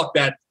shit. Fuck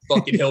that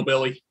fucking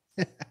hillbilly.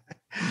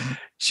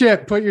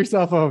 Shit, put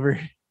yourself over.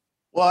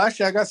 Well,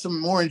 actually, I got some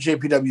more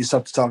JPW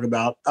stuff to talk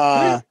about.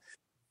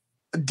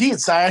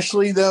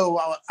 Deets, though,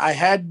 I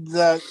had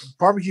the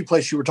barbecue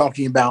place you were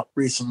talking about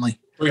recently.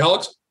 Three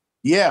Hogs?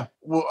 Yeah.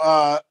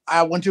 Well,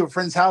 I went to a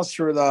friend's house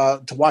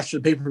to watch the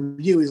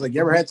pay-per-view. He's like,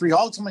 you ever had Three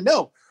Hogs? I'm like,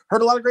 no.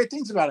 Heard a lot of great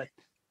things about it.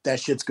 That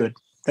shit's good.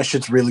 That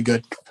shit's really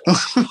good.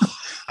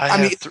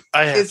 I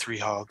had 3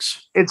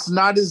 hogs. It's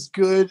not as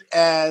good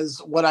as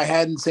what I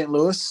had in St.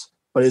 Louis,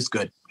 but it's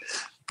good.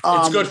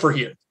 It's good for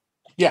here.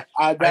 Yeah.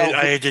 I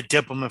had to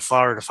dip them in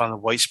flour to find the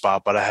white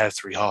spot, but I had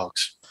 3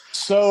 hogs.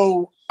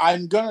 So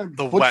I'm going to...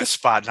 The wet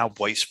spot, not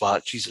white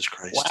spot. Jesus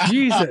Christ. Wow.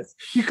 Jesus.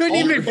 You couldn't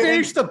Only even for him.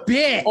 finish the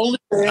bit. Only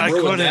for him. I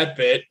Ruined couldn't. that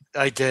bit,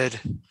 I did.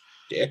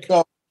 dick.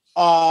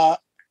 I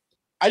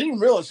didn't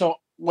realize. So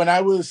when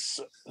I was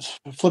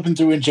flipping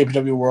through in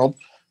JPW World,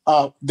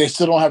 they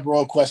still don't have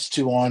Royal Quest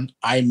 2 on.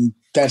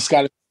 That's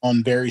got it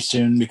on very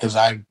soon because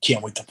I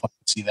can't wait to fucking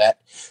see that.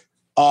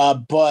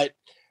 But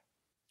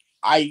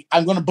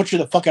I'm going to butcher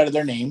the fuck out of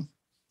their name.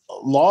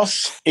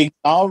 Los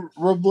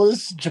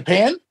Ingobernables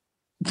Japan.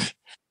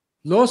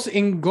 Los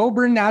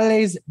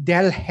Ingobernables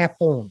del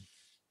Japón.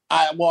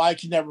 I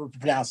can never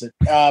pronounce it.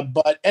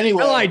 But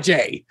anyway,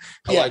 LIJ.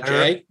 Yeah.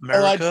 LIJ?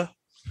 America?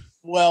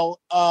 Well,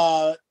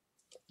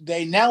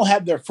 they now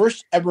have their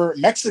first ever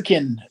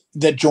Mexican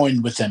that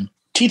joined with them.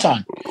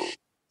 Teton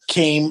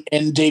came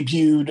and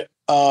debuted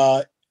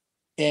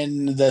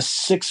in the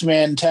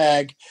 6-man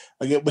tag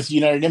with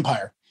United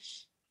Empire.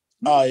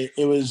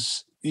 It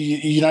was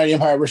United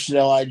Empire versus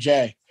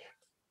LIJ,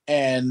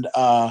 and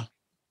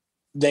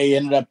they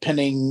ended up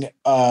pinning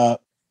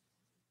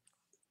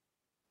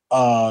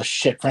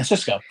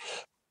Francisco.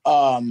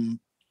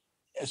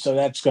 So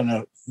that's going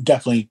to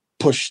definitely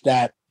push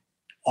that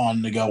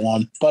on to go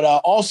on. But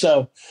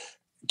also,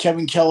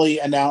 Kevin Kelly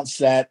announced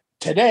that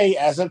today,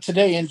 as of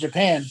today in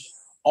Japan,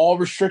 all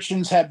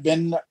restrictions have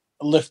been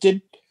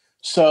lifted.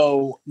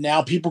 So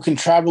now people can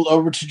travel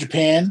over to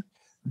Japan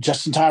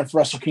just in time for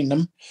Wrestle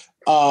Kingdom.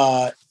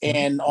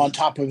 And on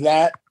top of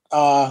that,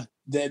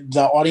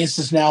 the audience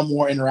is now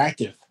more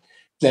interactive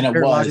than it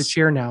They're allowed to was.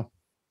 cheer now.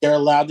 They're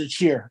allowed to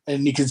cheer.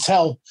 And you can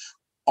tell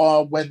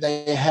when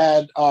they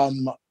had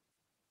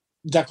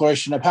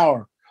Declaration of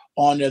Power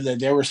on there that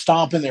they were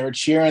stomping, they were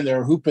cheering, they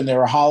were hooping, they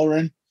were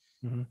hollering.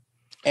 Mhm.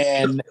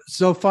 And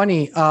So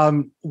funny.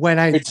 When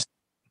I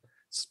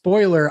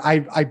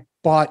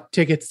bought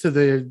tickets to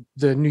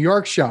the New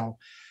York show,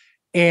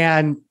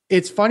 and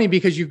it's funny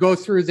because you go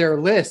through their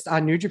list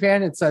on New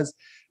Japan. It says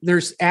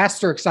there's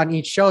asterisks on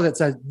each show that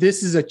says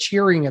this is a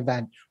cheering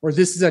event or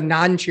this is a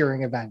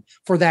non-cheering event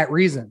for that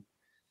reason.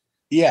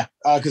 yeah,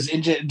 because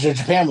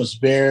Japan was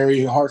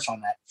very harsh on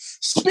that.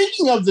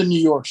 Speaking of the New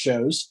York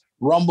shows,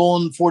 Rumble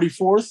and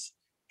 44th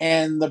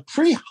and the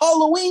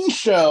pre-Halloween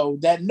show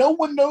that no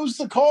one knows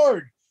the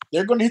card.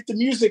 They're going to hit the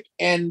music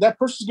and that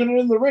person's going to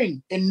in the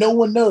ring and no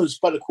one knows,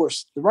 but of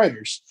course the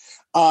writers.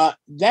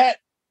 That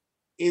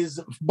is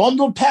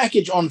bundled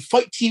package on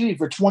Fight TV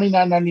for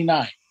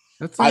 $29.99.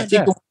 That's I not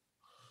think bad.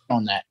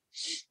 on that.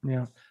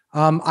 Yeah.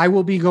 I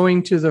will be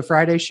going to the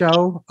Friday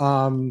show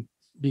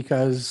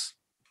because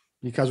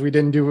we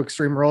didn't do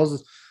Extreme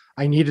Rules.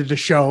 I needed a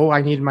show.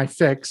 I needed my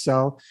fix.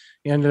 So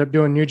I ended up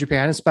doing New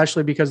Japan,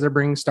 especially because they're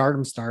bringing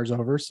Stardom stars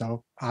over.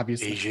 So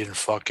obviously, Asian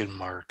fucking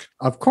Mark.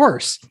 of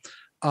course.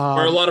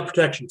 Wear a lot of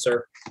protection,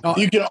 sir.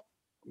 You can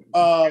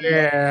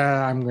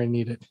Yeah, I'm going to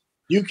need it.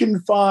 you can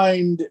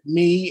find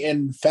me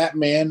and Fat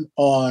Man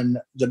on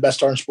the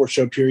Best Darn Sports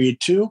Show period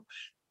 2.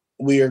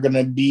 We are going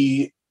to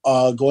be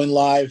going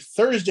live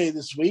Thursday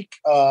this week.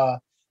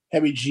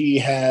 Heavy G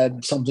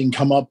had something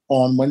come up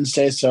on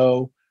Wednesday,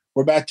 so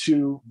we're back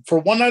to for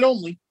one night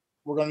only.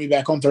 we're going to be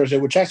back on Thursday,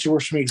 which actually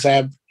works for me because I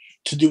have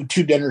to do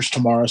 2 dinners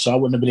tomorrow, so I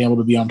wouldn't have been able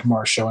to be on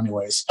tomorrow's show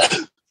anyways.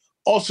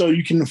 Also,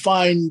 you can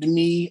find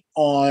me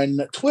on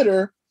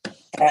Twitter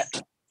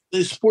at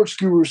the Sports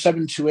Guru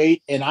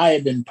 728, and I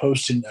have been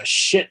posting a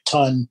shit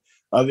ton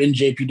of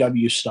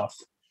NJPW stuff.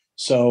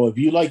 So if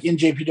you like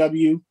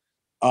NJPW,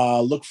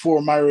 look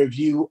for my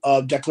review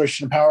of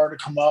Declaration of Power to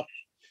come up,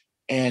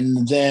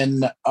 and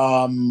then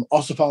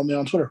also follow me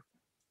on Twitter.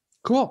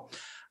 Cool.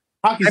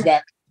 Hockey's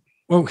back.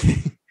 Okay.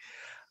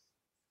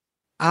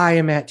 I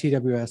am at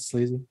TWS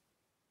Sleazy.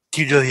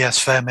 TWS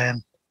Fat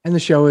Man. And the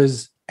show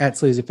is at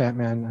Sleazy Fat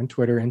Man on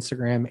Twitter,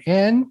 Instagram,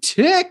 and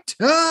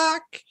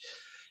TikTok.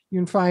 You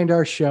can find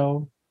our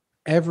show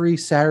every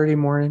Saturday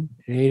morning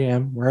at 8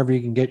 a.m., wherever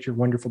you can get your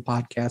wonderful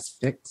podcast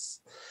fix.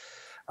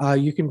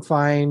 You can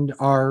find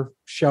our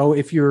show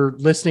if you're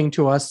listening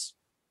to us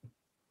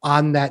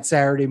on that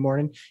Saturday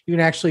morning. You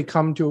can actually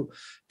come to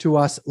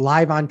us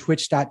live on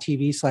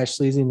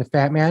twitch.tv/Sleazy and the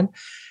Fat Man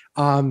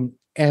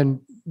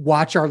and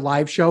watch our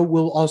live show.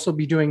 We'll also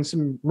be doing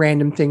some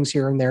random things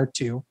here and there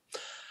too.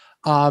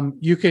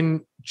 You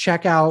can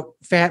check out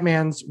Fat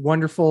Man's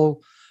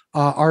wonderful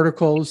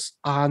articles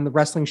on the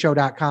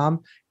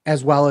wrestlingshow.com,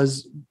 as well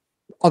as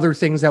other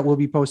things that we'll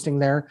be posting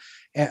there,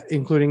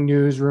 including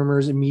news,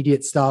 rumors,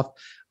 immediate stuff.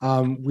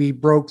 We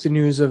broke the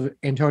news of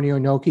Antonio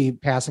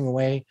Inoki passing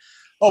away.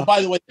 Oh,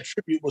 by the way, the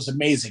tribute was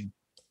amazing.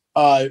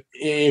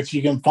 If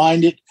you can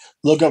find it,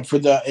 look up for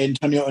the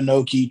Antonio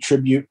Inoki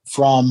tribute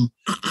from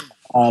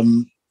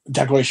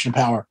Declaration of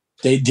Power.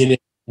 They did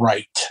it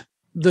right.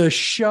 The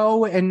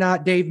show and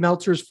not Dave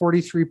Meltzer's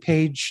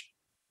 43-page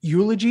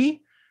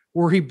eulogy,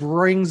 where he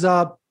brings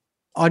up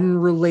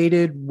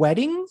unrelated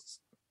weddings.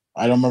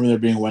 I don't remember there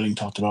being a wedding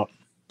talked about.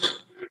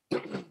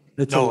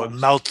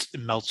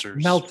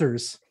 Meltzer's.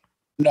 Meltzer's.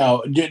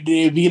 No, if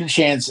you get a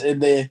chance,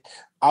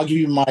 I'll give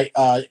you my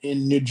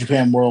in New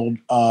Japan World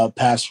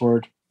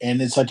password,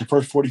 and it's like the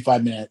first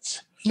 45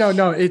 minutes.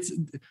 No, it's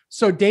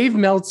so Dave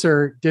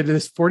Meltzer did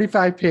this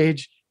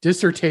 45-page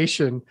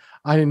dissertation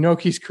on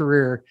Inoki's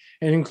career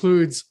and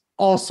includes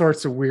all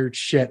sorts of weird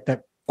shit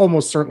that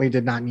almost certainly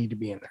did not need to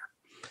be in there.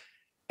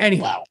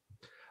 Anyhow.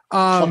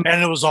 And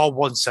it was all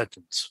one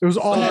sentence. It was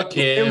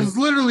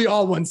literally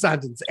all one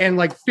sentence and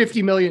like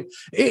 50 million.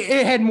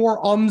 It had more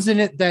ums in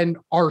it than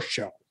our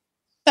show.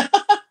 That's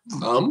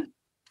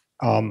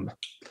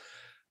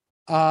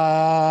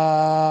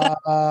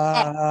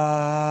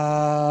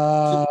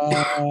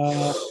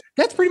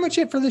pretty much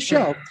it for the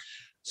show.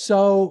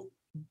 So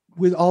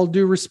with all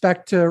due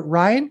respect to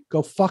Ryan,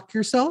 go fuck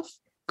yourself.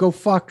 Go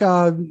fuck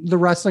the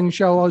wrestling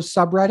show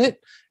subreddit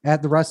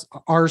at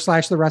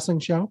r/the wrestling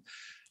show.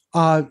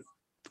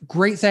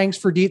 Great thanks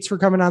for Dietz for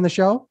coming on the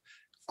show.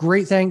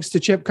 Great thanks to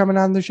Chip coming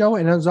on the show.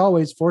 And as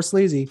always, for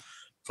Sleazy.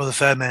 For the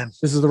Fat Man.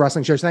 This is the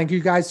Wrestling Show. Thank you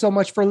guys so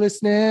much for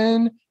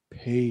listening.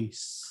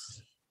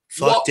 Peace.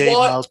 Fuck Dave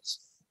Meltzer.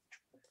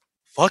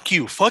 Fuck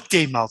you. Fuck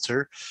Dave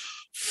Meltzer.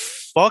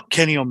 Fuck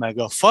Kenny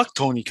Omega. Fuck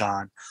Tony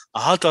Khan. A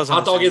hot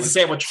dog is a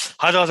sandwich.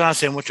 Hot dog's not a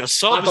sandwich. A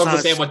sub is not a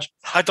sandwich.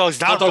 Hot dog's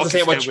not a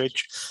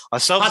sandwich. A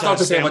sub is not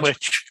a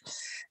sandwich.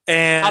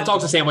 And hot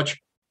dog's a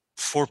sandwich.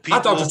 For people,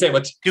 hot dog's a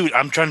sandwich. Dude,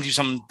 I'm trying to do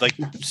something like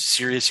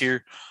serious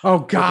here. Oh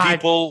God! For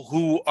people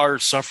who are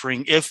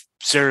suffering, if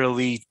Sarah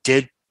Lee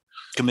did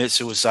commit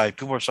suicide,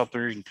 people are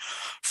suffering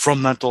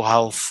from mental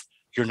health.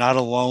 You're not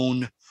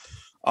alone.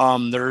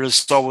 There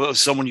is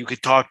someone you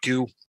could talk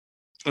to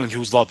and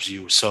who loves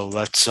you. So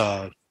let's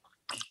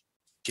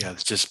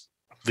let's just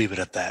leave it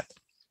at that.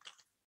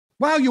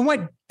 Wow, you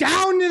went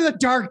down to the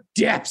dark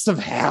depths of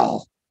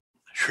hell.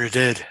 Sure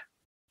did.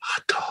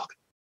 Hot dog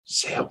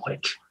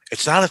sandwich.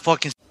 It's not a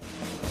fucking.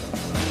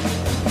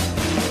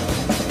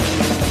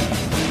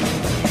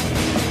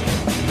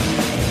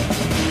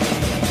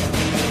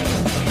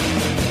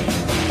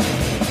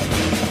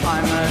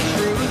 I'm a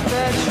truth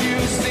that you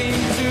seem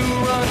to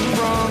run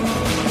from.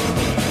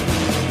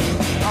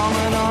 I'm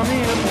an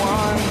army of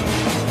one.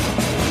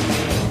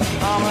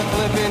 I'm a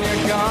clip in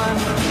your gun.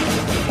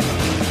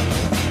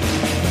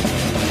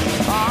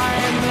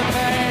 I'm the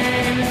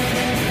pain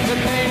of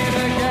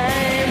the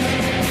game.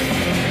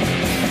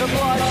 The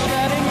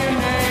bloodshed in your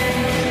name.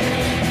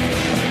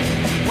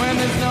 When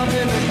there's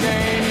nothing to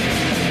gain,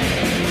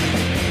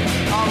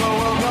 I'm a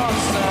well-gone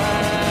sad.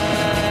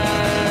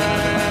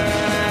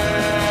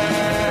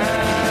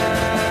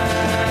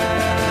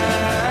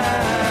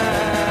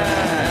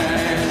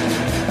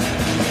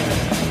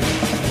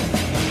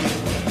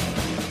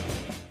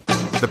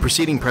 The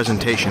preceding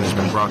presentation has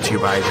been brought to you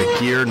by the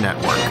Gear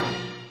Network.